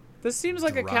 This seems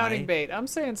like Dry accounting bait. I'm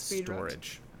saying speed run.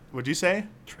 Storage. What'd you say?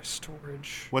 Dry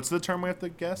storage. What's the term we have to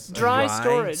guess? Dry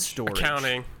storage.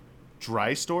 Accounting.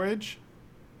 Dry storage.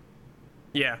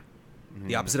 Yeah.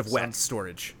 The opposite of wet Sounds-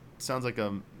 storage. Sounds like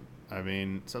a. I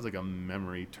mean, sounds like a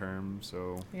memory term.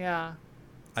 So Yeah.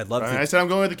 I love I said I'm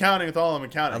going with accounting with all of them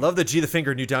accounting. I love that G the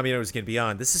Finger knew Domino was going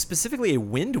beyond. This is specifically a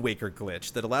Wind Waker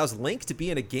glitch that allows Link to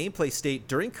be in a gameplay state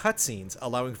during cutscenes,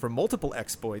 allowing for multiple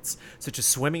exploits, such as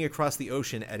swimming across the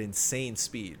ocean at insane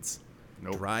speeds.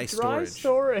 Nope. Dry Dry storage.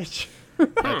 storage.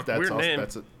 That's Weird also,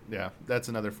 name. that's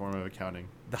another form of accounting.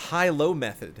 The high-low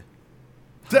method.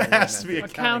 That has to be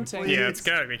Accounting. accounting. Yeah, it's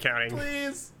gotta be counting.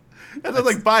 Please. That's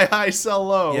like buy high, sell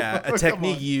low. Yeah, a Come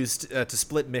technique on. used to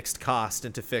split mixed cost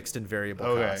into fixed and variable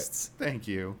Okay. costs. Thank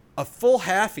you. A full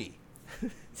halfy.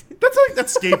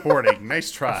 That's skateboarding.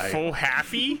 Nice try. Full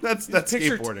halfy? That's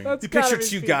Picture- skateboarding. That's You gotta picture be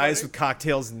two speed guys running. with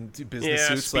cocktails and business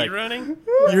Yeah, suits like, speedrunning?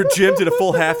 your gym did a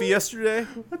full halfy yesterday?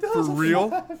 For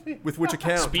real? With which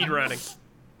account? Speedrunning.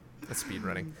 That's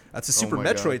speedrunning. That's a Oh Super my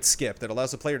Metroid God. skip that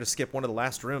allows the player to skip one of the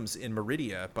last rooms in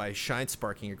Meridia by shine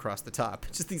sparking across the top.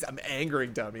 Just these, I'm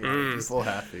angering Dummy. Full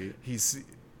happy. He's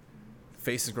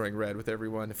face is growing red with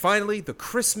everyone. Finally, the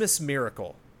Christmas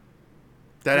miracle.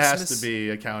 That has Christmas to be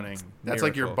accounting. That's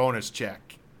like your miracle. bonus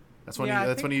check. That's when Yeah, I you.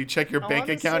 That's when think- you check your I bank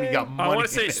wanna account. You say- got I money. wanna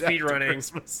say in it after speedrunning.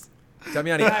 Christmas.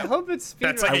 Damiani, I hope it's speedrun.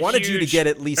 That's like I a wanted you to huge- get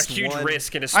at least a huge one.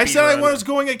 risk in a speed I said I run. was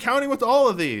going accounting with all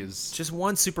of these. Just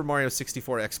one Super Mario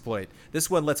 64 exploit. This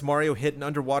one lets Mario hit an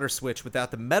underwater switch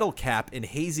without the metal cap in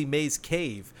Hazy Maze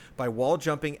Cave by wall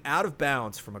jumping out of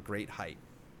bounds from a great height.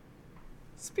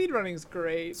 Speedrunning's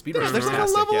great. Speedrunning There's like a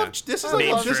fantastic, level yeah. of this is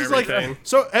Names like this for is like everything.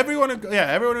 so everyone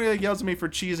who like yells at me for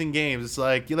cheesing games. It's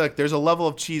like look, there's a level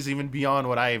of cheese even beyond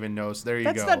what I even know. So there you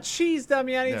That's go. not cheese,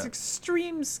 Damiani. It's Yeah.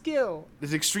 extreme skill.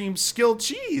 There's extreme skill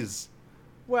cheese.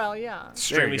 Well, yeah.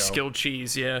 Extremely go. skilled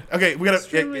cheese, yeah. Okay, we gotta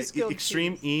Extremely skilled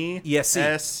extreme cheese.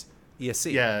 ESC.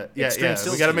 ESC. Yeah. Extreme We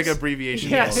still gotta make an cheese. abbreviation.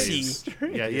 Yeah, of all these.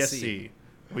 extreme. Yeah, ESC. ESC.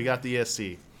 We got the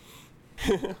ESC.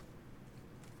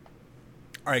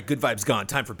 All right, good vibes gone.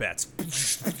 Time for bets.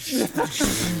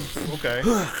 Okay.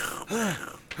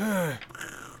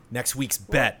 Next week's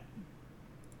bet.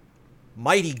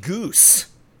 Mighty Goose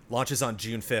launches on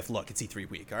June 5th. Look, it's E3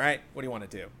 week, all right? What do you want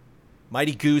to do?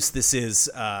 Mighty Goose, this is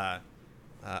a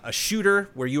shooter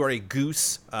where you are a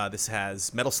goose. This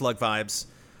has Metal Slug vibes.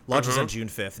 Launches on June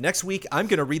 5th. Next week, I'm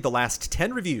going to read the last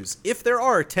 10 reviews, if there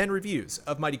are 10 reviews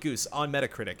of Mighty Goose on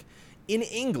Metacritic, in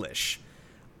English.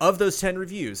 Of those 10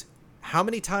 reviews, how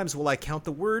many times will I count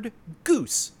the word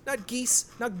goose? Not geese,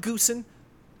 not goosen.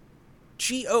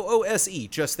 Goose,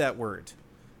 just that word.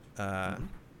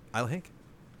 Isla Hink,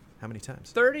 how many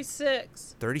times?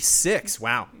 36. 36.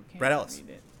 Wow. You can't Brad Ellis, read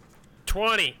it.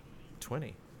 20.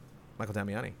 20. Michael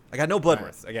Damiani. I got no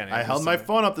Bloodworth. Again, I held my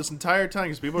phone up this entire time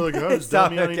because people are like, "Oh, is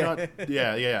Stop, Damiani okay. not?"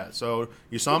 Yeah. So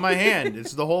you saw my hand.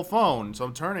 It's the whole phone, so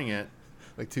I'm turning it.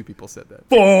 Like 2 people said that.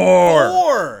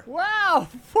 4. Wow,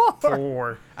 4.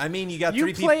 4. I mean, you got You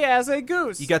 3 people. play as a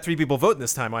goose. You got 3 people voting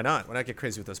this time. Why not? Why not get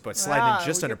crazy with those points? Sliding Ah, in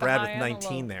just we under get the Brad high with and the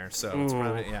 19 low. there. So it's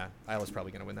probably, yeah, Isla's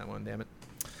probably going to win that one. Damn it.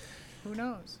 Who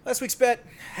knows? Last week's bet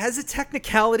has a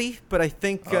technicality, but I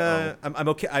think I'm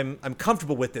okay. I'm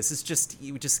comfortable with this. It's just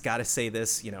you just got to say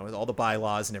this, you know, all the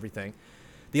bylaws and everything.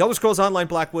 The Elder Scrolls Online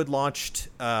Blackwood launched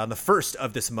on the 1st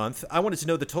of this month. I wanted to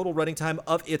know the total running time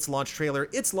of its launch trailer.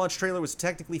 Its launch trailer was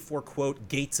technically for, quote,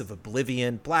 Gates of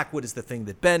Oblivion. Blackwood is the thing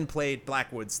that Ben played.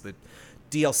 Blackwood's the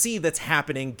DLC that's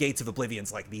happening. Gates of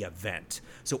Oblivion's like the event.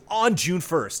 So on June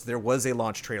 1st, there was a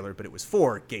launch trailer, but it was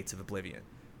for Gates of Oblivion.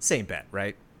 Same bet,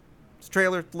 right? It's a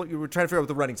trailer. Look, you were trying to figure out what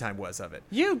the running time was of it.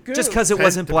 You goose. Just because it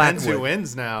wasn't Depends Blackwood. who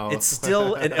wins now. It's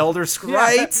still an Elder Scrolls, Yeah,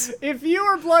 right? If you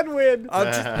were Bloodwind, I'm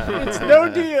just- it's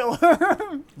no deal.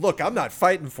 Look, I'm not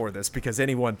fighting for this because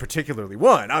anyone particularly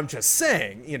won. I'm just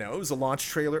saying, you know, it was a launch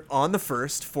trailer on the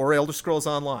 1st for Elder Scrolls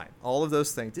Online. All of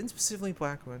those things. Didn't specifically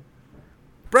Blackwood.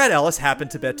 Brad Ellis happened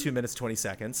to bet 2 minutes 20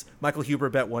 seconds. Michael Huber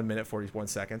bet 1 minute 41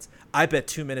 seconds. I bet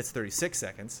 2 minutes 36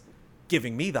 seconds,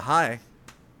 giving me the high.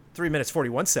 3 minutes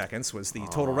 41 seconds was the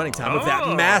total running time of that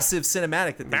Oh. massive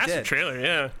cinematic that they Massive did. trailer,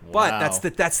 yeah. But Wow.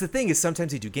 that's the thing is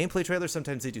sometimes they do gameplay trailers,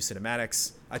 sometimes they do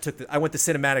cinematics. I went the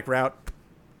cinematic route.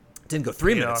 Didn't go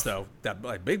 3 Paid minutes off. though. That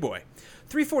like big boy.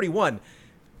 341.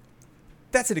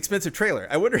 That's an expensive trailer.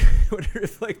 I wonder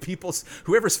if like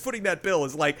whoever's footing that bill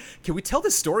is like, can we tell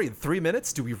this story in 3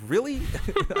 minutes? Do we really?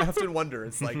 I often wonder.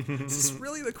 It's like, is this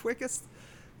really the quickest?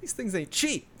 These things ain't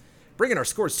cheap. Bringing our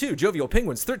scores too. Jovial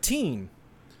Penguins 13.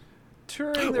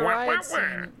 Touring the Wah, wah, riot wah.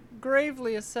 scene,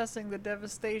 gravely assessing the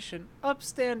devastation,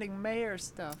 upstanding mayor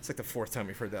stuff. It's like the 4th time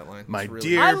we've heard that line. My It's really-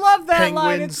 dear I love that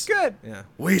line. It's Penguins. good. Yeah.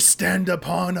 We stand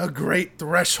upon a great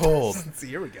threshold. See,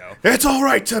 here we go. It's all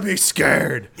right to be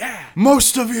scared. Yeah.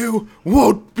 Most of you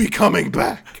won't be coming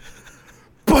back.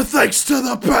 But thanks to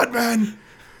the Batman,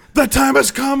 the time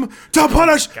has come to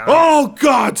punish all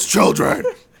God's children.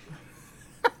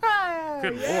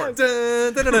 Good Yes. lord.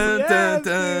 Dun, dun, dun, dun, Yes, dun,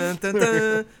 dun,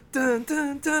 dun, dun,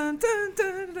 dun, dun, dun,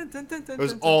 dun, dun, dun, dun, It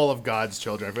was dun. all of God's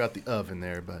children. I forgot the of in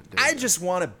there, but I just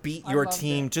want to beat your love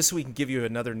team that. just so we can give you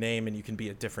another name and you can be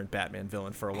a different Batman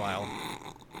villain for a while.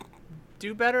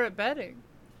 Do better at betting.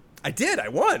 I did. I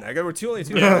won. I got we're only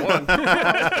two. I won.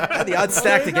 I had the odds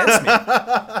stacked against me.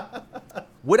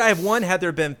 Would I have won had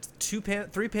there been three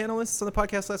panelists on the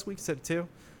podcast last week instead of 2?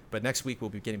 But next week we'll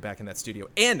be getting back in that studio,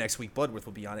 and next week Bloodworth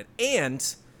will be on it, and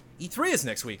E3 is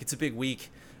next week. It's a big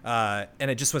week, and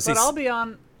I just want to say, But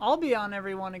I'll be on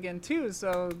every one again too.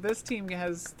 So this team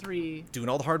has 3 doing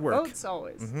all the hard work. votes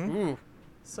always. Ooh.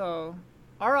 So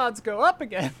our odds go up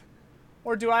again.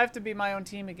 Or do I have to be my own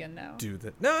team again now? Do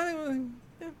the yeah,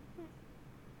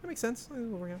 that makes sense.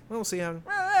 We'll see how.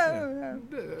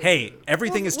 Hey,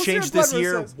 everything has We'll see changed what this Bloodworth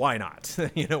year. says. Why not?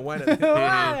 You know, why not?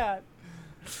 Why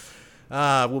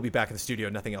not? We'll be back in the studio.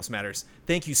 Nothing else matters.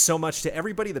 Thank you so much to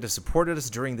everybody that has supported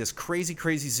us during this crazy,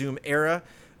 crazy Zoom era.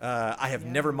 I have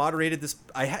never moderated this.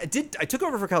 I took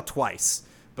over for Cal twice.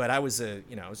 But I was I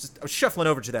was shuffling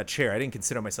over to that chair. I didn't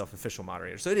consider myself official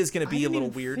moderator, so it is going to be a little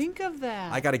weird. Think of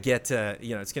that. I got to get,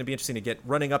 it's going to be interesting to get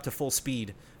running up to full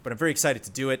speed, but I'm very excited to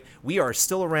do it. We are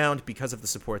still around because of the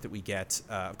support that we get,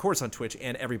 of course, on Twitch,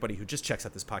 and everybody who just checks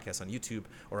out this podcast on YouTube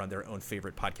or on their own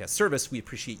favorite podcast service. We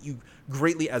appreciate you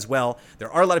greatly as well. There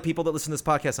are a lot of people that listen to this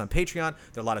podcast on Patreon.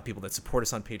 There are a lot of people that support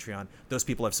us on Patreon. Those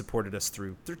people have supported us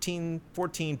through 13,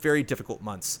 14 very difficult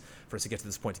months for us to get to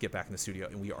this point to get back in the studio,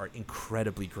 and we are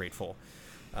incredibly grateful.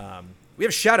 We have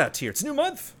a shout-out tier. It's a new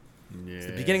month. Yeah. It's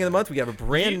the beginning of the month. We have a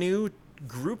brand new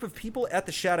group of people at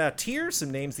the shout-out tier.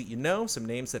 Some names that you know, some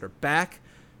names that are back.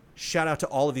 Shout out to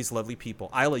all of these lovely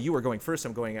people. Isla, you are going first.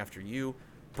 I'm going after you.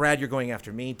 Brad, you're going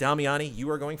after me. Damiani, you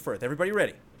are going first. Everybody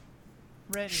ready?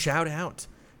 Ready. Shout out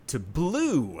to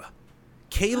Blue,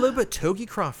 Caleb Togi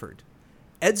Crawford,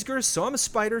 Edsger, So I'm a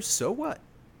Spider, So What,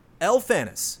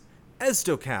 Elfanis,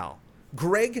 Esdocal,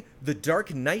 Greg the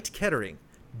Dark Knight Kettering,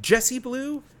 Jesse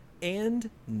Blue, and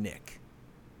Nick.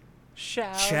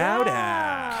 Shout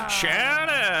out. Shout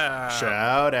out.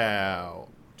 Shout out.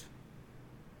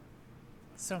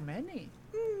 So many.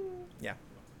 Yeah,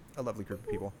 a lovely group of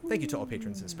people. Thank you to all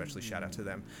patrons, especially shout out to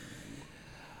them.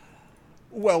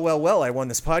 Well, I won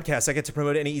this podcast. I get to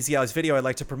promote any Easy Allies video I'd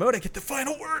like to promote. I get the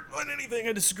final word on anything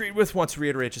I disagreed with. Want to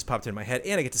reiterate, just popped in my head.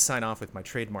 And I get to sign off with my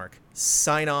trademark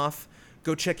sign off.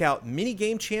 Go check out Mini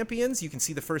Game Champions. You can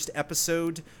see the first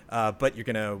episode, but you're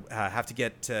going to have to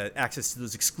get access to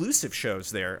those exclusive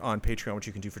shows there on Patreon, which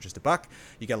you can do for just $1.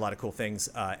 You get a lot of cool things,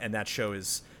 and that show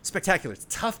is spectacular. It's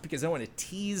tough because I don't want to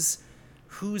tease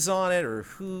who's on it or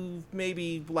who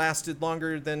maybe lasted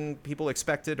longer than people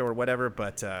expected or whatever,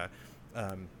 but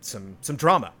some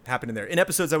drama happened in there. In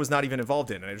episodes I was not even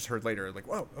involved in, and I just heard later, like,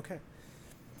 whoa, okay.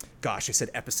 Gosh, I said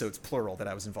episodes plural that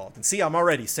I was involved in. See, I'm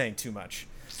already saying too much.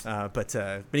 But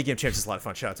Mini Game Champs is a lot of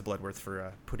fun. Shout out to Bloodworth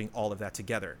for putting all of that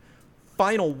together.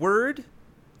 Final word,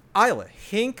 Isla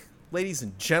Hink, ladies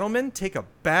and gentlemen, take a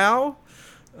bow.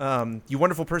 You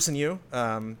wonderful person, you.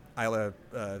 Isla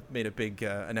made a big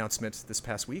announcement this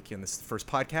past week, and this is the first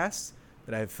podcast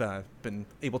that I've been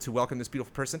able to welcome this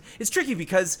beautiful person. It's tricky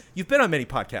because you've been on many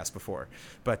podcasts before,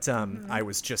 but I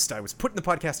was putting the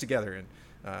podcast together and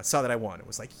saw that I won. It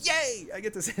was like, yay! I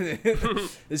get to say that.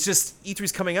 It's just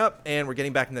E3's coming up, and we're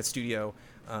getting back in that studio,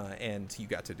 and you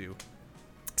got to do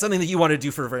something that you wanted to do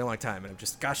for a very long time. And I'm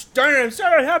just, gosh darn it, I'm so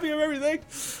happy of everything.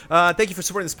 Thank you for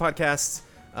supporting this podcast.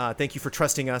 Thank you for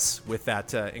trusting us with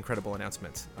that incredible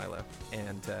announcement, Isla.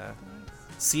 And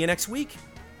see you next week.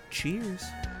 Cheers.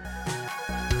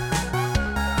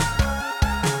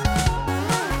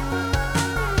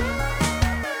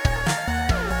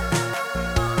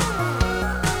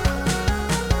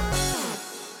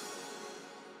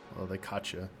 They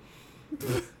caught you.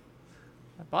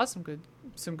 I bought some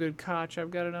good Koch.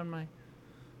 I've got it on my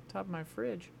top of my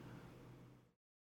fridge.